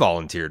something that I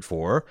volunteered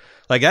for.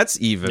 Like, that's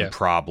even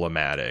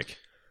problematic.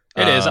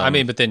 It is. I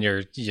mean, but then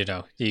you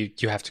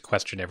have to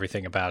question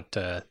everything about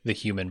the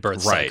human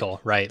birth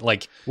cycle, right?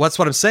 Like, well, that's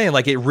what I'm saying.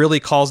 Like, it really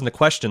calls into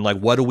question, like,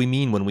 what do we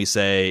mean when we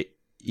say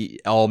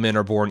all men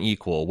are born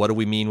equal? What do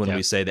we mean when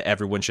we say that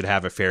everyone should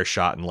have a fair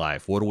shot in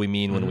life? What do we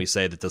mean when we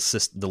say that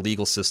the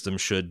legal system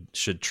should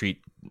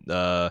treat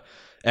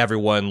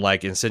everyone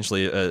like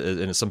essentially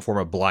in some form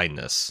of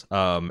blindness?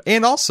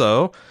 And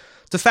also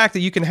the fact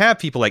that you can have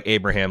people like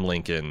Abraham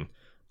Lincoln,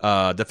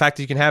 the fact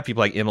that you can have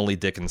people like Emily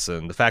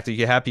Dickinson, the fact that you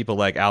can have people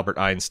like Albert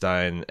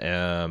Einstein,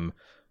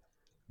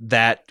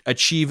 that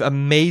achieve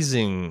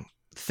amazing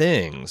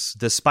things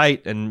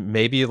despite, and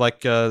maybe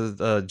like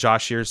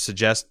Josh here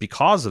suggests,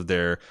 because of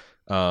their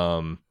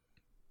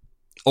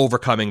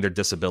overcoming their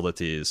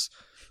disabilities.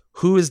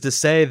 Who is to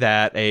say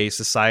that a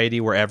society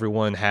where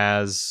everyone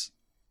has,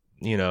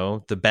 you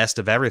know, the best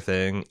of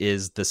everything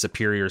is the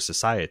superior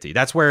society?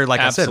 That's where, like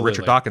Absolutely. I said,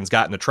 Richard Dawkins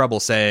got into trouble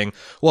saying,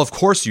 well, of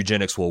course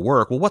eugenics will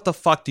work. Well, what the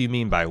fuck do you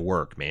mean by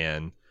work,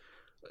 man?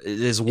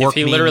 Is work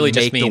mean literally make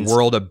just means the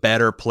world a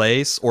better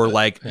place, or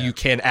like you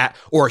can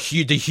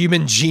the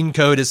human gene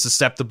code is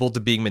susceptible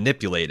to being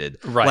manipulated,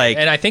 right? Like,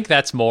 and I think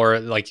that's more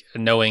like,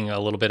 knowing a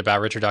little bit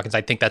about Richard Dawkins,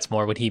 I think that's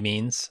more what he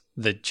means.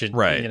 That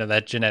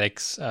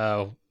genetics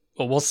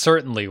will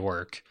certainly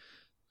work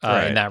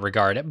in that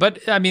regard.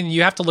 But I mean,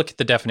 you have to look at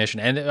the definition,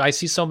 and I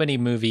see so many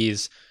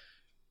movies.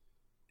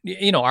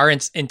 You know, our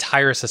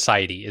entire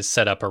society is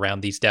set up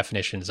around these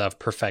definitions of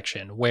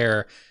perfection,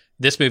 where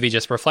this movie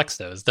just reflects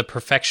those. The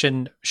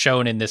perfection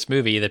shown in this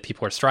movie that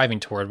people are striving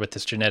toward with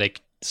this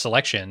genetic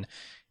selection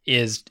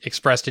is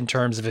expressed in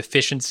terms of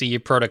efficiency,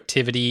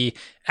 productivity,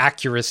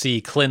 accuracy,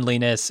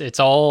 cleanliness.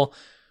 It's all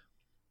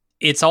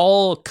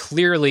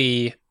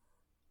clearly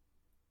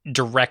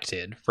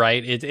directed,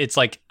 right? It's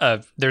like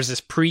there's this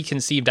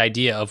preconceived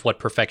idea of what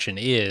perfection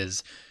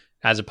is,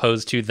 as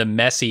opposed to the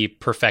messy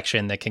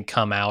perfection that can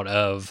come out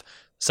of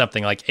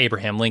something like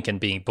Abraham Lincoln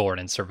being born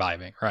and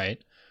surviving,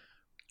 right?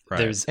 Right.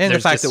 There's the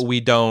fact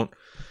that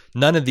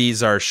none of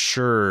these are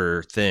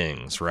sure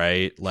things,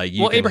 right? Like,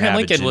 Abraham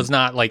Lincoln was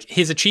not, like,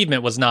 his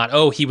achievement was not,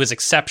 he was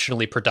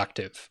exceptionally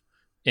productive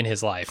in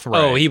his life.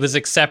 Right. He was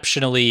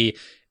exceptionally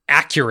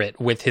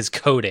accurate with his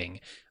coding.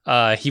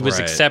 He was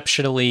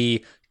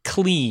exceptionally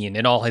clean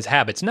in all his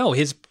habits. No,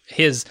 his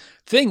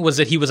thing was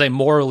that he was a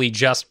morally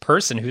just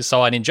person who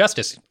saw an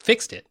injustice,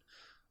 fixed it.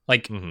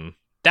 Like,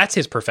 that's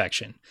his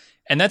perfection.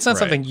 And that's not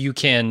something you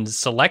can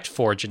select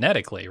for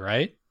genetically,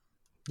 right?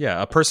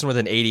 Yeah, a person with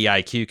an 80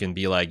 IQ can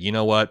be like, you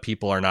know what,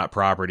 people are not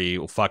property,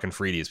 we'll fucking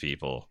free these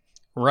people.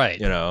 Right.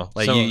 You know,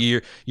 like, so,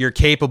 you're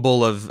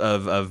capable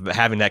of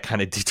having that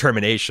kind of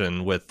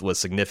determination with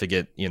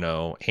significant, you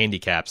know,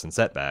 handicaps and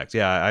setbacks.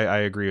 Yeah, I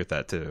agree with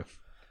that too.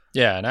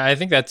 Yeah, and I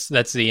think that's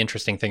the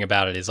interesting thing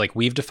about it, is like,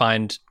 we've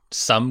defined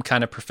some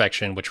kind of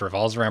perfection which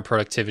revolves around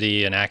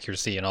productivity and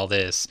accuracy and all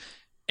this,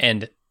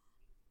 and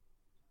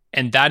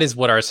that is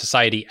what our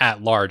society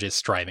at large is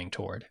striving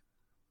toward.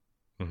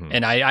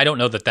 And I don't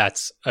know that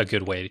that's a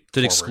good way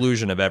to the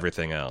exclusion of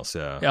everything else.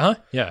 Yeah.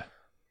 Yeah.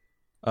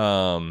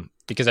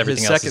 Because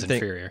everything else is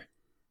inferior.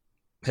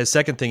 His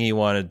second thing he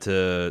wanted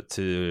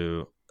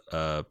to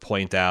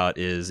point out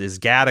is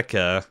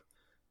Gattaca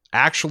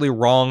actually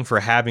wrong for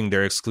having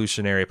their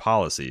exclusionary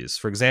policies?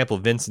 For example,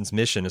 Vincent's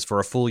mission is for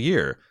a full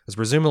year. There's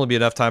presumably be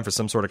enough time for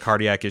some sort of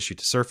cardiac issue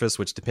to surface,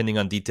 which, depending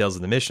on details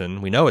of the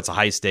mission, we know it's a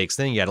high stakes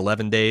thing. You had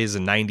 11 days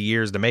and 90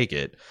 years to make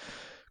it.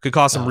 Could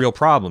cause some real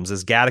problems.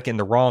 Is Gattaca in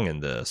the wrong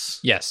in this?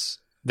 Yes,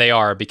 they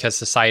are, because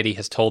society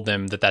has told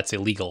them that that's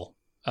illegal.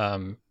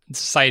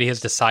 Society has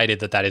decided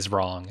that is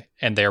wrong,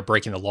 and they're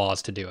breaking the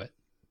laws to do it.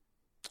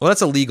 Well,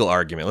 that's a legal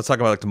argument. Let's talk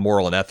about, like, the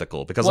moral and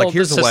ethical, because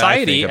here's the way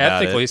I think about it.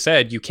 Society ethically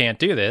said you can't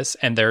do this,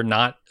 and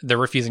they're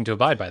refusing to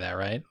abide by that,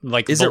 right?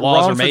 Like, the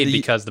laws are made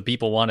because the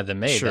people wanted them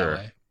made that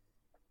way.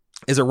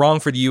 Is it wrong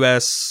for the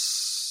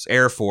U.S.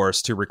 Air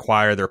Force to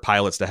require their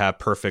pilots to have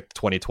perfect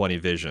 20/20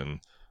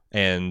 vision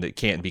and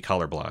can't be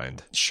colorblind?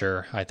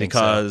 Sure, I think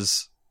so.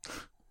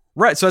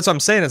 Right, so that's what I'm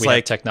saying. It's we like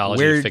have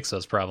technology to fix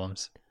those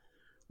problems.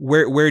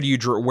 Where do you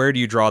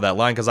draw that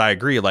line? Because I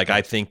agree. Like,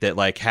 I think that,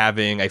 like,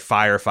 having a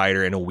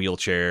firefighter in a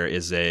wheelchair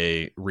is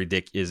a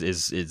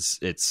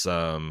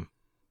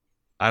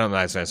I don't know,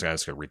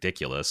 it's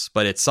ridiculous,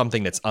 but it's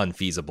something that's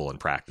unfeasible in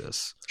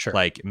practice. Sure.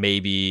 Like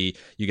maybe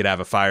you could have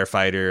a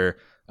firefighter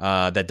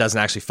that doesn't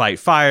actually fight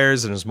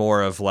fires and is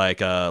more of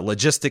like a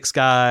logistics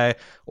guy,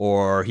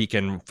 or he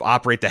can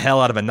operate the hell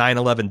out of a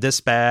 911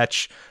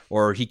 dispatch,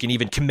 or he can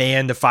even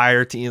command a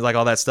fire team, like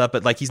all that stuff.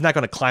 But like he's not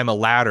going to climb a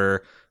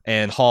ladder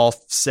and haul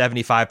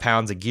 75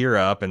 pounds of gear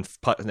up and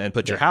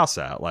put your house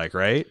out, like,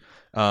 right?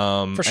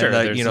 For sure,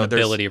 there's an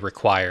ability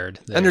required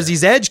there. And there's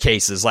these edge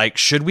cases, like,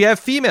 should we have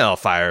female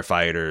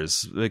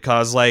firefighters?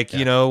 Because, like,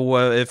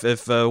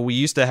 if we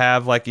used to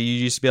have, like, you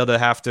used to be able to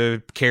have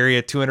to carry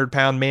a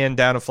 200-pound man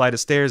down a flight of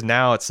stairs.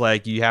 Now it's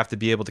like you have to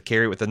be able to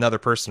carry it with another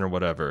person or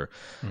whatever.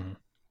 Mm-hmm.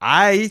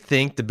 I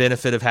think the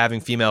benefit of having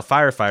female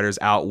firefighters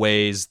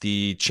outweighs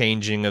the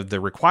changing of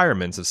the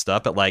requirements of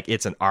stuff. But like,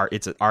 it's an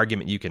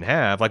argument you can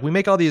have. Like we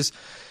make all these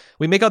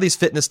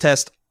fitness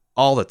tests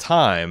all the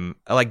time.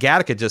 Like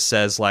Gattaca just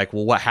says like,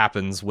 well, what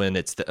happens when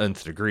it's the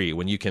nth degree,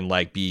 when you can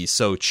like be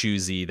so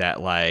choosy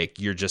that like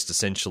you're just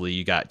essentially,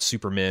 you got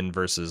supermen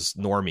versus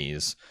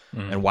normies,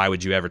 and why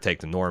would you ever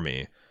take the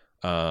normie?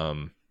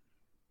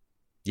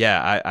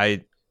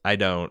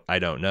 I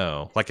don't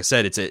know. Like I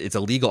said, it's a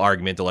legal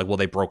argument to like, well,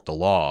 they broke the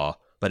law,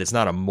 but it's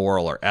not a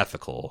moral or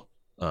ethical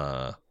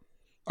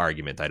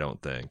argument, I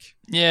don't think.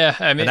 Yeah,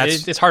 I mean,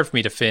 it's hard for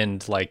me to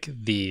defend like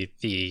the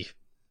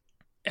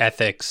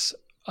ethics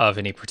of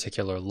any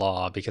particular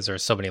law, because there are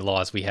so many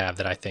laws we have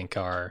that I think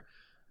are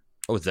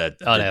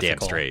unethical. Damn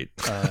straight.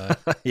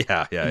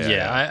 Yeah.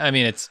 I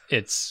mean,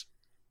 it's.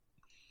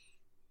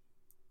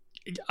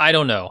 I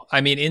don't know.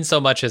 I mean, in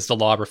so much as the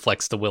law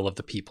reflects the will of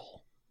the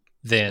people,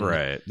 then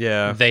right.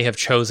 Yeah. They have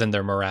chosen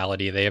their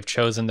morality, they have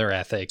chosen their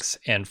ethics,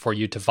 and for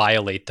you to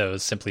violate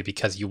those simply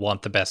because you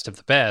want the best of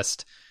the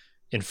best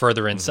in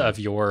furtherance of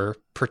your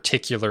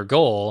particular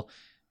goal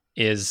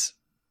is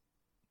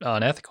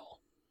unethical.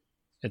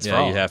 It's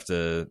wrong. You'd have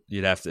to,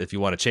 if you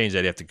want to change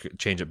that, you have to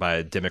change it by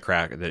a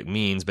democratic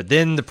means. But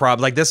then the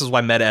problem, like, this is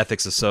why meta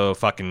ethics is so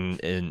fucking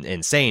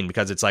insane,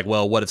 because it's like,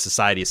 well, what if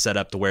society is set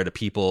up to where the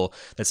people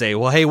that say,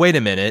 well, hey, wait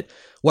a minute,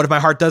 what if my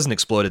heart doesn't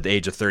explode at the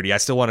age of 30? I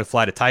still want to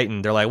fly to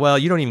Titan. They're like, well,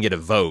 you don't even get a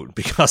vote,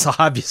 because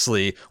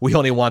obviously we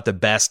only want the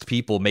best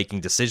people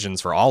making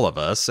decisions for all of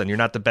us, and you're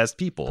not the best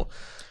people.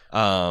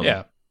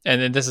 Yeah. And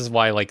then this is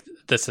why, like,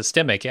 the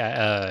systemic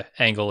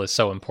angle is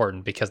so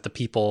important, because the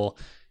people,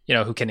 you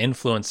know, who can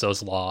influence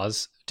those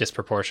laws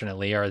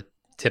disproportionately are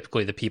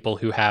typically the people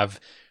who have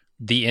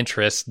the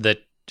interest that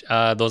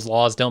those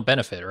laws don't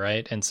benefit,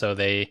 right? And so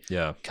they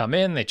come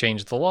in, they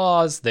change the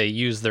laws, they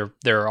use they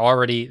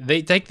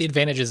take the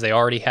advantages they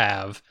already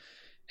have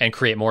and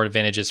create more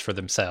advantages for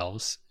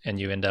themselves, and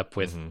you end up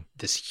with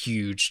this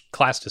huge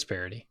class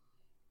disparity.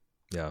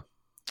 Yeah.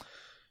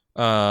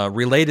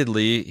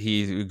 Relatedly,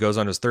 he goes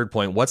on his third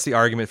point. What's the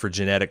argument for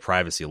genetic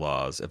privacy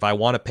laws? If I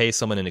want to pay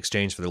someone in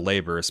exchange for their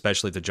labor,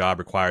 especially if the job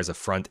requires a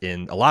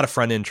lot of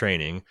front end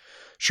training,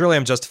 surely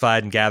I'm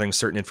justified in gathering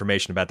certain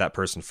information about that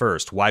person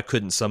first. Why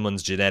couldn't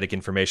someone's genetic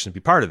information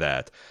be part of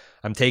that?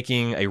 I'm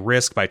taking a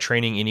risk by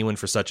training anyone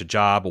for such a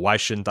job. Why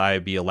shouldn't I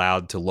be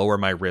allowed to lower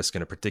my risk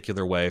in a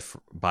particular way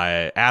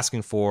by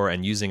asking for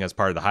and using as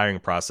part of the hiring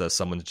process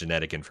someone's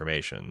genetic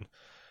information?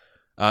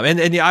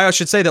 And I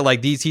should say that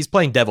like he's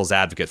playing devil's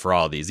advocate for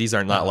all of these. These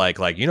are not like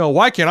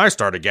why can't I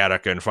start a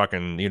Gattaca and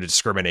fucking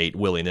discriminate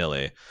willy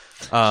nilly?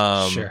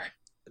 Sure.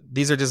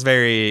 These are just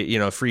very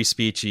free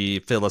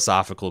speechy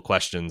philosophical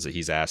questions that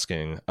he's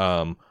asking.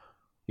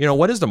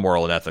 What is the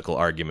moral and ethical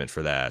argument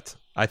for that?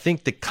 I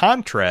think the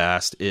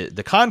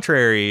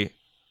contrary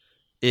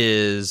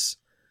is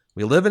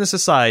we live in a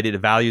society that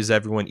values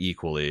everyone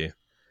equally,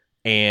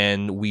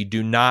 and we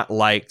do not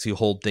like to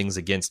hold things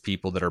against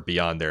people that are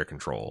beyond their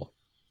control.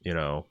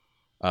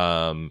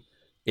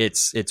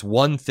 It's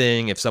one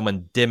thing if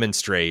someone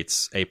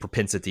demonstrates a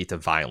propensity to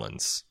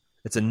violence.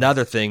 It's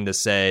another thing to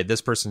say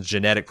this person's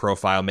genetic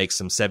profile makes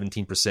them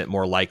 17%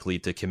 more likely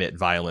to commit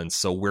violence,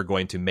 so we're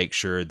going to make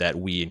sure that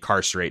we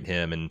incarcerate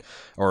him,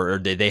 or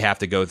they have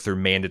to go through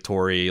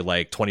mandatory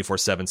like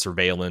 24/7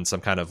 surveillance,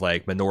 some kind of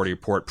like Minority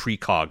Report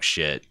precog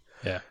shit.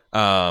 Yeah.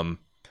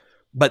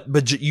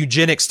 But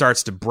eugenics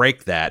starts to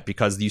break that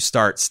because you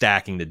start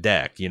stacking the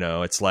deck.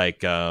 It's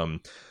like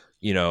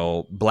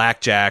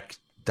blackjack,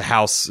 the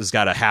house has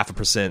got a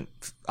 0.5%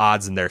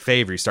 odds in their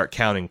favor. You start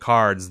counting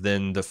cards,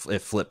 then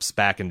it flips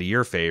back into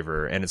your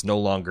favor, and it's no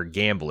longer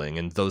gambling.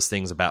 And those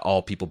things about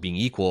all people being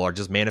equal are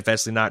just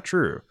manifestly not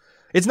true.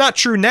 It's not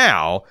true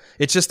now.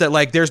 It's just that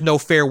like there's no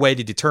fair way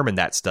to determine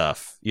that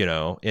stuff,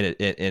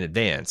 in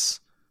advance.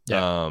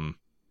 Yeah.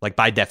 Like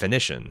by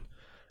definition.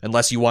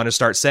 Unless you want to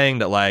start saying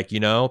that, like,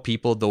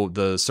 people,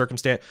 the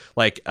circumstance,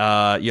 like,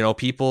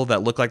 people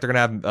that look like they're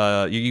going to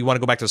have, you want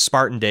to go back to the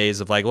Spartan days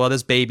of like, well,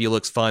 this baby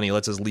looks funny,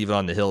 let's just leave it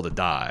on the hill to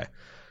die.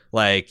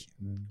 Like,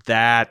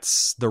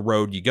 that's the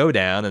road you go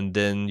down. And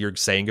then you're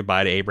saying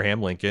goodbye to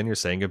Abraham Lincoln. You're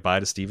saying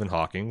goodbye to Stephen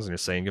Hawking. And you're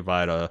saying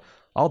goodbye to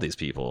all these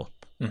people.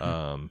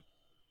 Mm-hmm.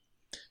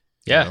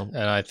 And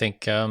I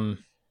think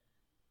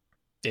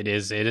it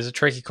is a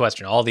tricky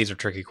question. All these are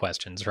tricky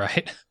questions,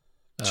 right?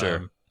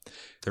 Sure.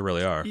 They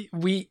really are.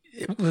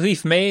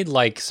 We've made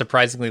like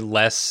surprisingly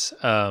less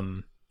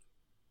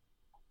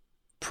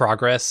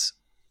progress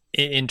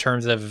in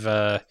terms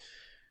of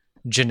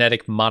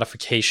genetic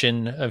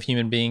modification of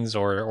human beings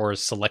or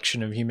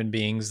selection of human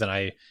beings than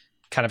I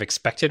kind of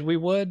expected we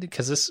would,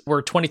 because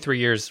we're 23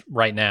 years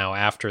right now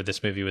after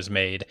this movie was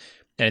made,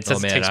 and it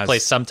says it takes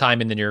place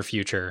sometime in the near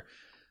future.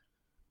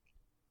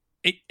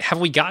 Have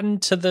we gotten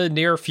to the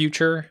near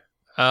future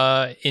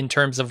in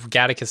terms of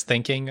Gattaca's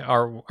thinking?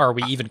 Are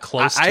we even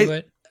close to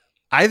it?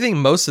 I think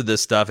most of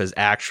this stuff is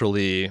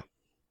actually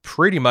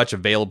pretty much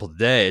available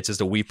today. It's just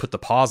that we put the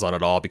pause on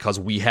it all because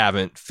we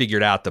haven't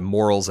figured out the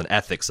morals and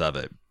ethics of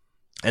it.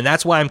 And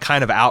that's why I'm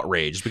kind of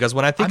outraged, because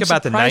when I think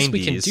about the 90s...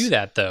 we can do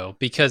that, though,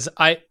 because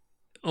I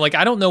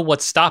don't know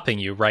what's stopping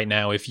you right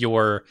now if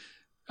you're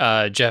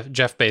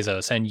Jeff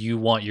Bezos and you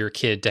want your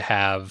kid to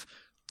have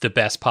the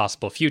best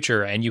possible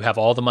future and you have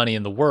all the money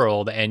in the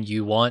world and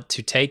you want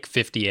to take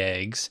 50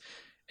 eggs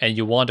and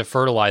you want to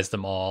fertilize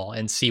them all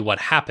and see what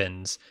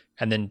happens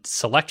and then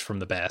select from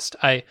the best.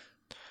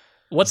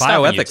 What's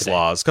bioethics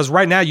laws? Because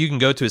right now you can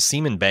go to a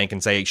semen bank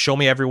and say, show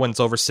me everyone that's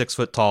over 6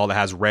 foot tall that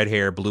has red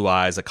hair, blue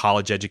eyes, a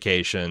college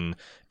education,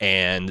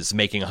 and is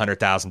making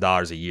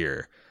 $100,000 a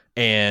year.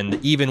 And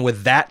even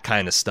with that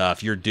kind of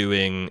stuff, you're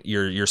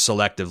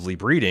selectively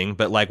breeding.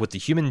 But like with the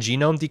human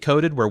genome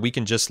decoded, where we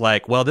can just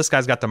like, well, this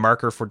guy's got the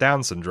marker for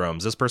Down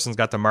syndromes. This person's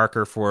got the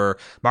marker for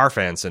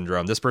Marfan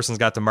syndrome. This person's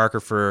got the marker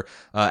for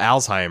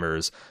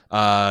Alzheimer's.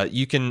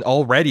 You can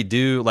already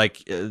do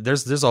like,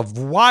 there's a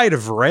wide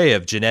array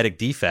of genetic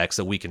defects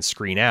that we can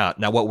screen out.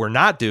 Now, what we're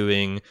not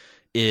doing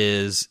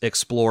is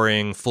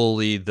exploring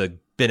fully the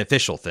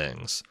beneficial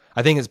things.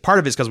 I think it's part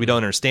of it is because we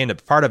don't understand it.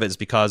 But part of it is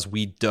because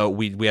we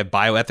have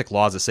bioethic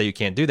laws that say you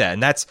can't do that.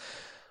 And that's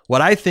what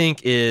I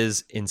think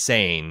is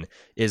insane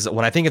is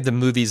when I think of the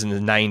movies in the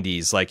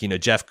 90s, like,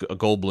 Jeff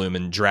Goldblum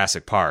in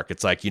Jurassic Park.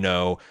 It's like,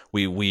 we're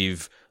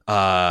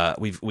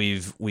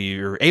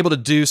able to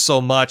do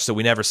so much that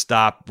we never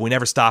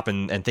stop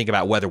and think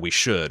about whether we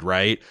should,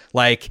 right?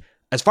 Like,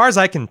 as far as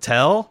I can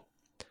tell,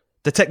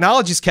 the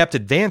technology's kept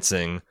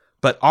advancing,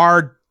 but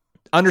our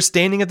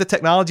understanding of the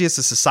technology as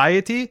a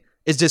society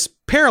is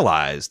just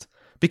paralyzed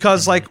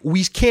because like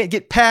we can't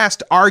get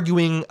past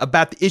arguing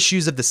about the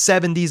issues of the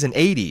 70s and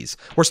 80s.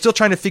 We're still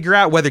trying to figure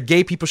out whether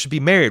gay people should be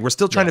married. We're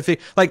still trying to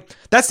figure, like,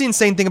 that's the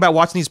insane thing about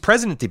watching these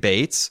president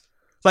debates.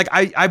 Like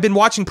I've been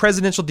watching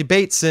presidential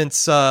debates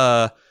since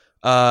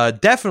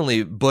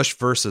definitely Bush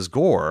versus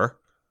Gore.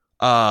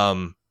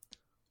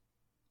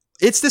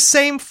 It's the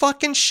same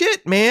fucking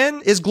shit,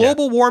 man. Is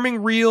global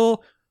warming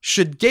real?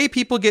 Should gay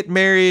people get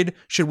married?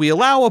 Should we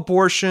allow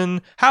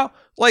abortion? How,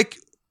 like,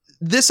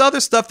 this other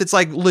stuff that's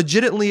like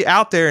legitimately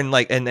out there and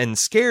like and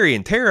scary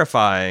and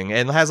terrifying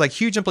and has like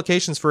huge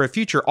implications for a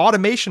future,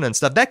 automation and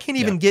stuff that can't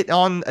even get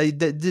on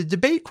the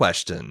debate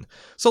question.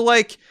 So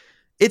like,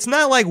 it's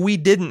not like we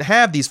didn't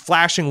have these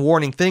flashing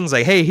warning things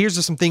like, hey, here's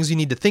just some things you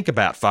need to think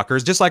about,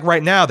 fuckers. Just like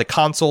right now, the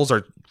consoles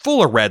are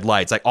full of red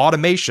lights, like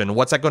automation.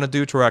 What's that going to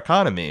do to our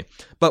economy?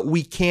 But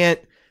we can't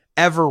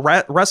ever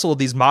wrestle with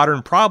these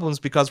modern problems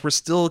because we're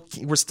still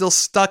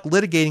stuck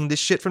litigating this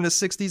shit from the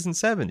 60s and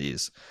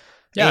 70s.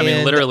 Yeah, I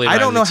mean, literally, I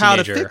don't know how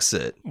to fix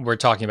it. We're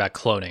talking about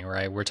cloning,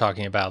 right? We're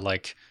talking about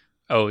like,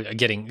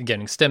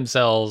 getting stem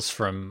cells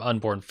from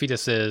unborn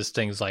fetuses,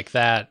 things like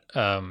that.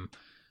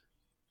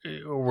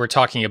 We're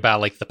talking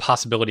about like the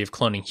possibility of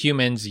cloning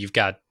humans. You've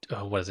got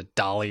what is it,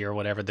 Dolly or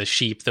whatever, the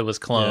sheep that was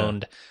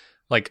cloned.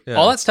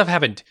 All that stuff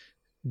happened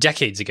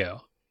decades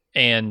ago,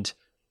 and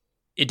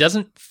it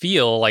doesn't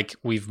feel like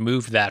we've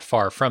moved that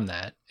far from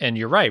that. And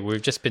you're right,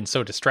 we've just been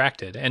so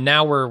distracted, and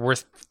now we're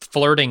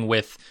flirting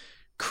with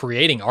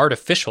creating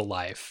artificial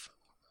life,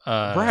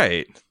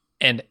 right?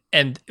 And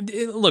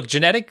look,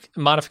 genetic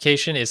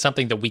modification is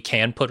something that we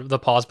can put the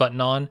pause button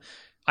on.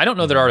 I don't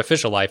know that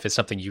artificial life is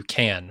something you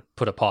can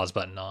put a pause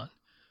button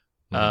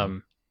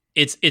on.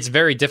 It's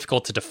very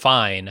difficult to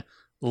define,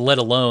 let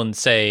alone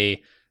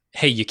say,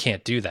 hey, you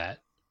can't do that.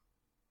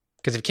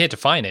 Because if you can't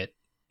define it,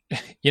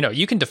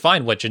 you can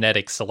define what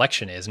genetic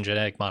selection is and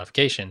genetic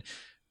modification.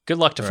 Good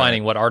luck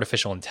defining what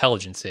artificial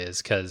intelligence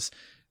is, because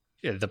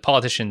the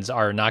politicians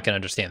are not going to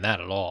understand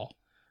that at all.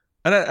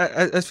 And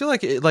I feel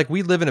like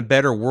we live in a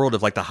better world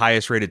of like the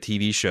highest rated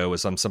TV show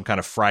with some kind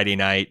of Friday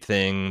night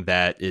thing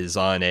that is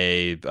on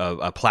a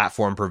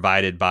platform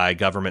provided by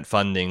government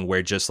funding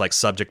where just like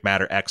subject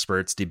matter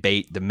experts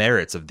debate the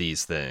merits of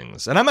these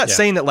things. And I'm not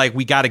saying that like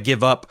we got to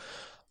give up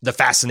the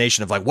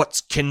fascination of like,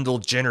 what's Kendall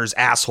Jenner's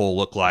asshole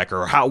look like,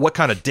 or what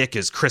kind of dick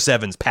is Chris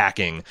Evans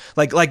packing?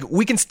 Like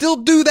we can still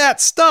do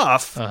that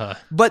stuff,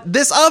 but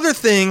this other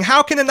thing,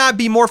 how can it not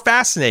be more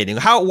fascinating?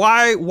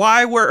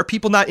 Why were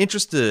people not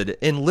interested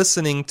in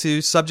listening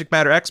to subject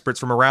matter experts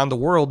from around the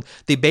world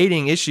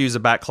debating issues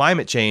about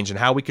climate change and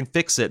how we can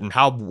fix it and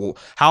how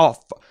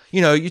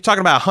you're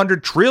talking about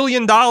 $100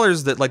 trillion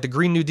that like the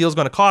Green New Deal is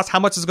going to cost. How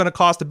much is it going to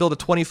cost to build a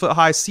 20-foot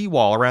high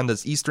seawall around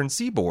this eastern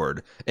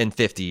seaboard in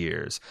 50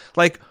 years?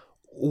 Like,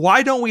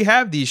 why don't we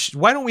have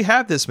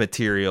this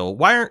material?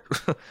 Why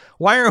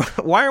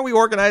aren't we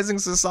organizing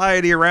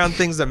society around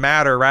things that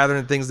matter rather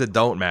than things that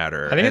don't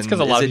matter? I think it's because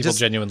a lot of people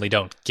genuinely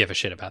don't give a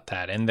shit about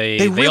that, and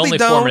they really only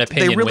form an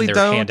opinion when they're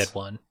handed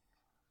one.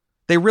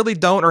 They really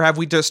don't, or have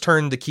we just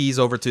turned the keys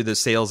over to the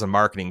sales and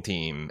marketing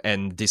team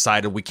and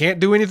decided we can't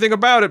do anything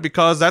about it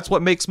because that's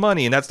what makes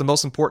money and that's the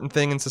most important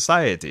thing in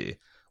society?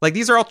 Like,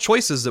 these are all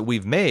choices that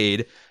we've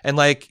made, and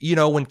like, you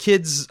know, when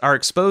kids are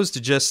exposed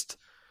to just,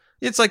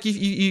 it's like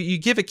you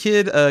give a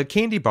kid a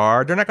candy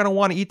bar, they're not going to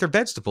want to eat their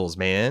vegetables,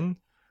 man.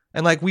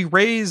 And like, we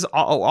raise,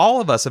 all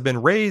of us have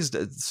been raised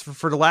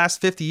for the last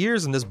 50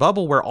 years in this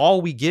bubble where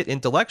all we get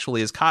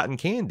intellectually is cotton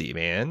candy,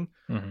 man.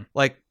 Mm-hmm.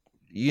 Like,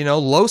 you know,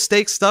 low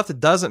stakes stuff that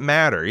doesn't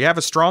matter. You have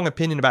a strong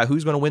opinion about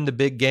who's going to win the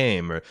big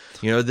game, or,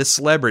 you know, this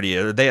celebrity,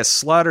 are they a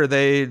slut, or are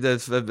they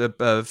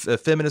a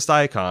feminist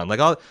icon? Like,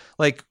 all,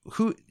 like,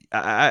 who,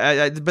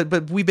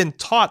 but we've been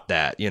taught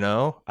that, you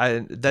know,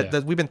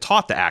 that we've been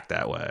taught to act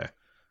that way.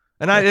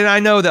 And I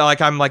know that, like,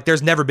 I'm like,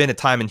 there's never been a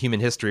time in human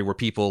history where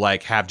people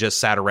like have just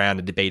sat around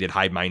and debated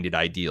high-minded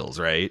ideals,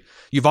 right?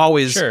 You've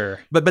always,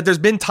 sure. But there's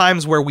been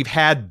times where we've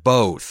had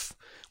both.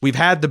 We've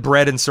had the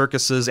bread and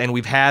circuses, and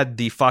we've had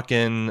the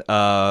fucking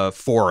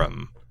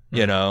forum,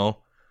 you know?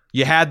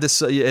 You had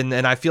this, and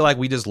I feel like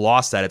we just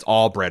lost that. It's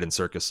all bread and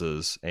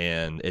circuses,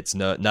 and it's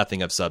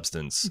nothing of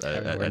substance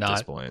at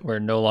this point. We're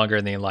no longer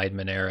in the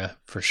Enlightenment era,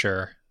 for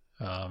sure.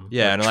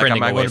 Yeah, and like, I'm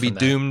going to be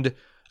doomed.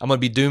 I'm going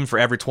to be doomed for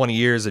every 20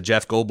 years a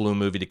Jeff Goldblum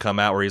movie to come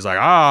out where he's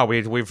like,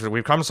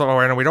 we've come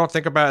somewhere and we don't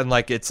think about it. And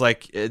like, it's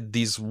like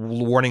these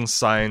warning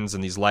signs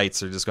and these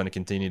lights are just going to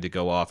continue to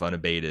go off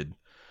unabated.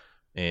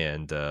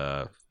 And,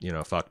 you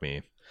know, fuck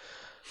me.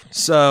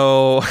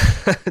 So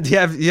do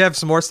you have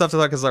some more stuff to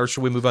talk about, or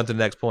should we move on to the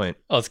next point?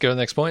 Oh, let's go to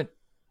the next point.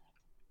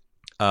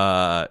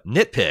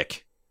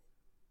 Nitpick.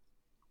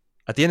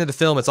 At the end of the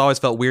film, it's always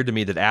felt weird to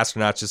me that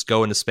astronauts just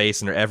go into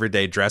space in their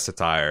everyday dress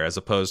attire as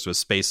opposed to a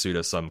spacesuit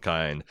of some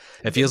kind.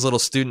 It feels a little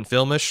student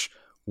filmish.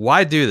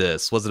 Why do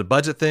this? Was it a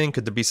budget thing?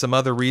 Could there be some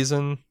other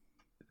reason?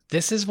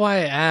 This is why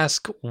I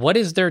ask, what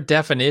is their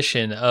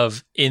definition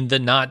of in the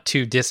not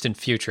too distant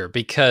future?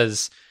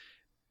 Because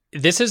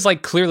this is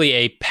like clearly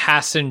a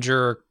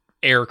passenger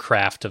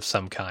aircraft of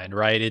some kind,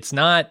 right? It's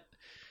not,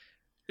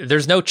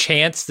 there's no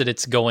chance that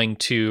it's going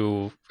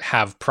to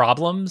have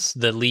problems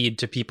that lead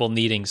to people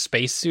needing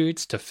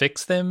spacesuits to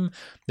fix them.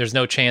 There's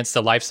no chance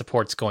the life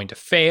support's going to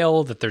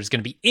fail, that there's going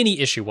to be any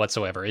issue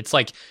whatsoever. It's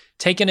like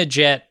taking a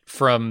jet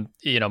from,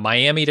 you know,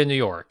 Miami to New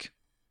York.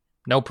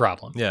 No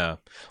problem. Yeah.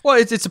 Well,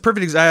 it's a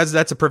perfect,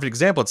 that's a perfect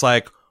example. It's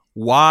like,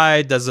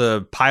 why does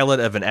a pilot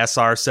of an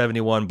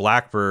SR-71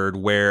 Blackbird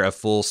wear a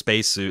full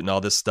spacesuit and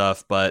all this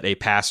stuff, but a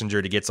passenger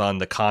that gets on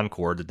the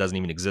Concorde that doesn't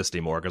even exist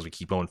anymore because we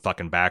keep going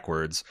fucking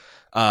backwards,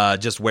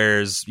 just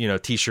wears, you know,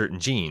 t-shirt and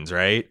jeans,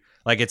 right?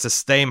 Like, it's the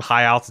same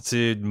high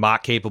altitude,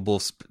 Mach capable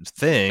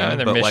thing,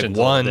 but like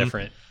one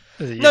different.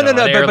 No, an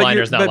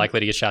airliner's not likely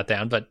to get shot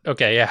down, but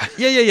okay, yeah.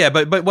 Yeah.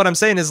 But what I'm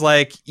saying is,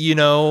 like, you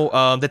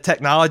know, the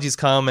technology's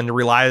come and the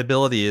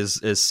reliability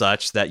is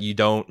such that you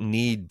don't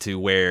need to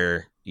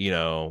wear, you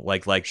know,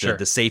 like sure.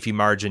 the safety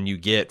margin you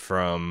get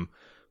from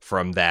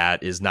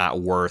that is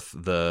not worth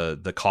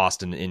the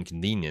cost and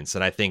inconvenience.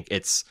 And I think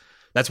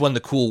that's one of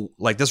the cool,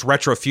 like, this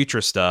retro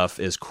future stuff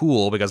is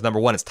cool because, number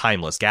one, it's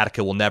timeless.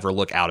 Gattaca will never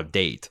look out of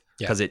date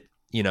because it,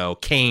 you know,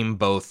 came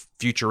both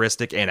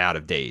futuristic and out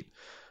of date.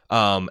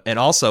 And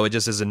also, it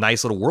just is a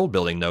nice little world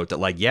building note that,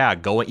 like, yeah,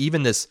 going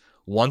even this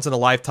once in a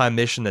lifetime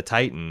mission to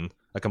Titan,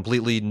 a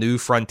completely new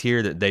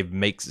frontier that they've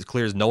made as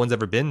clear as no one's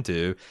ever been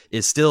to,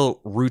 is still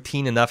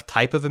routine enough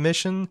type of a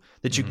mission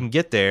that you can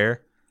get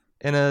there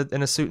in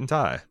a suit and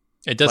tie.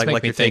 It does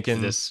make me think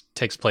this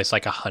takes place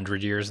like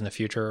 100 years in the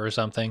future or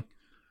something.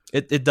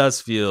 It does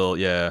feel,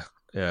 yeah,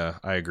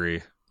 I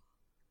agree.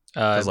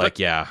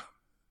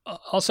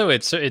 Also,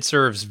 it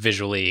serves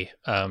visually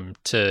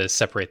to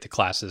separate the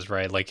classes,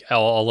 right? Like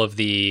all of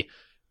the,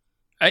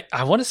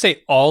 I want to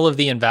say all of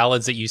the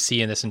invalids that you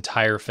see in this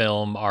entire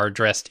film are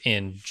dressed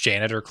in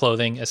janitor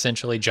clothing,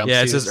 essentially jumpsuits.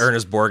 Yeah, it's just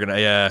Ernest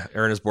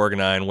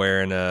Borgnine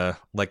wearing a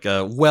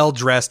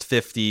well-dressed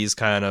 50s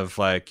kind of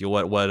like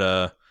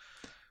the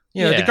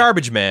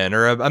garbage man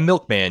or a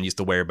milkman used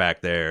to wear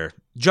back there.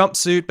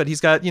 Jumpsuit, but he's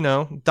got, you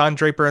know, Don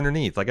Draper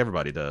underneath, like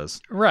everybody does.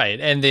 Right.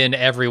 And then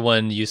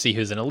everyone you see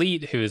who's an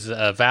elite, who's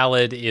a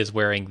valid, is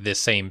wearing this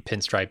same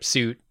pinstripe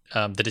suit.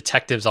 The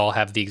detectives all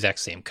have the exact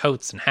same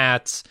coats and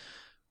hats.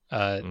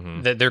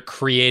 They're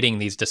creating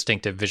these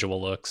distinctive visual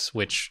looks,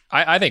 which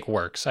I think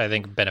works. I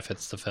think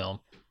benefits the film.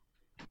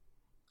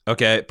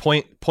 Okay,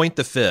 point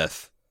the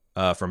fifth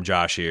from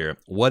Josh here.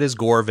 What is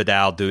Gore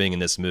Vidal doing in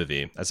this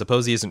movie? I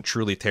suppose he isn't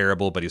truly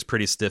terrible, but he's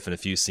pretty stiff in a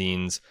few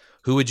scenes.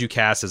 Who would you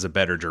cast as a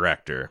better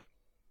director?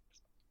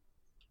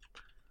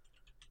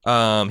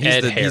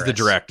 He's the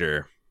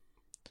director.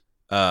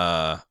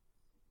 I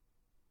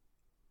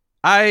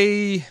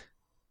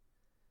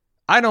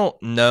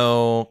don't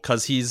know,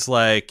 because he's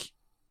like,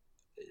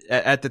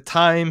 at the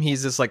time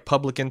he's this like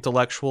public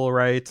intellectual,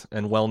 right,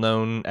 and well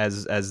known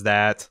as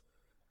that.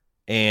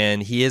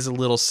 and he is a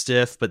little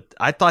stiff, but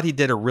I thought he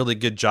did a really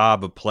good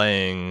job of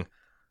playing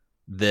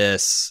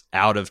this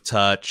out of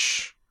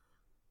touch,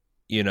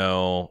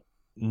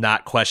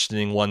 not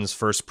questioning one's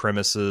first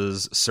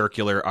premises,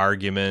 circular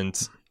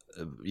argument,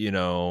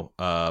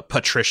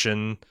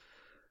 patrician.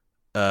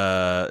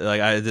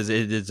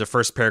 It's the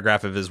first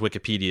paragraph of his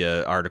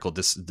Wikipedia article.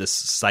 This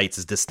cites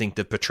his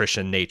distinctive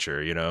patrician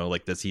nature.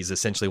 Like this, he's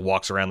essentially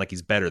walks around like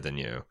he's better than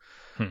you.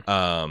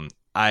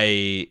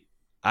 I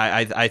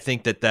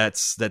think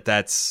that's to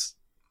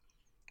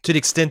the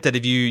extent that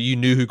if you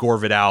knew who Gore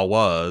Vidal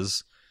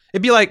was,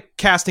 it'd be like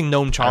casting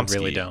Noam Chomsky. I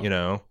really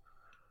don't.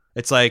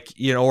 It's like,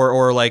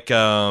 or like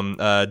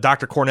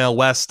Dr. Cornel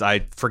West,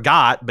 I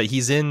forgot, but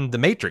he's in the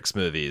Matrix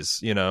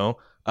movies,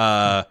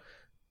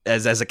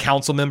 as a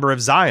council member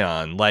of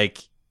Zion.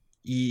 Like,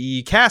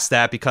 you cast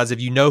that because if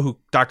you know who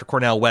Dr.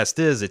 Cornel West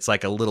is, it's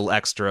like a little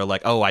extra,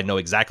 like, oh, I know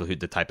exactly who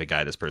the type of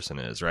guy this person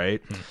is,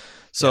 right?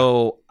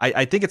 So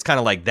I think it's kind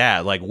of like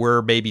that. Like,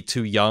 we're maybe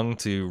too young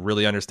to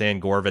really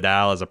understand Gore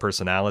Vidal as a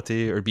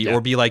personality, or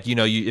be like,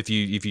 if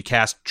you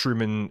cast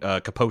Truman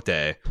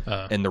Capote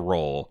in the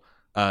role,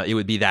 it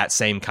would be that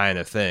same kind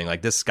of thing.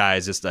 Like, this guy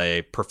is just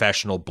a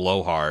professional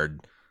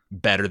blowhard,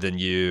 better than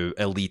you,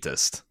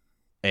 elitist,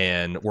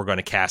 and we're going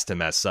to cast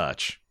him as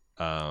such.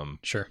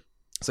 Sure.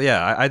 So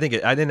yeah, I think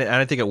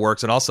it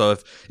works. And also,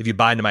 if you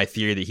buy into my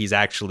theory that he's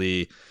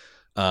actually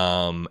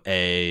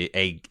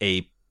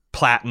a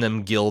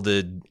platinum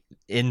gilded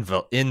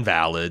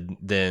invalid,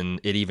 then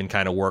it even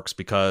kind of works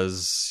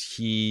because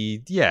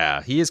he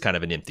is kind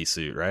of an empty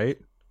suit, right?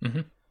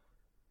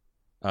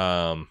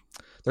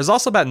 There's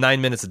also about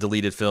 9 minutes of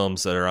deleted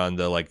films that are on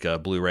the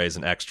Blu-rays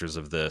and extras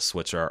of this,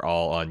 which are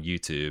all on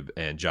YouTube,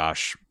 and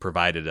Josh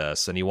provided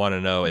us, and he wanted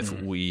to know if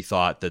we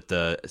thought that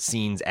the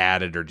scenes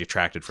added or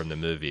detracted from the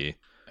movie.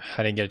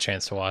 I didn't get a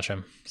chance to watch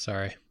them.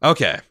 Sorry.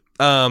 Okay.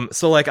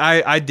 So like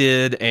I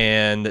did,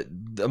 and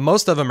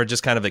most of them are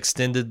just kind of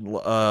extended.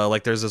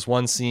 Like there's this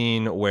one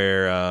scene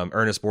where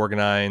Ernest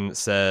Borgnine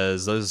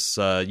says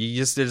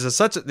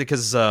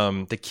because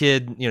the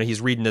kid,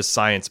 he's reading this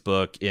science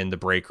book in the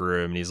break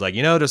room, and he's like,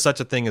 there's such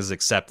a thing as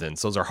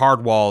acceptance. Those are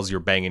hard walls you're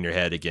banging your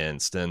head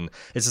against. And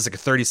it's just like a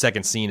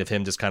 30-second scene of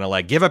him just kind of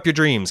like, give up your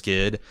dreams,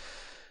 kid.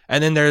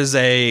 And then there's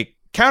a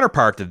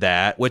counterpart to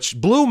that, which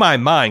blew my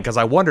mind because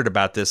I wondered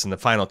about this in the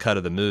final cut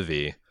of the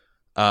movie.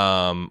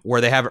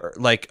 Where they have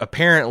like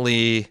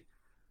apparently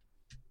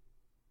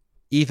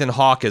Ethan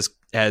Hawke has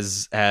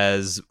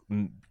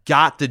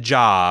got the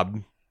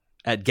job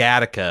at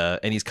Gattaca,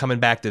 and he's coming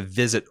back to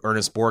visit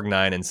Ernest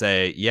Borgnine and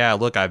say, yeah,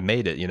 look, I've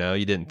made it, you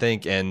didn't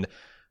think. And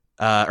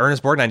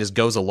Ernest Borgnine just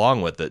goes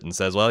along with it and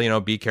says, well,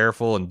 be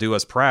careful and do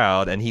us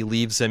proud. And he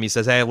leaves him. He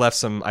says, hey, I left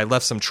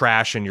some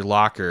trash in your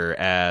locker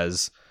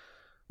as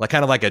like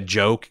kind of like a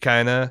joke,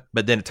 kind of,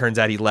 but then it turns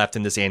out he left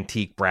in this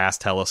antique brass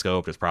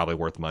telescope that's probably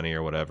worth money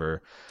or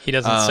whatever. He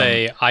doesn't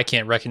say, I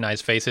can't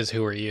recognize faces,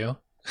 who are you?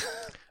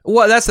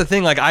 Well, that's the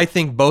thing. Like, I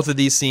think both of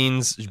these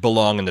scenes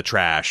belong in the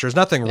trash. There's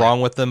nothing wrong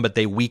with them, but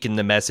they weaken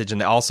the message.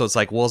 And also, it's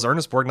like, well, is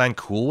Ernest Borgnine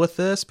cool with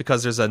this?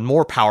 Because there's a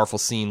more powerful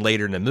scene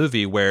later in the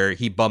movie where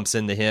he bumps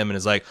into him and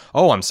is like,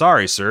 oh, I'm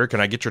sorry, sir.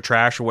 Can I get your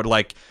trash? Or what?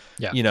 Like,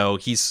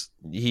 he's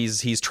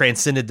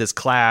transcended this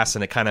class,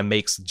 and it kind of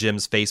makes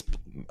Jim's face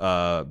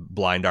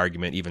blind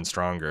argument even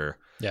stronger.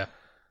 Yeah.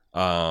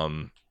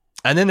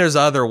 And then there's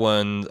another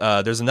one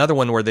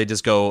where they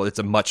just go, it's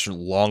a much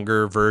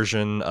longer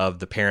version of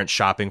the parents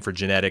shopping for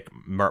genetic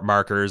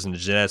markers, and the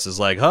geneticist is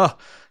like,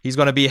 he's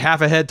going to be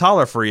half a head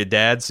taller for you,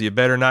 Dad, so you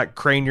better not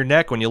crane your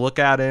neck when you look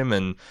at him.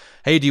 And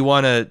hey, do you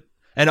want to?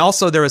 And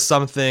also there was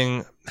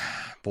something,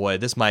 boy,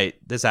 this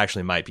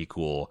actually might be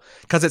cool,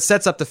 because it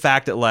sets up the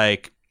fact that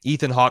like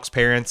Ethan Hawke's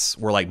parents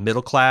were like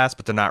middle class,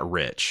 but they're not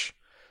rich.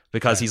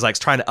 Because he's like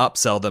trying to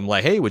upsell them,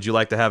 like, hey, would you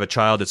like to have a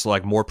child that's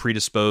like more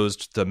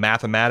predisposed to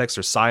mathematics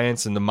or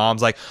science? And the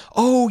mom's like,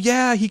 oh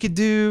yeah, he could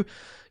do,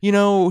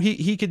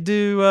 he could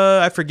do,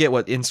 I forget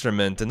what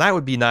instrument, and that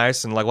would be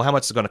nice. And like, well, how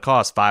much is it going to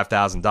cost?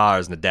 $5,000.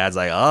 And the dad's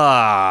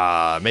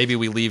like, maybe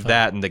we leave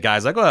that. And the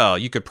guy's like, well,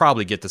 you could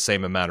probably get the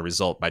same amount of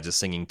result by just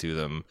singing to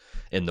them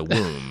in the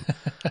womb.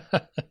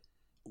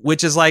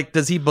 Which is like,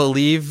 does he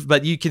believe?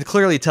 But you can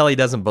clearly tell he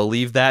doesn't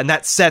believe that. And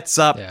that sets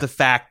up the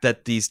fact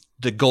that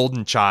the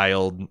golden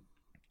child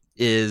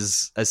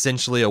is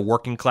essentially a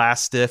working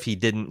class stiff. He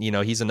didn't,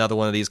 he's another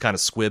one of these kind of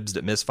squibs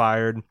that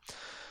misfired.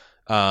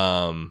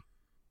 And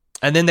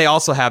then they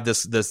also have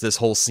this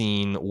whole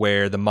scene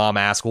where the mom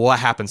asks, well, what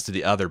happens to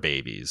the other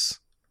babies?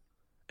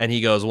 And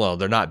he goes, well,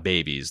 they're not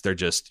babies. They're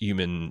just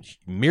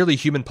merely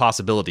human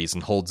possibilities,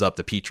 and holds up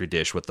the petri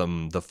dish with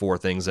the 4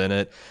 things in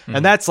it. Mm-hmm.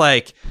 And that's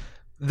like,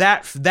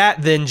 that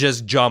then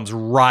just jumps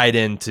right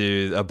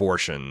into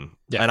abortion.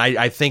 Yeah. And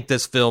I think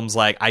this film's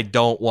like, I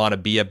don't want to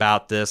be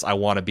about this. I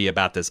want to be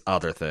about this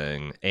other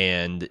thing.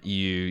 And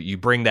you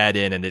bring that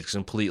in, and it's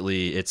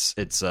completely, I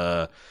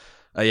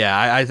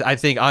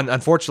think,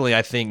 unfortunately,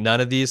 I think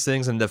none of these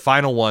things. And the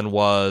final one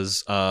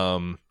was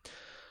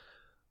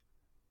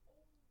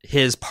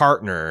his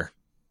partner,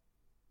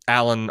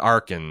 Alan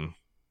Arkin,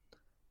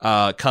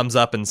 comes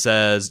up and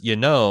says,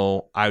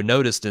 I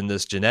noticed in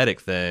this genetic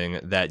thing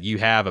that you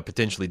have a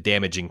potentially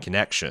damaging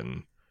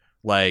connection.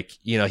 Like,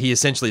 he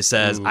essentially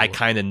says, Ooh. I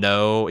kind of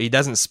know. He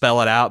doesn't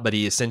spell it out, but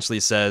he essentially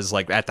says,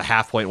 like, at the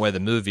half point of the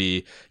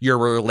movie, you're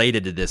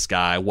related to this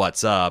guy.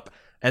 What's up?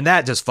 And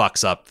that just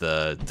fucks up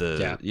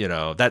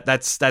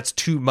that's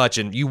too much.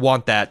 And you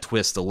want that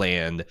twist to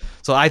land.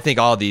 So I think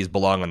all of these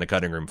belong on the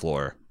cutting room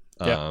floor.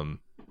 Yeah.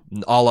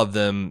 All of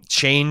them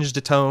change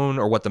the tone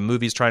or what the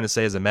movie's trying to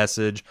say as a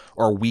message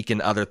or weaken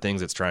other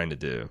things it's trying to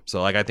do.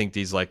 So, like, I think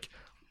these, like,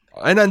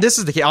 and then this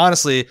is the key.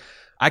 Honestly,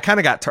 I kind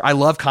of I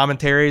love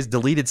commentaries,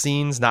 deleted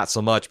scenes, not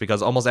so much,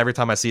 because almost every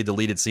time I see a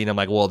deleted scene, I'm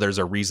like, well, there's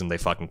a reason they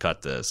fucking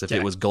cut this. If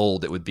it was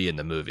gold, it would be in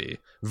the movie.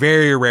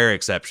 Very rare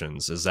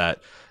exceptions. Is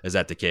that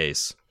the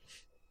case?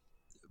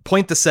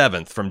 Point the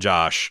seventh from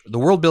Josh. The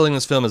world building in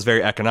this film is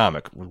very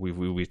economic.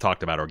 We've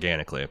talked about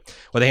organically.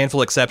 With a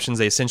handful of exceptions,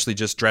 they essentially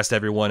just dressed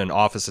everyone in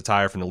office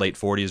attire from the late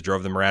 40s,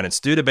 drove them around in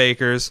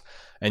Studebakers,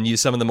 and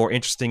used some of the more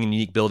interesting and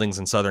unique buildings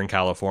in Southern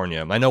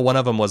California. I know one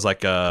of them was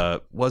like,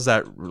 was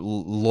that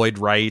Lloyd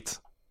Wright?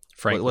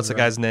 What's the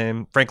guy's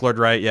name? Frank Lloyd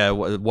Wright. Yeah,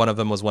 one of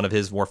them was one of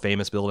his more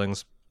famous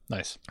buildings.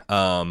 Nice.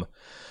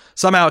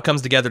 Somehow it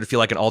comes together to feel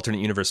like an alternate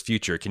universe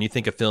future. Can you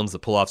think of films that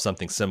pull off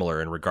something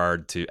similar in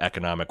regard to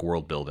economic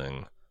world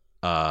building?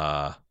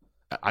 Like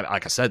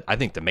I said, I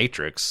think The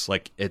Matrix.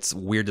 Like, it's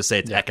weird to say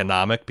it's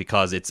economic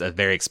because it's a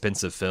very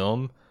expensive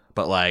film,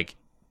 but like,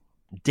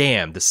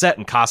 damn, the set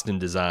and costume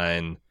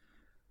design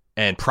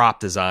and prop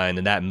design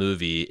in that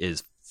movie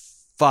is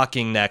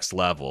fucking next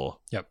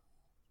level. Yep.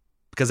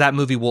 Because that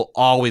movie will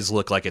always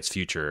look like its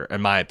future,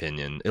 in my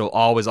opinion. It'll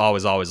always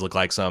look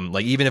like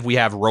even if we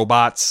have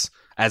robots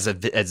as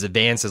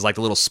advanced as like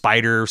the little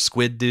spider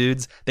squid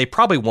dudes, they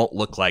probably won't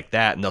look like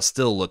that, and they'll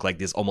still look like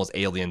this almost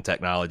alien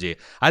technology.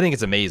 I think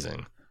it's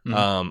amazing. Mm-hmm.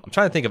 I'm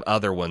trying to think of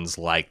other ones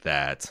like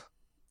that.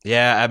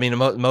 Yeah, I mean,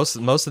 most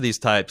of these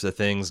types of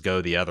things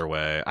go the other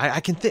way.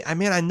 I can think. I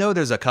mean, I know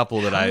there's a couple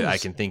that I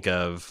can think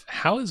of.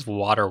 How is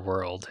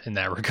Waterworld in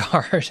that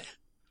regard?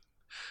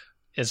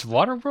 Is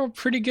Waterworld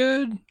pretty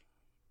good?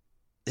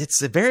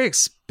 It's very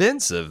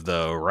expensive,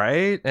 though,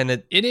 right? And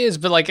it is,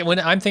 but like when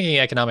I'm thinking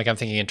economic, I'm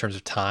thinking in terms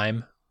of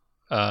time.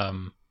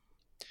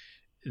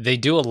 They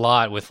do a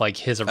lot with like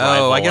his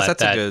arrival. Oh, I guess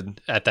that's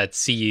at that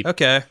sea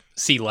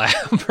lab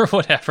or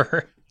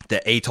whatever.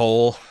 The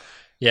atoll.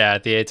 Yeah,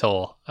 at the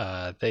atoll.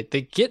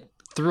 They get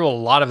through a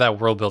lot of that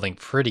world building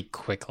pretty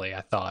quickly,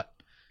 I thought.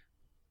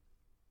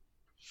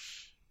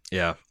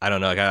 Yeah, I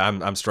don't know. Like,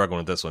 I'm struggling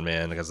with this one,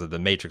 man, because The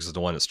Matrix is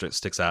the one that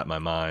sticks out in my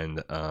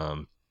mind.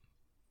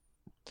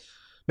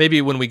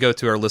 Maybe when we go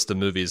to our list of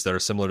movies that are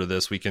similar to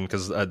this, we can,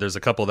 because there's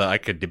a couple that I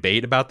could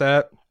debate about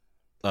that.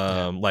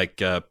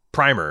 Like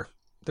Primer.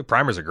 I think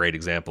Primer's a great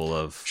example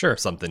of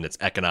something that's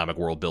economic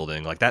world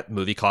building. Like, that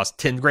movie cost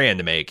 $10,000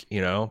 to make,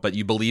 but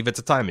you believe it's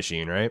a time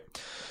machine, right?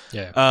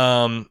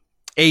 Yeah.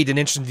 8, an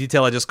interesting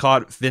detail I just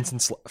caught.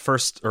 Vincent's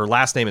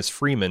last name is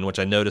Freeman, which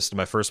I noticed in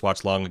my first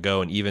watch long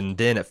ago, and even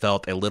then it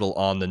felt a little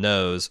on the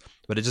nose.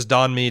 But it just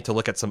dawned on me to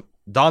look at some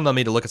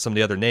of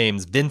the other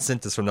names.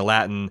 Vincent is from the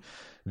Latin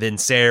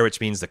vincere,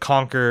 which means to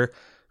conquer.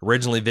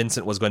 Originally,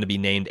 Vincent was going to be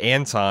named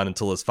Anton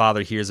until his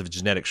father hears of his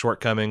genetic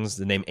shortcomings.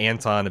 The name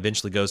Anton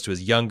eventually goes to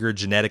his younger,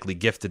 genetically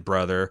gifted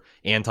brother.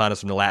 Anton is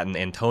from the Latin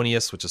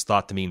Antonius, which is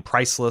thought to mean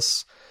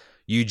priceless.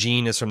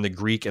 Eugene is from the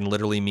Greek and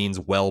literally means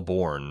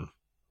well-born.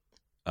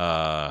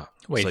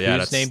 Wait,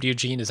 who's named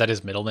Eugene? Is that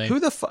his middle name? Who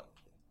the fuck?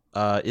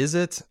 Is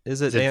it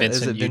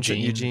Vincent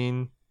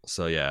Eugene?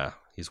 So yeah,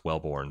 he's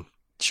well-born.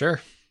 Sure.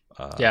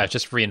 Yeah, it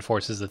just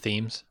reinforces the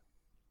themes.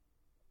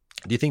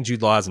 Do you think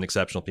Jude Law has an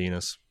exceptional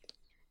penis?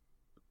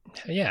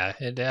 Yeah,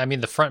 I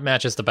mean, the front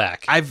matches the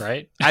back,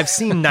 right? I've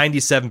seen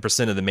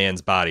 97% of the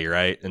man's body,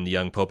 right, in the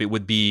young Pope. It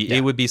would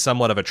be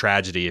somewhat of a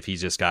tragedy if he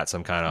just got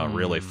some kind of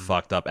really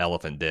fucked up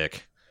elephant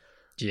dick,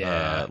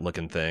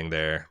 looking thing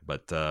there.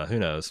 But who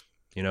knows?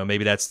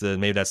 Maybe that's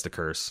the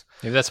curse.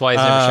 Maybe that's why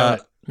he's never shown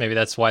it. Maybe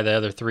that's why the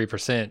other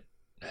 3%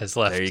 has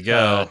left. There you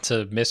go.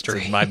 To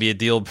mystery. So it might be a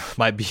deal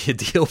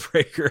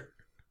breaker.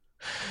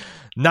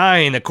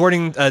 9,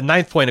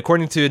 ninth point,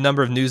 according to a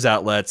number of news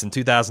outlets, in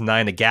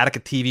 2009, a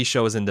Gattaca TV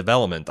show is in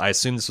development. I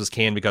assume this was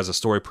canned because the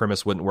story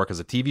premise wouldn't work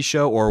as a TV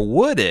show, or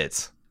would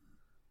it?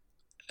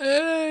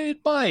 It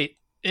might.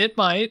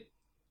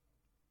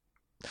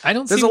 I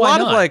don't see why not. There's a lot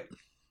of like,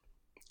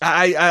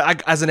 I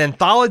as an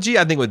anthology,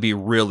 I think it would be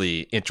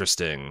really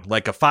interesting.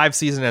 Like a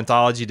 5-season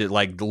anthology that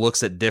like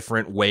looks at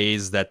different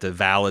ways that the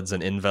valids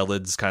and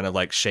invalids kind of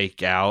like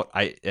shake out,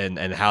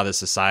 and how the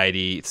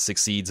society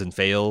succeeds and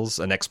fails.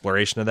 An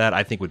exploration of that,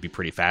 I think, would be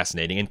pretty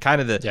fascinating. And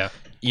kind of if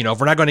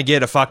we're not going to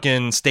get a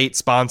fucking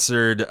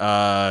state-sponsored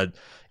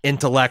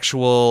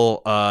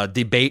intellectual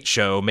debate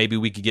show, maybe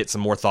we could get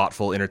some more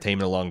thoughtful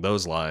entertainment along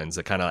those lines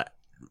that kind of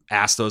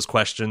ask those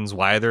questions.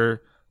 Why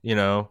they're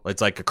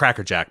it's like a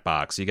Cracker Jack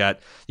box. You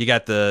got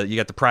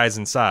the prize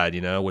inside,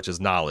 which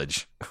is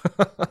knowledge.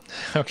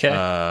 Okay.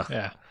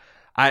 Yeah.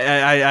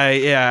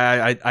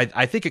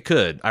 I think it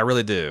could. I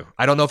really do.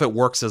 I don't know if it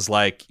works as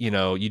like,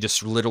 you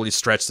just literally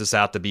stretch this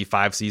out to be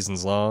 5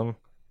 seasons long.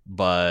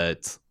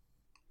 but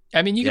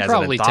I mean, you could as an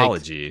probably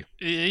anthology,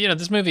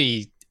 this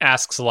movie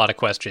asks a lot of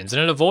questions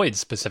and it avoids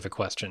specific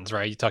questions,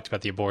 right? You talked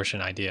about the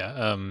abortion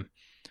idea,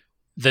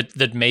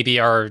 that maybe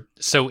are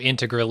so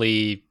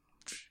integrally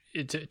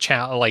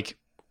like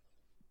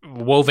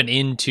woven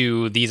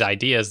into these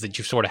ideas that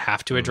you sort of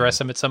have to address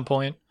them at some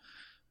point.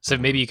 So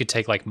maybe you could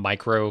take like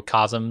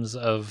microcosms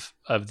of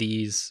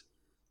these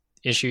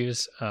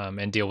issues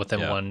and deal with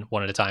them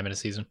one at a time in a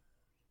season.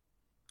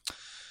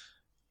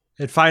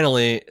 It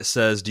finally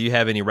says, do you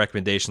have any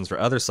recommendations for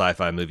other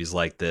sci-fi movies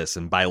like this?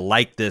 And by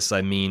like this,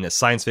 I mean a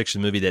science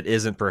fiction movie that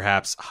isn't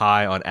perhaps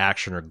high on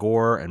action or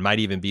gore and might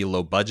even be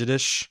low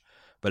budgetish,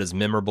 but is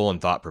memorable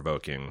and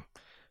thought-provoking.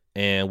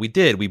 And we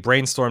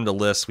brainstormed a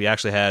list. We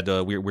actually had,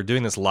 we're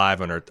doing this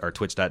live on our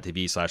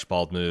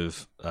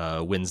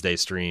twitch.tv/baldmove Wednesday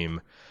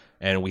stream.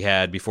 And we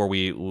had, before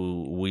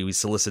we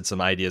solicited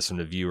some ideas from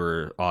the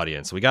viewer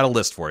audience. So we got a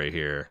list for you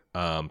here.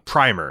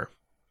 Primer.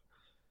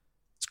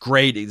 It's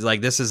great. It's like,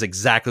 this is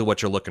exactly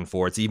what you're looking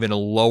for. It's even a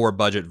lower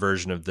budget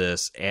version of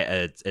this.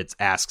 It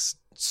asks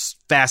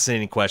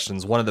fascinating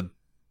questions. One of the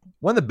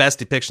best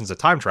depictions of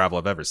time travel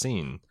I've ever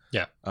seen.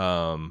 Yeah.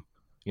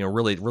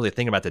 Really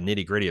thinking about the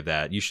nitty gritty of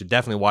that. You should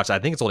definitely watch. I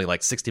think it's only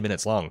like 60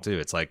 minutes long too.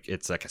 It's like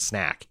a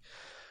snack.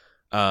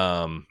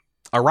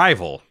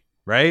 Arrival,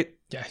 right?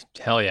 Yeah.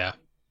 Hell yeah.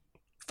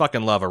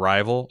 Fucking love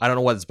Arrival. I don't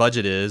know what its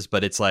budget is,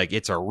 but it's like,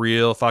 it's a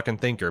real fucking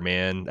thinker,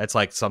 man. That's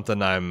like something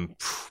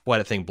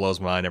that thing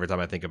blows my mind every time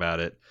I think about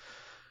it.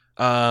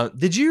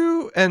 Did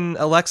you and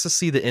Alexa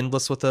see The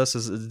Endless with us?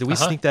 Did we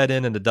sneak that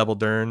in into Double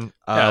Dern?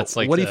 It's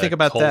like, what do you think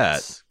about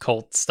that?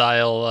 Cult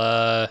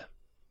style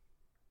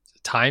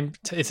time.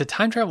 It's a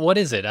time travel. What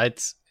is it?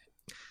 It's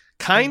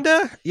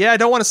kinda. Yeah, I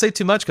don't want to say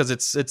too much because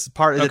it's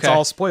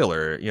all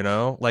spoiler.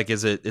 Like,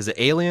 is it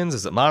aliens?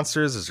 Is it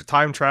monsters? Is there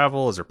time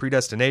travel? Is there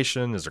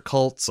predestination? Is there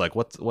cults? Like,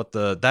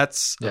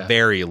 that's a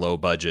very low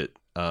budget.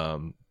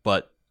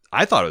 But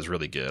I thought it was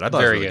really good. I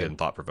thought it was really good and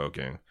thought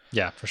provoking.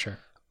 Yeah, for sure.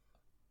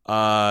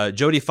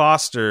 Jodie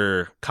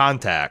Foster,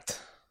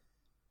 Contact.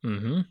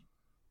 Mm-hmm.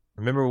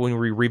 Remember when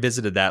we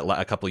revisited that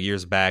a couple of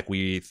years back?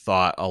 We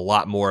thought a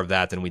lot more of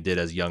that than we did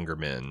as younger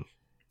men.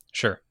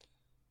 Sure.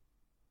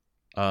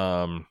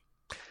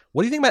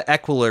 What do you think about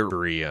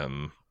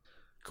Equilibrium?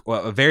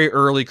 Well, a very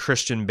early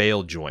Christian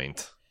Bale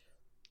joint.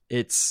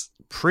 It's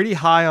pretty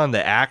high on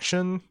the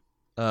action.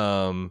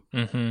 Kind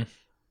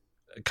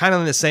of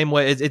in the same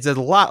way. It's a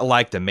lot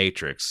like The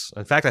Matrix.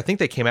 In fact, I think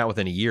they came out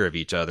within a year of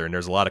each other, and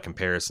there's a lot of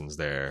comparisons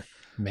there.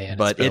 Man,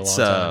 but it's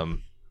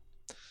an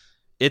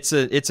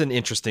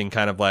interesting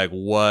kind of like,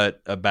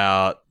 what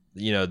about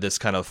this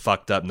kind of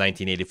fucked up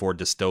 1984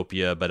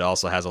 dystopia, but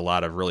also has a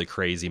lot of really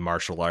crazy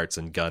martial arts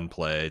and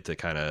gunplay to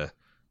kind of.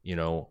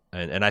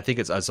 And I think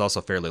it's also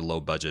fairly low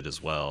budget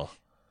as well.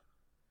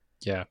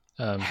 Yeah.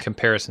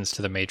 Comparisons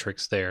to The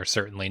Matrix there,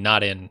 certainly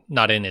not in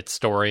its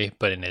story,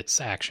 but in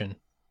its action.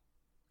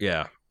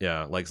 Yeah.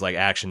 Like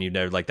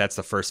action, like that's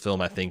the first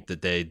film I think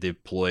that they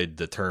deployed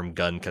the term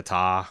gun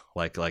kata,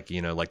 like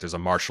there's a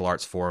martial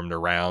arts formed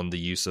around the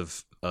use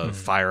of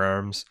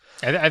firearms.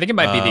 I think it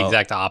might be the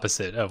exact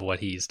opposite of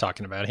what he's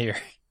talking about here.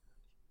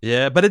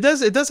 Yeah, but it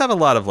does have a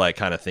lot of like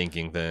kind of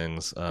thinking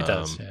things. It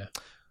does, yeah.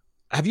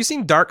 Have you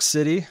seen Dark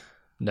City?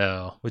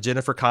 No. With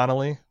Jennifer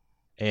Connelly,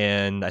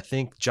 and I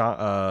think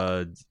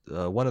John,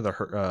 one of the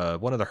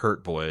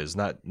Hurt boys,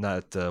 not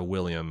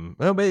William.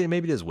 Well,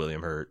 maybe it is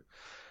William Hurt.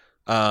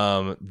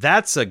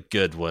 That's a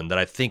good one that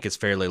I think is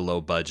fairly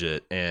low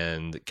budget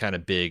and kind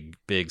of big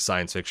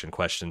science fiction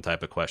question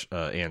type of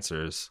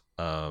answers.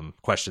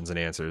 Questions and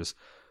answers.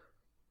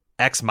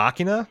 Ex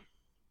Machina.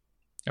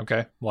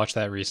 Okay, watched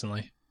that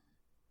recently.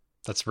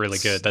 That's really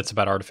good. That's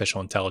about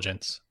artificial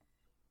intelligence.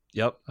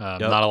 Yep.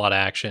 Not a lot of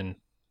action.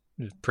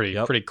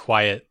 Pretty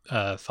quiet,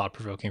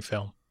 thought-provoking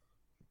film.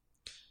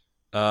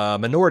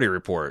 Minority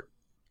Report.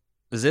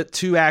 Is it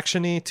too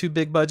actiony, too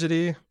big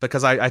budgety?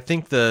 Because I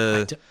think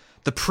the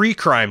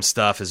pre-crime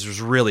stuff is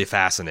just really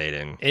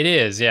fascinating. It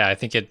is, yeah. I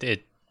think it.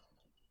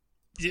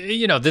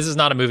 This is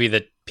not a movie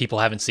that people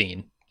haven't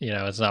seen.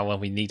 It's not one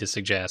we need to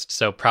suggest.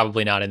 So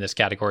probably not in this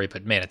category.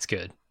 But man, it's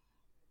good.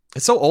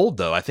 It's so old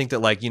though. I think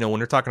that when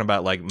they're talking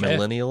about like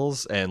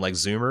millennials and like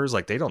Zoomers,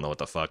 like they don't know what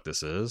the fuck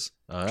this is.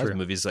 Those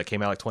movies that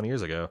came out like 20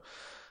 years ago.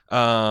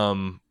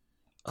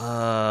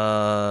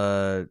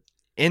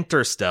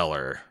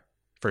 Interstellar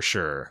for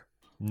sure.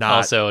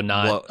 Not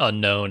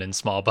unknown and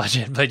small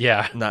budget, but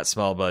yeah, not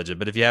small budget.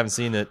 But if you haven't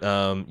seen it,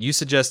 you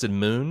suggested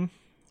Moon.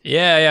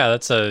 Yeah.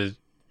 That's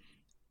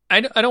I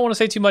don't want to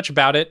say too much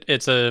about it.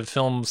 It's a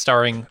film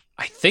starring,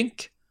 I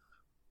think,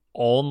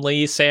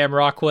 only Sam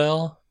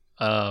Rockwell.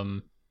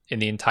 In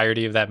the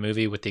entirety of that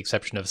movie, with the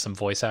exception of some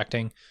voice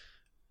acting.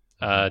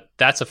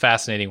 That's a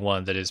fascinating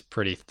one that is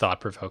pretty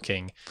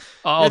thought-provoking.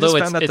 Although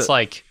it's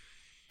like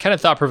kind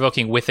of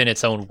thought-provoking within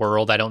its own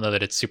world. I don't know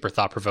that it's super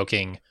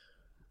thought-provoking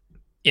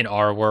in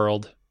our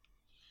world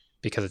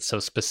because it's so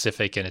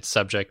specific in its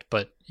subject.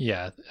 But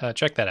yeah,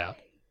 check that out.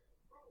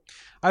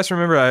 I just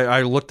remember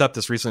I looked up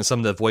this recently. Some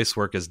of the voice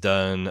work is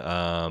done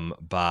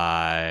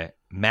by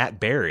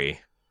Matt Berry.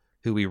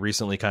 who we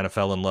recently kind of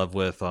fell in love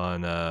with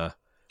on.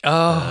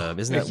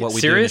 Isn't that What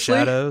We seriously? Do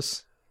in the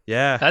Shadows?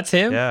 Yeah, That's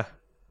him. Yeah.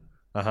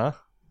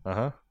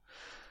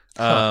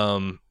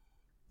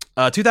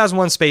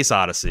 2001: Space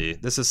Odyssey.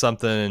 This is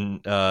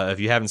something, if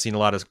you haven't seen a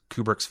lot of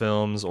Kubrick's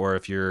films, or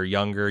if you're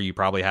younger, you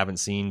probably haven't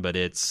seen, but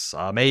it's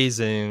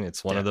amazing.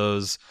 It's one of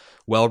those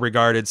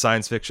well-regarded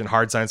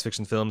hard science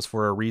fiction films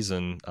for a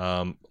reason.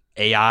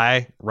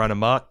 AI run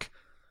amok,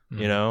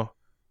 you know.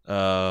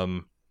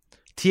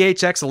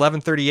 THX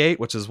 1138,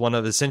 which is one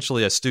of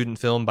essentially a student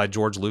film by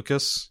George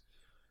Lucas.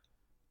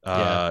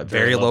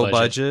 Very low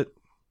budget.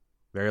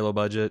 Very low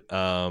budget.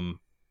 And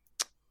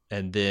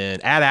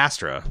then Ad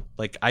Astra.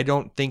 Like, I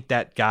don't think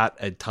that got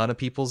a ton of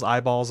people's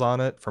eyeballs on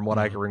it from what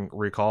I can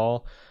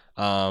recall.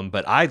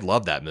 But I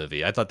love that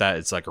movie. I thought that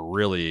it's like a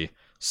really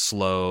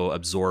slow,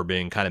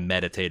 absorbing, kind of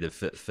meditative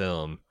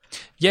film.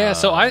 Yeah,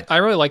 so I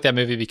really like that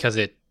movie because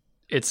it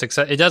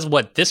does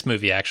what this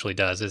movie actually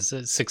does, is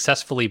it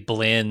successfully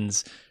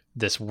blends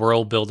this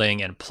world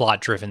building and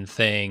plot driven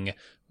thing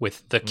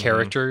with the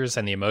characters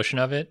and the emotion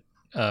of it.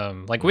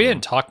 We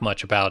didn't talk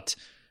much about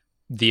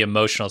the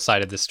emotional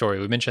side of the story.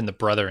 We mentioned the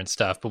brother and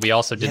stuff, but we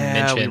also didn't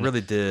mention we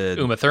really did.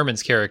 Uma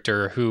Thurman's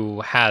character,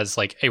 who has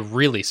like a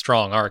really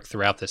strong arc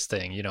throughout this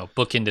thing, you know,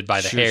 bookended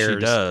by the hairs. She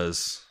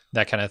does.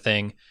 That kind of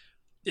thing.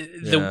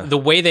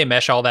 The way they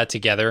mesh all that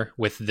together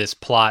with this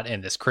plot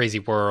and this crazy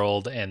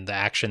world and the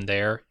action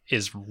there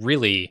is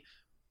really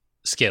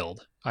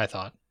skilled, I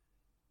thought.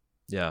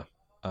 Yeah.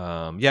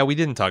 We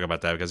didn't talk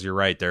about that because you're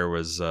right. There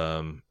was,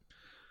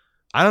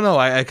 I don't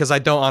know, because I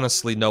don't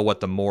honestly know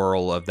what the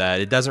moral of that.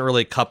 It doesn't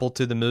really couple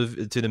to the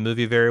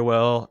movie very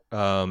well.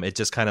 It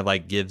just kind of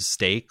like gives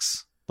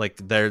stakes. Like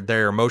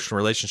their emotional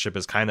relationship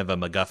is kind of a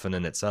MacGuffin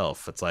in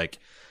itself. It's like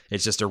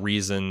it's just a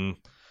reason.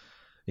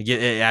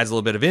 It adds a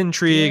little bit of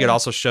intrigue. Yeah. It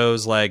also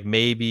shows like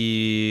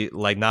maybe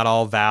like not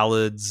all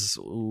Valids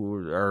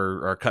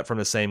are cut from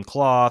the same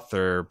cloth,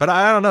 but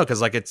I don't know,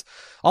 because like it's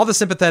all the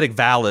sympathetic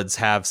Valids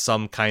have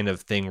some kind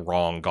of thing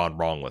gone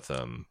wrong with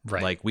them.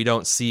 Right. Like we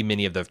don't see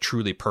many of the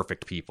truly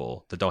perfect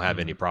people that don't have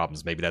any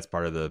problems. Maybe that's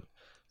part of the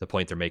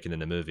point they're making in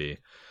the movie.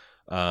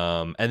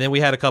 And then we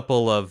had a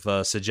couple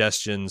of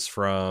suggestions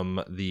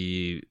from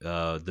the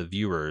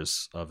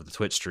viewers of the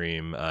Twitch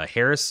stream.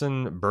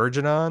 Harrison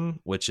Burgenon,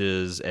 which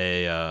is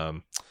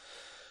a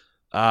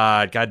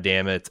god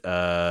damn it,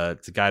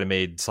 it's a guy that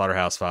made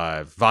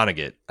Slaughterhouse-5.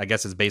 Vonnegut. I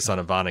guess it's based on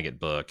a Vonnegut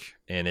book,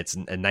 and it's a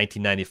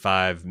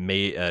 1995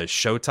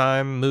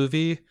 Showtime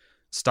movie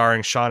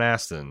starring Sean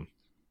Astin,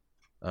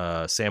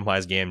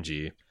 Samwise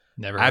Gamgee.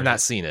 I've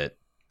not seen it,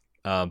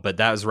 but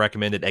that was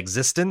recommended.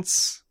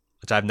 Existence,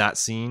 which I've not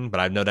seen, but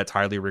I know that's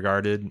highly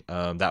regarded.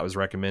 That was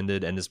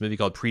recommended. And this movie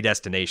called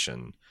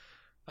Predestination,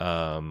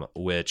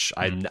 which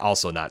I've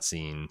also not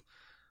seen.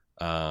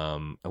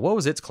 What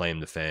was its claim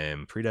to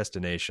fame?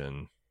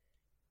 Predestination.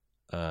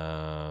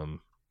 Oh,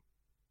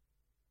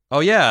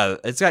 yeah.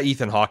 It's got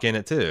Ethan Hawke in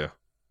it, too.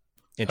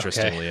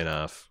 Interestingly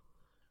enough.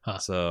 Huh.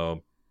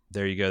 So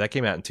there you go. That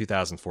came out in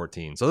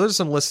 2014. So those are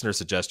some listener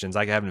suggestions.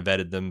 I haven't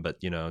vetted them, but,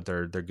 you know,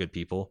 they're good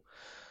people.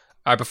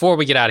 All right, before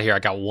we get out of here, I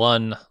got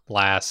one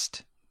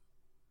last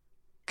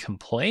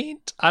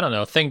complaint, I don't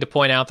know, thing to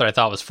point out that I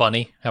thought was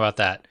funny. How about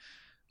that?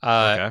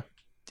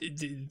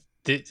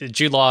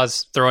 Jude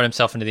Law's throwing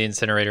himself into the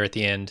incinerator at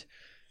the end.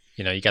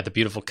 You know, you got the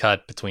beautiful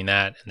cut between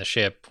that and the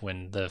ship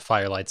when the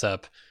fire lights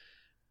up.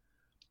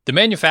 The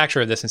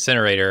manufacturer of this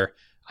incinerator,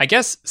 I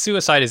guess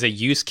suicide is a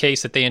use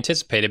case that they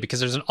anticipated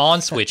because there's an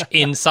on switch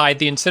inside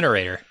the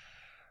incinerator.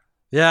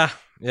 Yeah.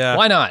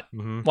 Why not?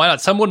 Why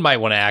not? Someone might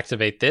want to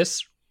activate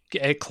this,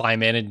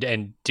 climb in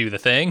and do the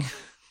thing.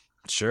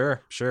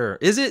 Sure.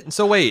 Is it a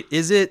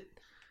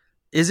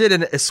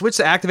switch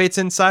that activates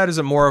inside, or is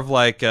it more of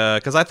like,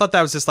 because I thought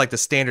that was just like the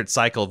standard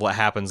cycle of what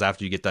happens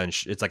after you get done.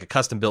 It's like a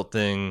custom built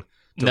thing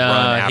to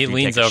run after he you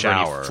leans take a over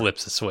shower. and he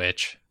flips a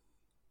switch.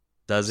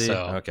 Does he? So,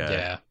 okay.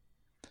 Yeah.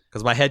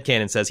 Because my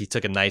headcanon says he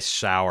took a nice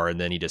shower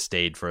and then he just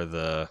stayed for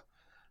the,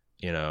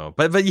 you know,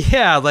 but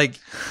yeah, like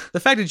the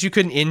fact that you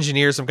couldn't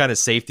engineer some kind of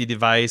safety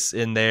device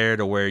in there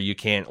to where you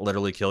can't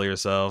literally kill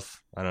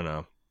yourself. I don't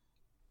know.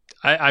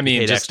 I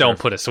mean, just don't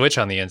put a switch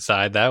on the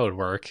inside. That would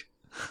work.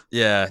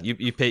 Yeah,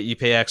 you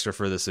pay extra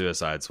for the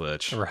suicide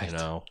switch, right? You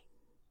know,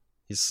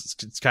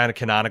 it's kind of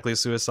canonically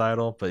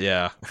suicidal, but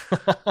yeah,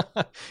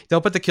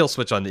 don't put the kill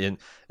switch on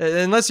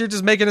unless you're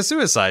just making a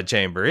suicide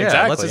chamber. Yeah,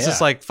 exactly, unless it's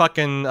just like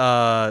fucking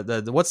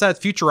what's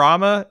that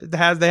Futurama? They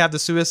have the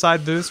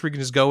suicide booths where you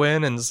can just go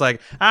in and it's like,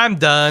 I'm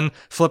done,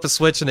 flip a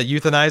switch and it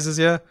euthanizes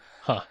you.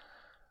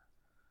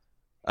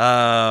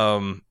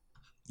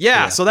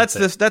 Yeah, so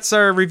that's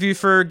our review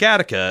for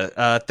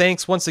Gattaca.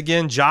 Thanks once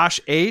again, Josh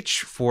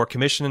H, for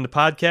commissioning the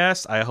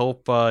podcast. I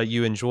hope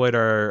you enjoyed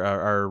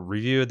our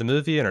review of the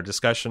movie and our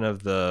discussion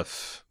of the,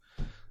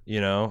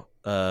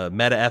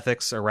 meta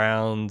ethics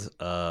around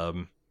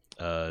the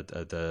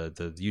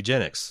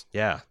eugenics.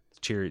 Yeah,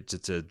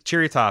 it's a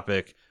cheery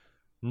topic.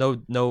 No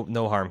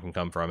harm can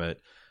come from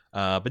it.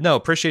 But no,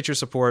 appreciate your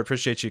support.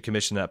 Appreciate you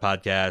commissioning that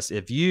podcast.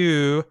 If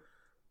you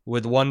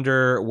would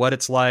wonder what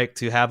it's like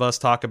to have us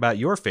talk about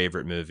your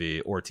favorite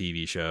movie or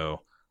TV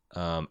show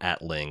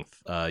at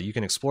length. You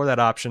can explore that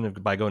option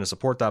by going to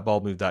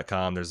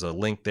support.baldmove.com. There's a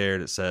link there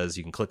that says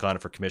you can click on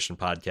it for Commission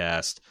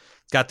Podcast.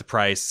 It's got the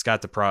price, it's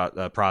got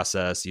the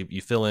process.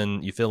 You fill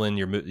in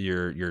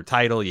your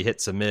title, you hit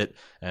submit,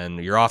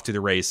 and you're off to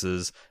the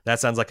races. That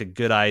sounds like a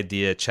good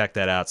idea. Check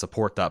that out.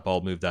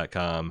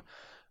 Support.baldmove.com.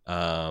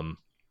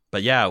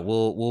 But yeah,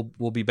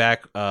 we'll be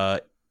back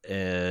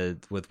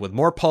with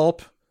more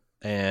pulp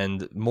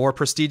and more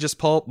prestigious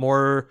pulp,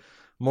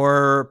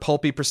 more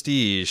pulpy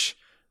prestige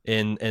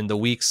in the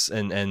weeks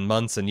and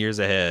months and years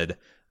ahead.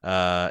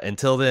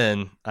 Until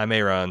then, I'm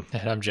Aaron.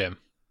 And I'm Jim.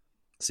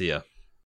 See ya.